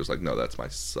more just like, no, that's my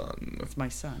son. That's my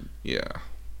son. Yeah.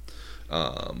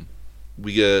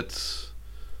 We get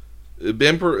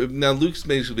Emperor. Now Luke's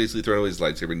basically thrown away his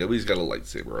lightsaber. Nobody's got a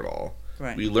lightsaber at all.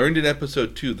 Right. We learned in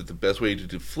episode 2 that the best way to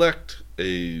deflect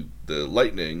the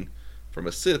lightning from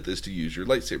a Sith is to use your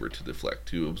lightsaber to deflect,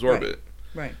 to absorb it.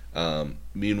 Right.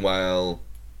 Meanwhile,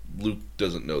 Luke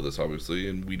doesn't know this, obviously,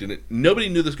 and nobody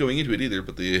knew this going into it either,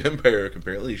 but the Empire can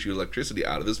apparently shoot electricity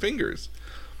out of his fingers.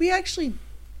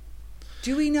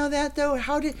 Do we know that though?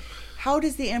 How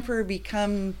does the Emperor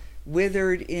become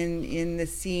withered in the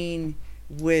scene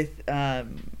with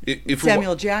If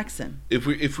Samuel Jackson.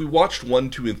 If we watched 1,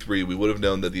 2, and 3, we would have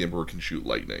known that the Emperor can shoot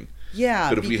lightning. Yeah,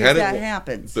 but if we because hadn't, that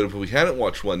happens. But if we hadn't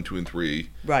watched 1, 2, and 3,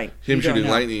 right, him you don't shooting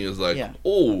know. lightning is like, Yeah.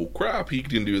 oh crap, he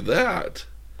can do that.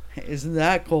 Isn't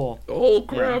that cool? Oh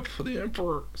crap, the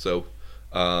Emperor. So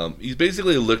he's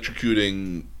basically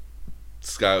electrocuting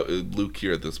Luke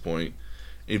here at this point.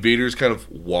 And Vader's kind of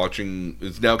watching.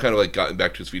 It's now kind of like gotten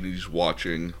back to his feet and he's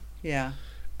watching. Yeah.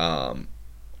 Now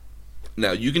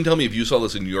you can tell me if you saw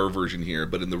this in your version here,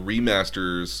 but in the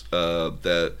remasters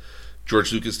that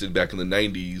George Lucas did back in the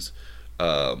 90s,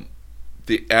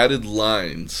 they added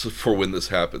lines for when this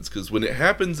happens. Because when it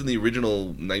happens in the original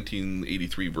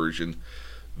 1983 version,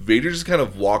 Vader just kind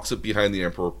of walks up behind the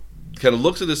Emperor, kind of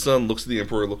looks at his son, looks at the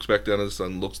Emperor, looks back down at his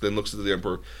son, looks at the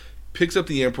Emperor, picks up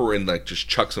the Emperor and like just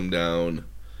chucks him down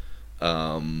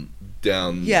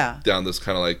this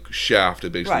kind of like shaft.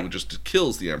 It basically just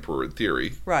kills the Emperor in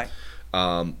theory. Right.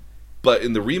 But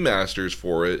in the remasters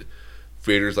for it,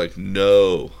 Vader's like,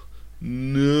 no.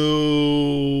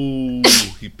 And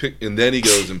then he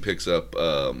goes and picks up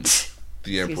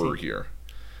the Emperor here.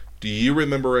 Do you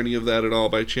remember any of that at all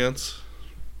by chance?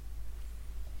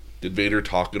 Did Vader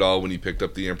talk at all when he picked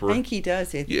up the Emperor? I think he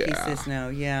does. I think he says no,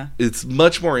 yeah. It's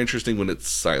much more interesting when it's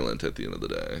silent at the end of the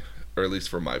day. Or at least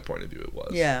from my point of view it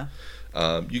was. Yeah.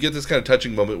 You get this kind of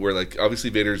touching moment where, like,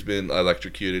 obviously Vader's been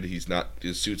electrocuted. His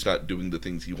suit's not doing the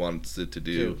things he wants it to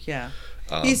do. Yeah.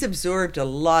 He's absorbed a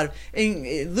lot of,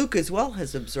 and Luke as well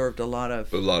has absorbed a lot of.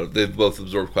 They've both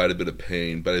absorbed quite a bit of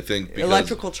pain, but I think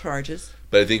electrical charges.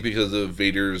 But I think because of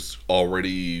Vader's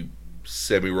already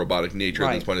semi-robotic nature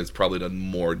at this point, it's probably done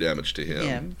more damage to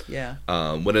him. Yeah.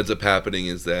 What ends up happening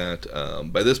is that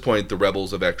by this point, the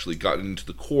rebels have actually gotten into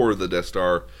the core of the Death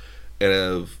Star and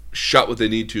have shot what they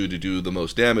need to do the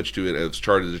most damage to it, and have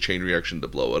started a chain reaction to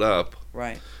blow it up.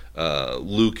 Right.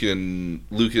 Luke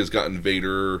has gotten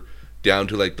Vader down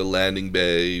to like the landing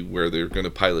bay where they're going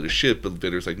to pilot a ship, but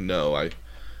Vader's like, no,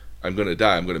 I'm going to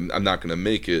die. I'm not going to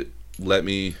make it. Let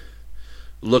me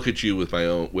look at you with my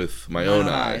own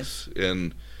eyes.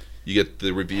 And you get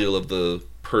the reveal of the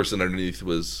person underneath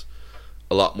was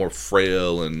a lot more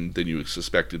frail than you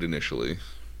suspected initially.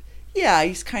 Yeah,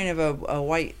 he's kind of a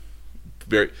white.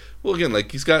 Very well. Again,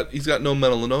 like he's got no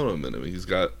melanin in him.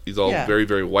 He's all very,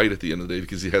 very white at the end of the day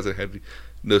because he hasn't had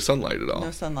no sunlight at all.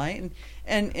 No sunlight,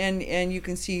 and you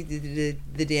can see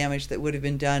the damage that would have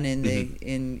been done in the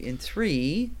in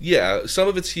 3. Yeah, some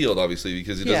of it's healed obviously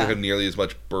because he doesn't have nearly as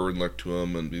much burn left to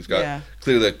him, and he's got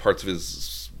clearly like parts of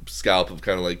his scalp have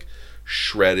kind of like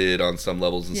shredded on some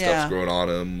levels and stuff's growing on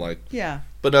him, like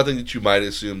but nothing that you might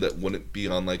assume that wouldn't be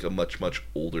on like a much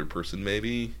older person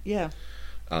maybe.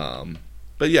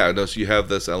 But yeah, no. So you have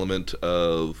this element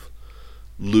of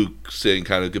Luke saying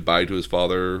kind of goodbye to his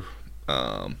father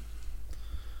for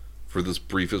this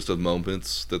briefest of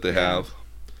moments that they have.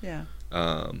 Yeah.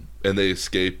 And they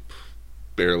escape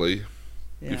barely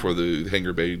before the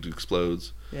hangar bay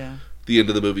explodes. Yeah. The end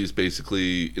of the movie is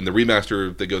basically in the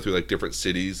remaster. They go through like different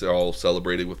cities. They're all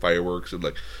celebrating with fireworks and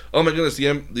like, oh my goodness, the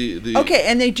okay,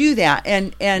 and they do that,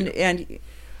 and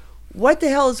what the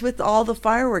hell is with all the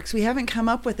fireworks? We haven't come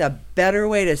up with a better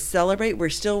way to celebrate. We're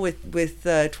still with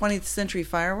 20th century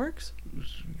fireworks.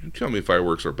 You tell me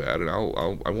fireworks are bad, and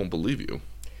I won't believe you.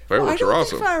 Fireworks are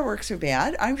awesome. Think fireworks are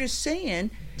bad. I'm just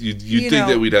saying. You think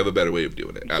that we'd have a better way of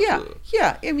doing it? Absolutely.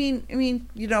 Yeah. I mean,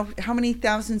 how many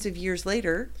thousands of years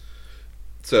later?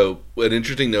 So an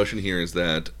interesting notion here is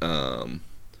that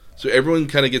so everyone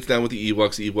kind of gets down with the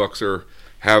Ewoks. The Ewoks are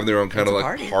having their own kind of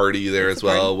like party there as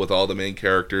well with all the main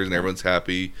characters, and everyone's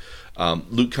happy.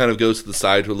 Luke kind of goes to the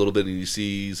side a little bit, and he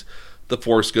sees the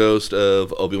Force ghost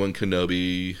of Obi-Wan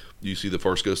Kenobi. You see the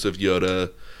Force ghost of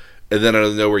Yoda. And then out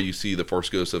of nowhere, you see the Force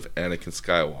ghost of Anakin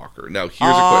Skywalker. Now, here's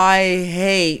a question. I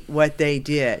hate what they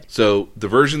did. So, the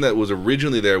version that was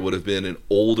originally there would have been an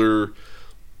older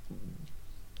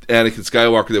Anakin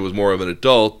Skywalker that was more of an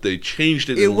adult. They changed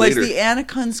it. It was the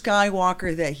Anakin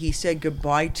Skywalker that he said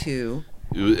goodbye to.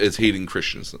 It's Hayden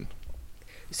Christensen.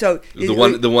 So the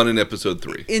one in Episode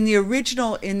 3. In the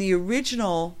original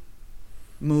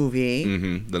movie,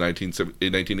 the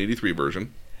 1983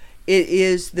 version. It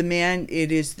is the man.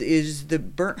 It is the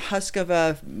burnt husk of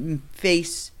a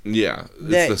face. Yeah,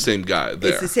 it's the same guy.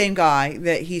 There. It's the same guy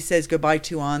that he says goodbye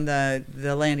to on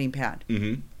the landing pad.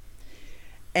 Mm-hmm.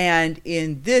 And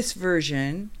in this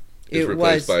version, it's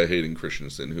replaced by Hayden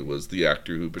Christensen, who was the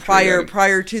actor who portrayed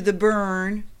prior to the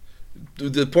burn.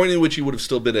 The point in which he would have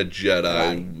still been a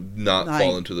Jedi, not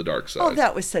fallen to the dark side. Oh,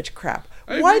 that was such crap.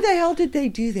 Why the hell did they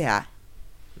do that?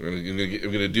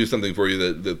 I'm gonna do something for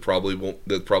you that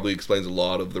probably explains a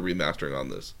lot of the remastering on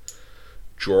this.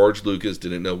 George Lucas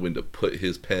didn't know when to put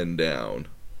his pen down.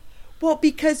 Well,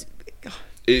 because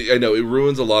I know it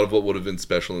ruins a lot of what would have been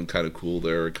special and kind of cool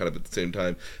there, kind of at the same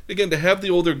time. Again, to have this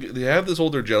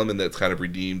older gentleman that's kind of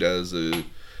redeemed as a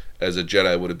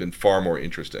Jedi would have been far more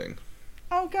interesting.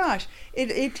 oh gosh,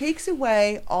 it takes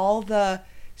away all the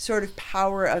sort of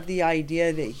power of the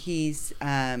idea that he's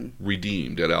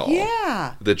Redeemed at all.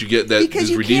 Yeah. That you get that because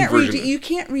this redeemed version. you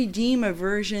can't redeem a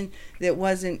version that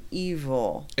wasn't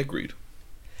evil. Agreed.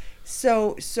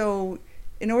 So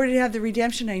in order to have the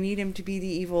redemption, I need him to be the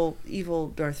evil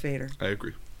Darth Vader. I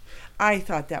agree. I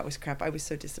thought that was crap. I was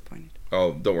so disappointed.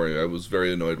 Oh, don't worry. I was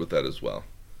very annoyed with that as well.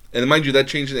 And mind you, that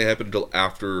change didn't happen until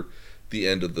after the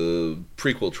end of the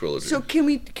prequel trilogy. So can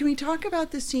we talk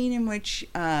about the scene in which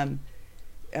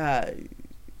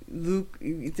Luke?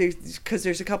 Because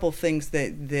there's a couple of things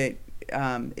that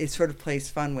it sort of plays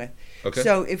fun with. Okay.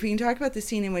 So if we can talk about the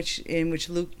scene in which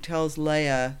Luke tells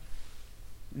Leia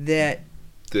that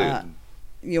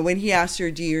when he asks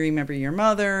her, "Do you remember your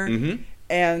mother?" Mm-hmm.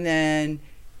 And then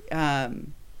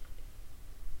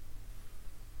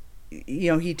he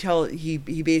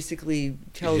basically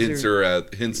tells he kind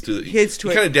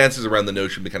of dances around the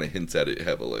notion but kind of hints at it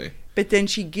heavily. But then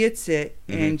she gets it,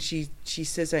 Mm-hmm. and she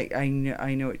says, I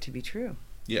know it to be true.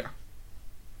 Yeah.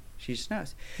 She just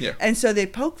knows. Yeah. And so they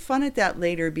poke fun at that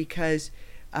later because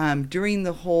during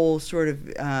the whole sort of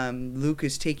Luke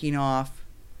is taking off,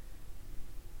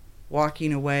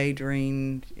 walking away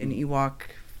during an Ewok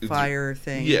fire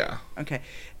thing. Yeah. Okay.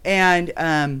 And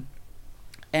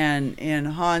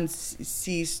Han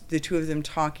sees the two of them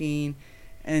talking,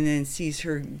 and then sees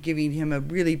her giving Luke a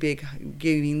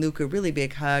really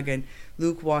big hug, and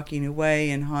Luke walking away,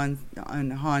 and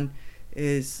Han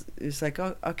is like,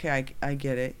 oh, okay, I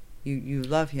get it. You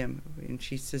love him, and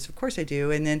she says, of course I do.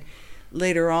 And then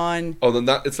later on,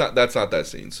 that's not that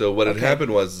scene. So what had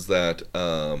happened was that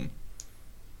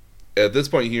at this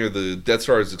point here, the Death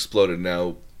Star has exploded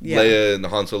now. Yeah. Leia and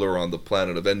Han Solo are on the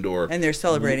planet of Endor, and they're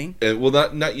celebrating.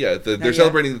 Not yet. They're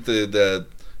celebrating the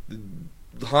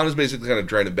Han is basically kind of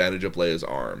trying to bandage up Leia's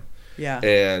arm. Yeah.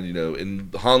 And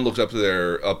and Han looks up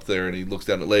there, and he looks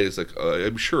down at Leia. It's like,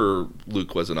 I'm sure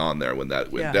Luke wasn't on there when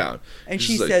that went down. And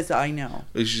she says, "I know."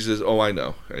 And she says, "Oh, I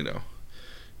know."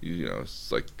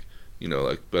 It's like,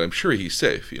 but I'm sure he's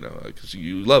safe. Because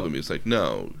you love him. It's like,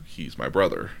 no, he's my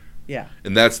brother. Yeah.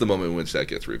 And that's the moment in which that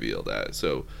gets revealed.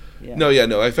 So. Yeah.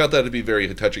 No, I felt that to be a very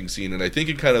touching scene, and I think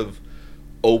it kind of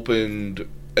opened.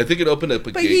 I think it opened up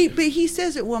a gate. But he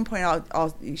says at one point,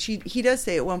 he does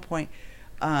say at one point,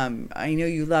 I know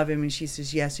you love him, and she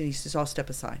says yes, and he says, I'll step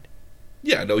aside.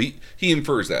 Yeah, no, he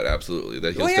infers that absolutely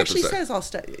that he'll step aside. He actually says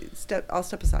I'll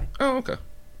step aside. Oh, okay.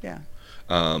 Yeah.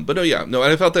 But and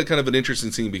I felt that kind of an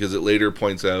interesting scene because it later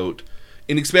points out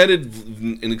in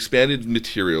expanded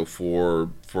material for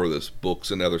this,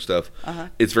 books and other stuff. Uh-huh.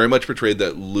 It's very much portrayed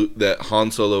that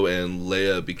Han Solo and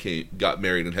Leia got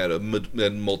married and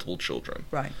had multiple children.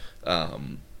 Right.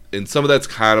 And some of that's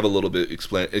kind of a little bit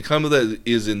explained. Some of that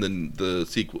is in the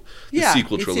sequel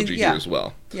trilogy here as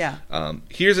well. Yeah.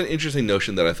 Here's an interesting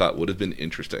notion that I thought would have been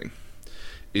interesting,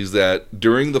 is that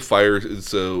during the fire.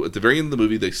 So at the very end of the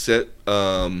movie, they set.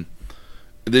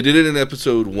 They did it in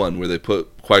episode 1 where they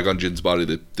put Qui-Gon Jinn's body.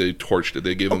 They torched it.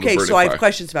 They gave him a verdict. Okay, so I have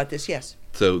questions about this. Yes.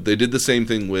 So they did the same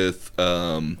thing with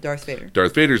Darth Vader.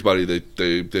 Darth Vader's body. They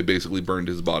basically burned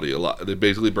his body a lot. They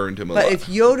basically burned him a lot. But if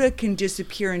Yoda can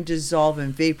disappear and dissolve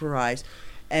and vaporize,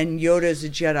 and Yoda is a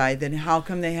Jedi, then how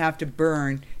come they have to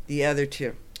burn the other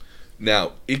two?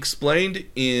 Now, explained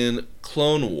in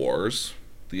Clone Wars,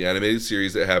 the animated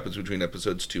series that happens between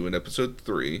episodes 2 and episode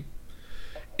 3.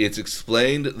 It's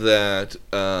explained that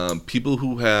people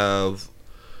who have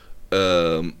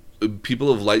people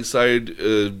of light side,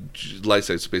 so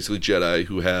basically Jedi,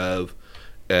 who have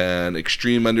an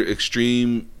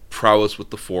extreme prowess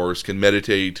with the Force, can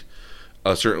meditate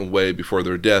a certain way before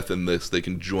their death, and they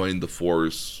can join the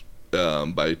Force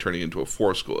by turning into a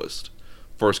Force Ghost.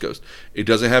 It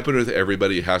doesn't happen with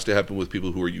everybody. It has to happen with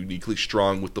people who are uniquely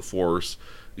strong with the Force,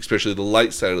 especially the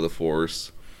light side of the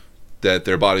Force, that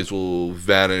their bodies will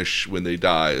vanish when they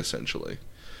die, essentially.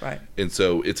 Right. And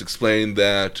so it's explained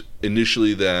that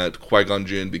initially that Qui-Gon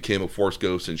Jinn became a Force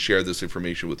Ghost and shared this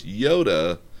information with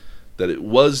Yoda, that it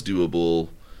was doable,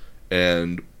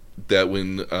 and that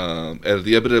when at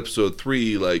the end of episode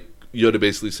 3, like, Yoda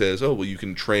basically says, "Oh, well, you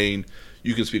can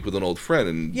speak with an old friend."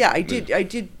 And yeah, I do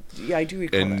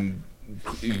recall and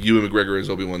that. Ewan McGregor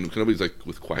as Obi-Wan Kenobi's like,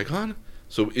 with Qui-Gon?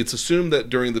 So it's assumed that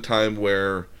during the time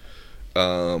where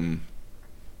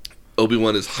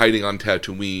Obi-Wan is hiding on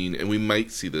Tatooine, and we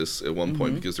might see this at one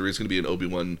point because there is going to be an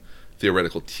Obi-Wan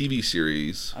theoretical TV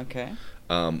series. Okay.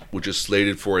 Which is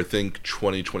slated for, I think,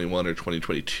 2021 or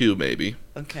 2022, maybe.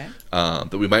 Okay.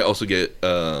 That we might also get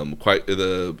Liam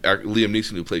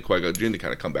Neeson, who played Qui-Gon Jinn, to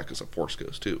kind of come back as a Force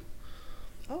ghost too.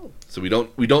 Oh. So we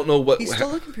don't know what. He's still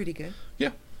looking pretty good.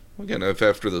 Yeah. Again,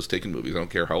 after those Taken movies, I don't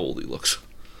care how old he looks.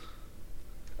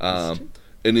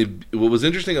 And what was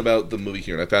interesting about the movie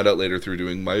here, and I found out later through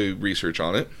doing my research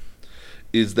on it,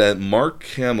 is that Mark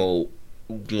Hamill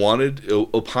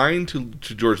opined to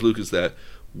George Lucas that,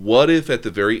 what if at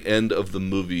the very end of the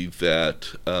movie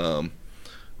that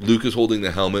Luke is holding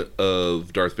the helmet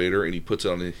of Darth Vader and he puts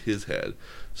it on his head,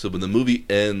 so when the movie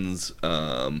ends,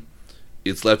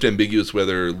 it's left ambiguous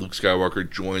whether Luke Skywalker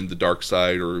joined the dark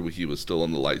side or he was still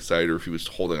on the light side, or if he was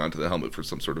holding onto the helmet for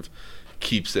some sort of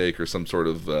keepsake or some sort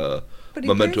of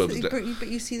memento of his death. But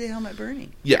you see the helmet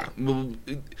burning. Yeah, well,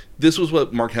 this was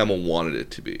what Mark Hamill wanted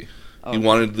it to be. Okay.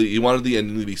 He wanted the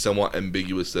ending to be somewhat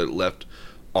ambiguous, that it left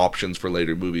options for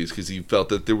later movies, because he felt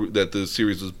that that the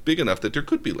series was big enough that there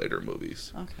could be later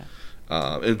movies. Okay.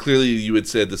 And clearly, you had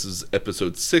said this is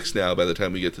episode 6 now. By the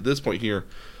time we get to this point here,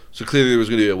 so clearly there was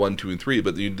going to be a 1, 2, and 3.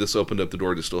 But this opened up the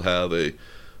door to still have a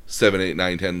 7, 8,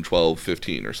 9, 10, 12,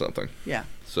 15 or something. Yeah.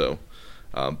 So,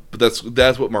 but that's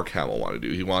what Mark Hamill wanted to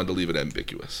do. He wanted to leave it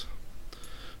ambiguous.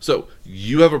 So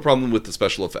you have a problem with the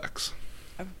special effects.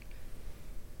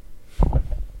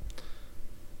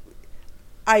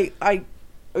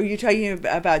 Are you talking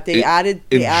about they in added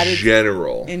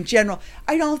general? In general,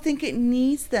 I don't think it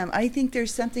needs them. I think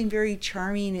there's something very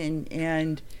charming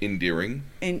and endearing.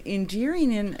 And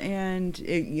endearing and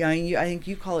I think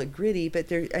you call it gritty, but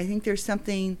I think there's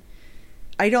something.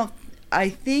 I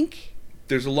think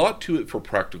there's a lot to it for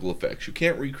practical effects. You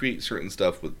can't recreate certain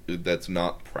stuff that's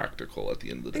not practical at the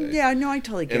end of the day. Yeah, no, I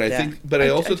totally get that. I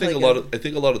also think a lot of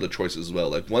the choices as well.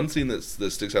 Like one scene that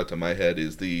sticks out to my head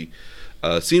is the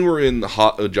scene we're in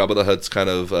Jabba the Hutt's kind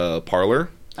of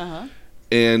parlor. Uh-huh.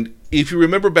 And if you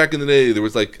remember back in the day,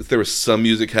 there was some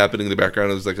music happening in the background.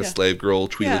 There was like a slave girl,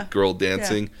 Twi'lek girl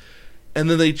dancing. Yeah. And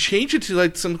then they changed it to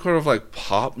like some kind of like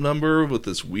pop number with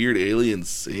this weird alien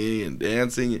singing and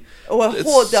dancing. Oh,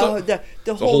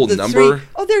 the whole number.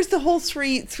 There's the whole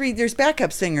three. There's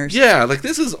backup singers. Yeah, like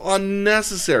this is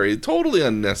unnecessary, totally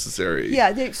unnecessary.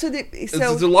 Yeah, there's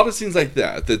a lot of scenes like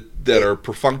that are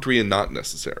perfunctory and not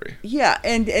necessary. Yeah,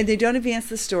 and they don't advance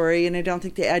the story, and I don't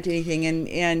think they add to anything.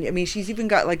 And I mean, she's even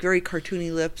got like very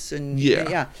cartoony lips and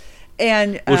yeah.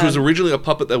 And which was originally a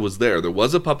puppet that was there. There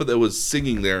was a puppet that was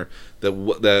singing there.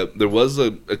 That there was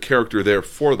a character there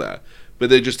for that, but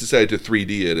they just decided to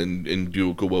 3D it and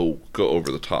go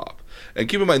over the top. And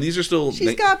keep in mind, these are still.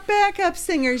 She's got backup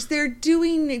singers. They're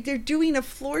doing a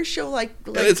floor show like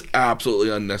and it's absolutely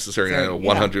unnecessary. And I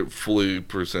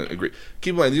 100% agree.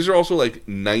 Keep in mind, these are also like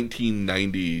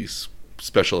 1990s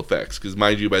special effects, because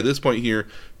mind you, by this point here,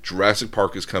 Jurassic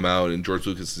Park has come out, and George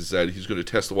Lucas decided he's going to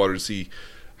test the water to see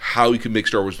how he can make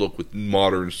Star Wars look with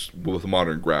modern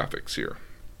graphics here.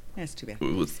 That's too bad.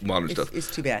 With modern stuff. It's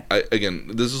too bad.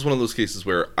 Again, this is one of those cases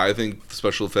where I think the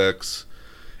special effects,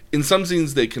 in some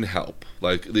scenes, they can help.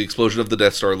 Like, the explosion of the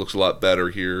Death Star looks a lot better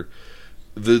here.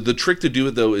 The trick to do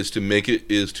it, though, is to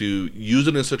use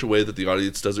it in such a way that the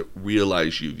audience doesn't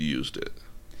realize you've used it.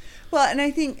 Well, and I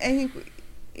think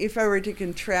if I were to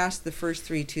contrast the first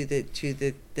three to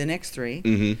the next three,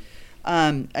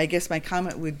 mm-hmm. I guess my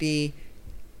comment would be,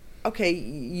 okay,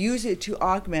 use it to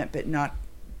augment, but not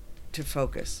to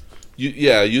focus.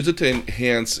 Use it to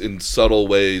enhance in subtle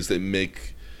ways that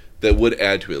would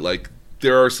add to it. Like,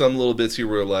 there are some little bits here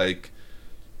where, like,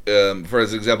 for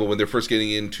example, when they're first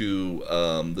getting into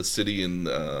the city and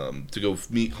to go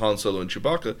meet Han Solo and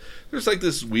Chewbacca, there's like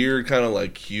this weird kind of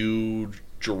like huge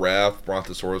giraffe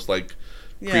brontosaurus like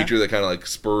creature that kind of like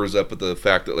spurs up at the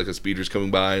fact that like a speeder's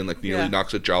coming by and like nearly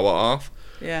knocks a Jawa off.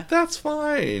 Yeah, that's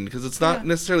fine, because it's not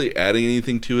necessarily adding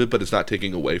anything to it, but it's not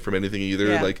taking away from anything either.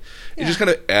 Yeah. Like it just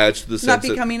kind of adds to the sense. Not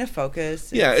becoming a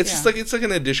focus. It's like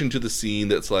an addition to the scene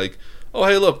that's like, oh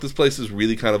hey, look, this place is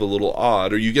really kind of a little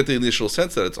odd, or you get the initial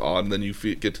sense that it's odd, and then you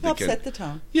get to set the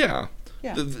tone. Yeah,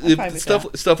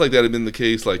 stuff like that had been the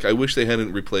case. Like I wish they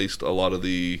hadn't replaced a lot of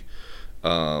the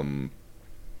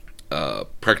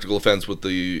practical effects with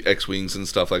the X-wings and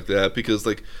stuff like that, because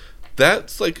like.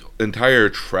 That's like entire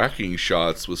tracking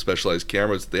shots with specialized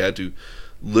cameras that they had to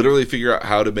literally figure out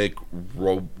how to make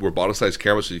roboticized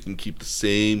cameras so you can keep the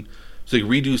same. So you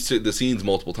redo the scenes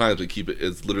multiple times, but keep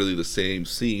it's literally the same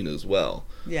scene as well.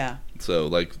 Yeah. So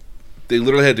like they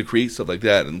literally had to create stuff like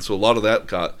that, and so a lot of that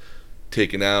got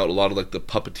taken out. A lot of like the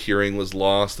puppeteering was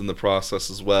lost in the process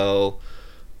as well.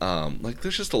 Like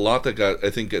there's just a lot that I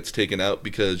think gets taken out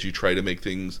because you try to make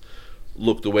things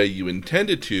look the way you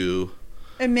intended to.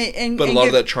 But a lot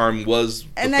of that charm was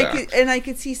I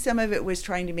could see some of it was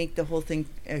trying to make the whole thing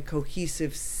a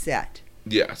cohesive set.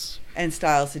 Yes. And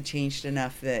styles had changed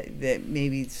enough that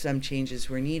maybe some changes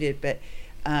were needed, but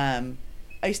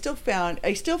I still found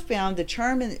the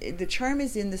charm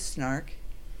is in the snark.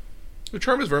 The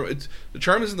charm is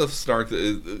in the snark.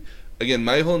 Again,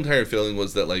 my whole entire feeling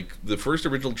was that like the first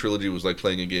original trilogy was like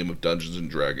playing a game of Dungeons and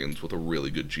Dragons with a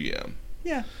really good GM.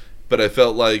 Yeah. But I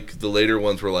felt like the later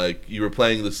ones were like you were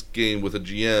playing this game with a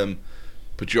GM,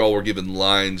 but you all were given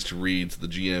lines to read so the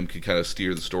GM could kind of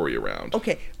steer the story around.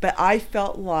 Okay, but I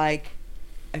felt like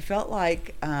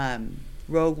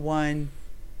Rogue One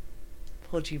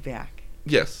pulled you back.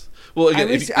 Yes. Well,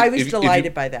 again, I was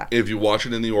delighted by that. If you watch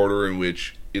it in the order in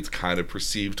which it's kind of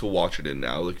perceived to watch it in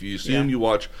now, like if you assume you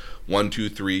watch 1, 2,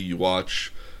 3, you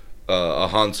watch a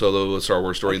Han Solo, a Star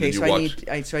Wars story, and then you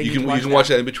can watch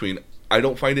that in between. I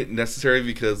don't find it necessary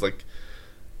because, like,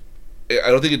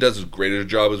 I don't think it does as great a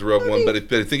job as Rogue One, but I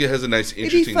think it has a nice,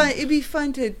 interesting. It'd be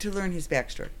fun to learn his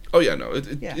backstory. Oh yeah, no,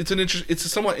 it's a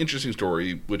somewhat interesting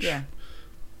story, which I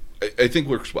think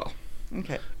works well.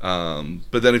 Okay.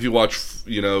 But then if you watch,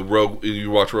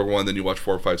 Rogue One, then you watch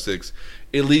 4, 5, 6.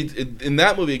 It leads in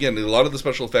that movie again. A lot of the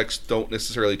special effects don't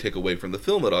necessarily take away from the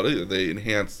film at all either. They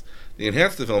enhance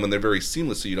the film, and they're very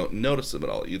seamless, so you don't notice them at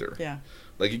all either. Yeah.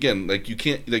 Like again, like you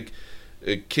can't like.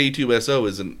 K2SO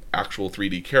is an actual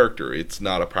 3D character. It's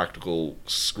not a practical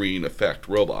screen effect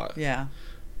robot. Yeah.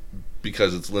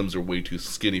 Because its limbs are way too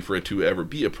skinny for it to ever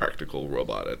be a practical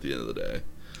robot at the end of the day.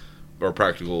 Or a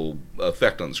practical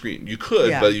effect on the screen. You could,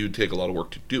 but you'd take a lot of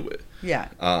work to do it. Yeah.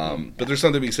 But there's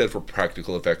something to be said for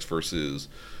practical effects versus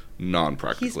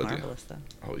non-practical. He's marvelous, though.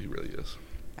 Oh, he really is.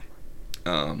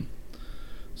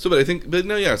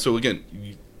 So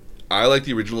again, I like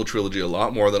the original trilogy a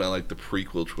lot more than I like the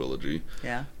prequel trilogy.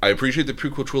 Yeah. I appreciate the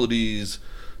prequel trilogy's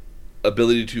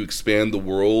ability to expand the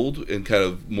world and kind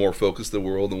of more focus the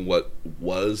world on what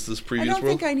was this previous world. I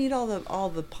don't think I need all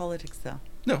the politics though.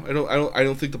 No, I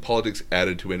don't think the politics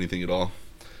added to anything at all.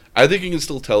 I think you can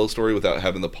still tell a story without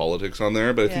having the politics on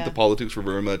there, but I think the politics were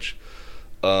very much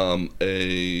I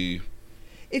think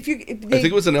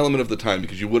it was an element of the time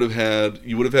because you would have had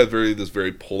this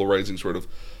very polarizing sort of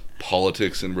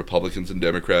politics and Republicans and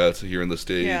Democrats here in the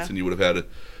States, and you would have had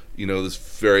this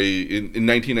very in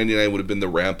 1999 would have been the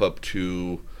ramp up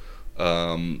to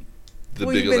the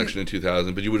big election in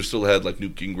 2000, but you would have still had like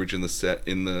Newt Gingrich in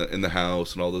the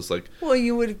House and all this like. Well,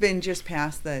 you would have been just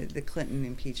past the Clinton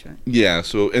impeachment. Yeah,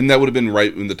 and that would have been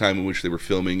right in the time in which they were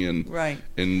filming and right.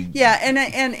 And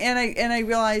I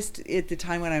realized at the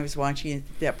time when I was watching it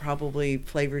that probably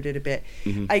flavored it a bit.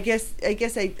 Mm-hmm. I guess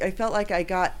I felt like I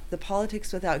got the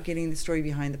politics without getting the story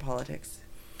behind the politics.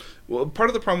 Well, part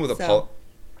of the problem with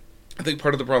I think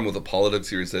part of the problem with the politics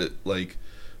here is that like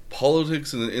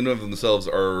politics in and of themselves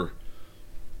are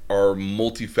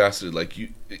multifaceted. Like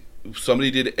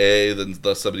somebody did A, then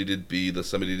thus somebody did B, thus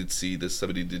somebody did C, thus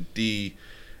somebody did D,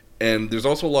 and there's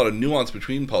also a lot of nuance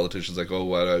between politicians. Like, oh,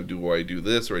 why do I do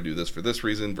this, or I do this for this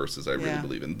reason, versus I really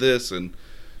believe in this, and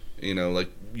like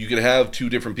you could have two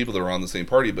different people that are on the same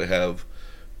party but have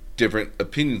different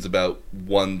opinions about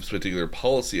one particular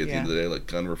policy at the end of the day, like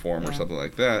gun reform or something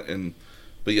like that,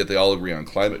 but yet they all agree on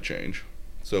climate change.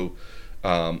 So.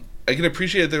 I can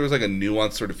appreciate there was like a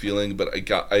nuanced sort of feeling, but I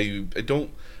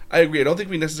agree. I don't think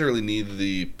we necessarily need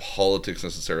the politics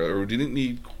necessarily, or we didn't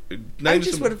need. I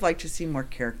just would have liked to see more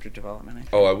character development. I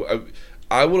think. Oh,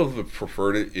 I would have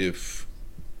preferred it if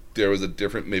there was a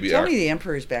different maybe. Tell me the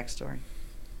Emperor's backstory.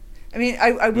 I mean,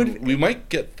 I would. We might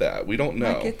get that. We don't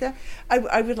know. Might get that.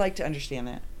 I would like to understand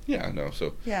that. Yeah. No.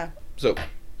 So. Yeah. So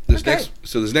this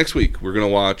next week we're gonna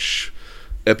watch.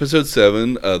 Episode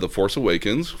 7, The Force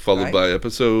Awakens, followed by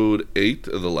Episode 8,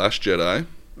 The Last Jedi.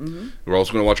 Mm-hmm. We're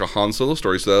also going to watch a Han Solo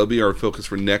story, so that'll be our focus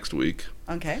for next week.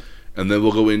 Okay. And then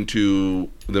we'll go watch the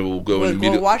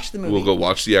movie. We'll go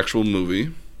watch the actual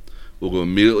movie. We'll go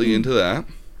immediately into that.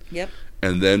 Yep.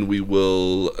 And then we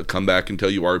will come back and tell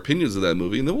you our opinions of that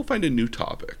movie, and then we'll find a new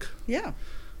topic. Yeah.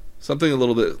 Something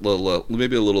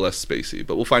maybe a little less spacey,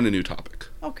 but we'll find a new topic.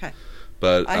 Okay.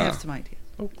 But I have some ideas.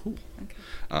 Oh, cool. Okay.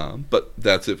 But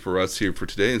that's it for us here for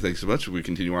today, and thanks so much. We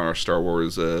continue on our Star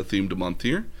Wars themed month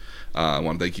here. I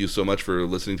want to thank you so much for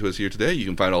listening to us here today. You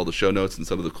can find all the show notes and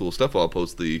some of the cool stuff. I'll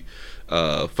post the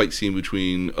fight scene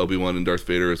between Obi-Wan and Darth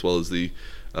Vader, as well as the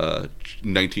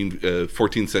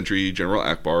 14th century General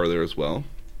Akbar there as well.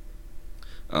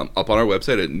 Up on our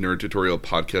website at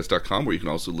nerdtutorialpodcast.com, where you can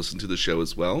also listen to the show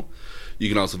as well. You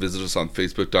can also visit us on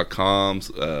facebook.com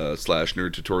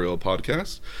 /nerd tutorial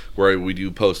podcast, where we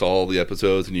do post all the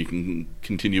episodes, and you can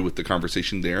continue with the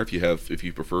conversation there if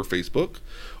you prefer Facebook.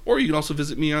 Or you can also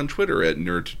visit me on Twitter at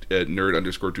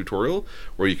nerd_tutorial,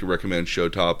 where you can recommend show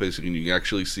topics, and you can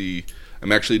actually see.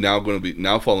 I'm actually now going to be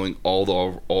following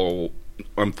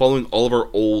I'm following all of our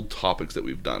old topics that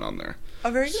we've done on there.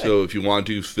 Oh, very good. So if you want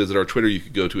to visit our Twitter, you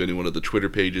could go to any one of the Twitter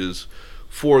pages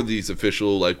for these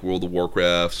official, like World of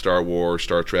Warcraft, Star Wars,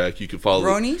 Star Trek. You can follow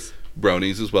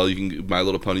Bronies as well. You can My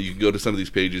Little Pony. You can go to some of these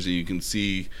pages and you can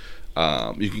see.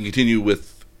 You can continue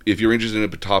with. If you're interested in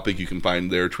a topic, you can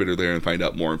find their Twitter there and find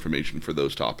out more information for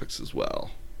those topics as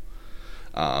well.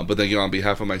 But then, on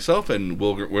behalf of myself, and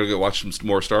we're going to watch some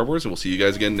more Star Wars, and we'll see you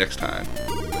guys again next time.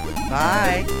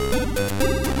 Bye.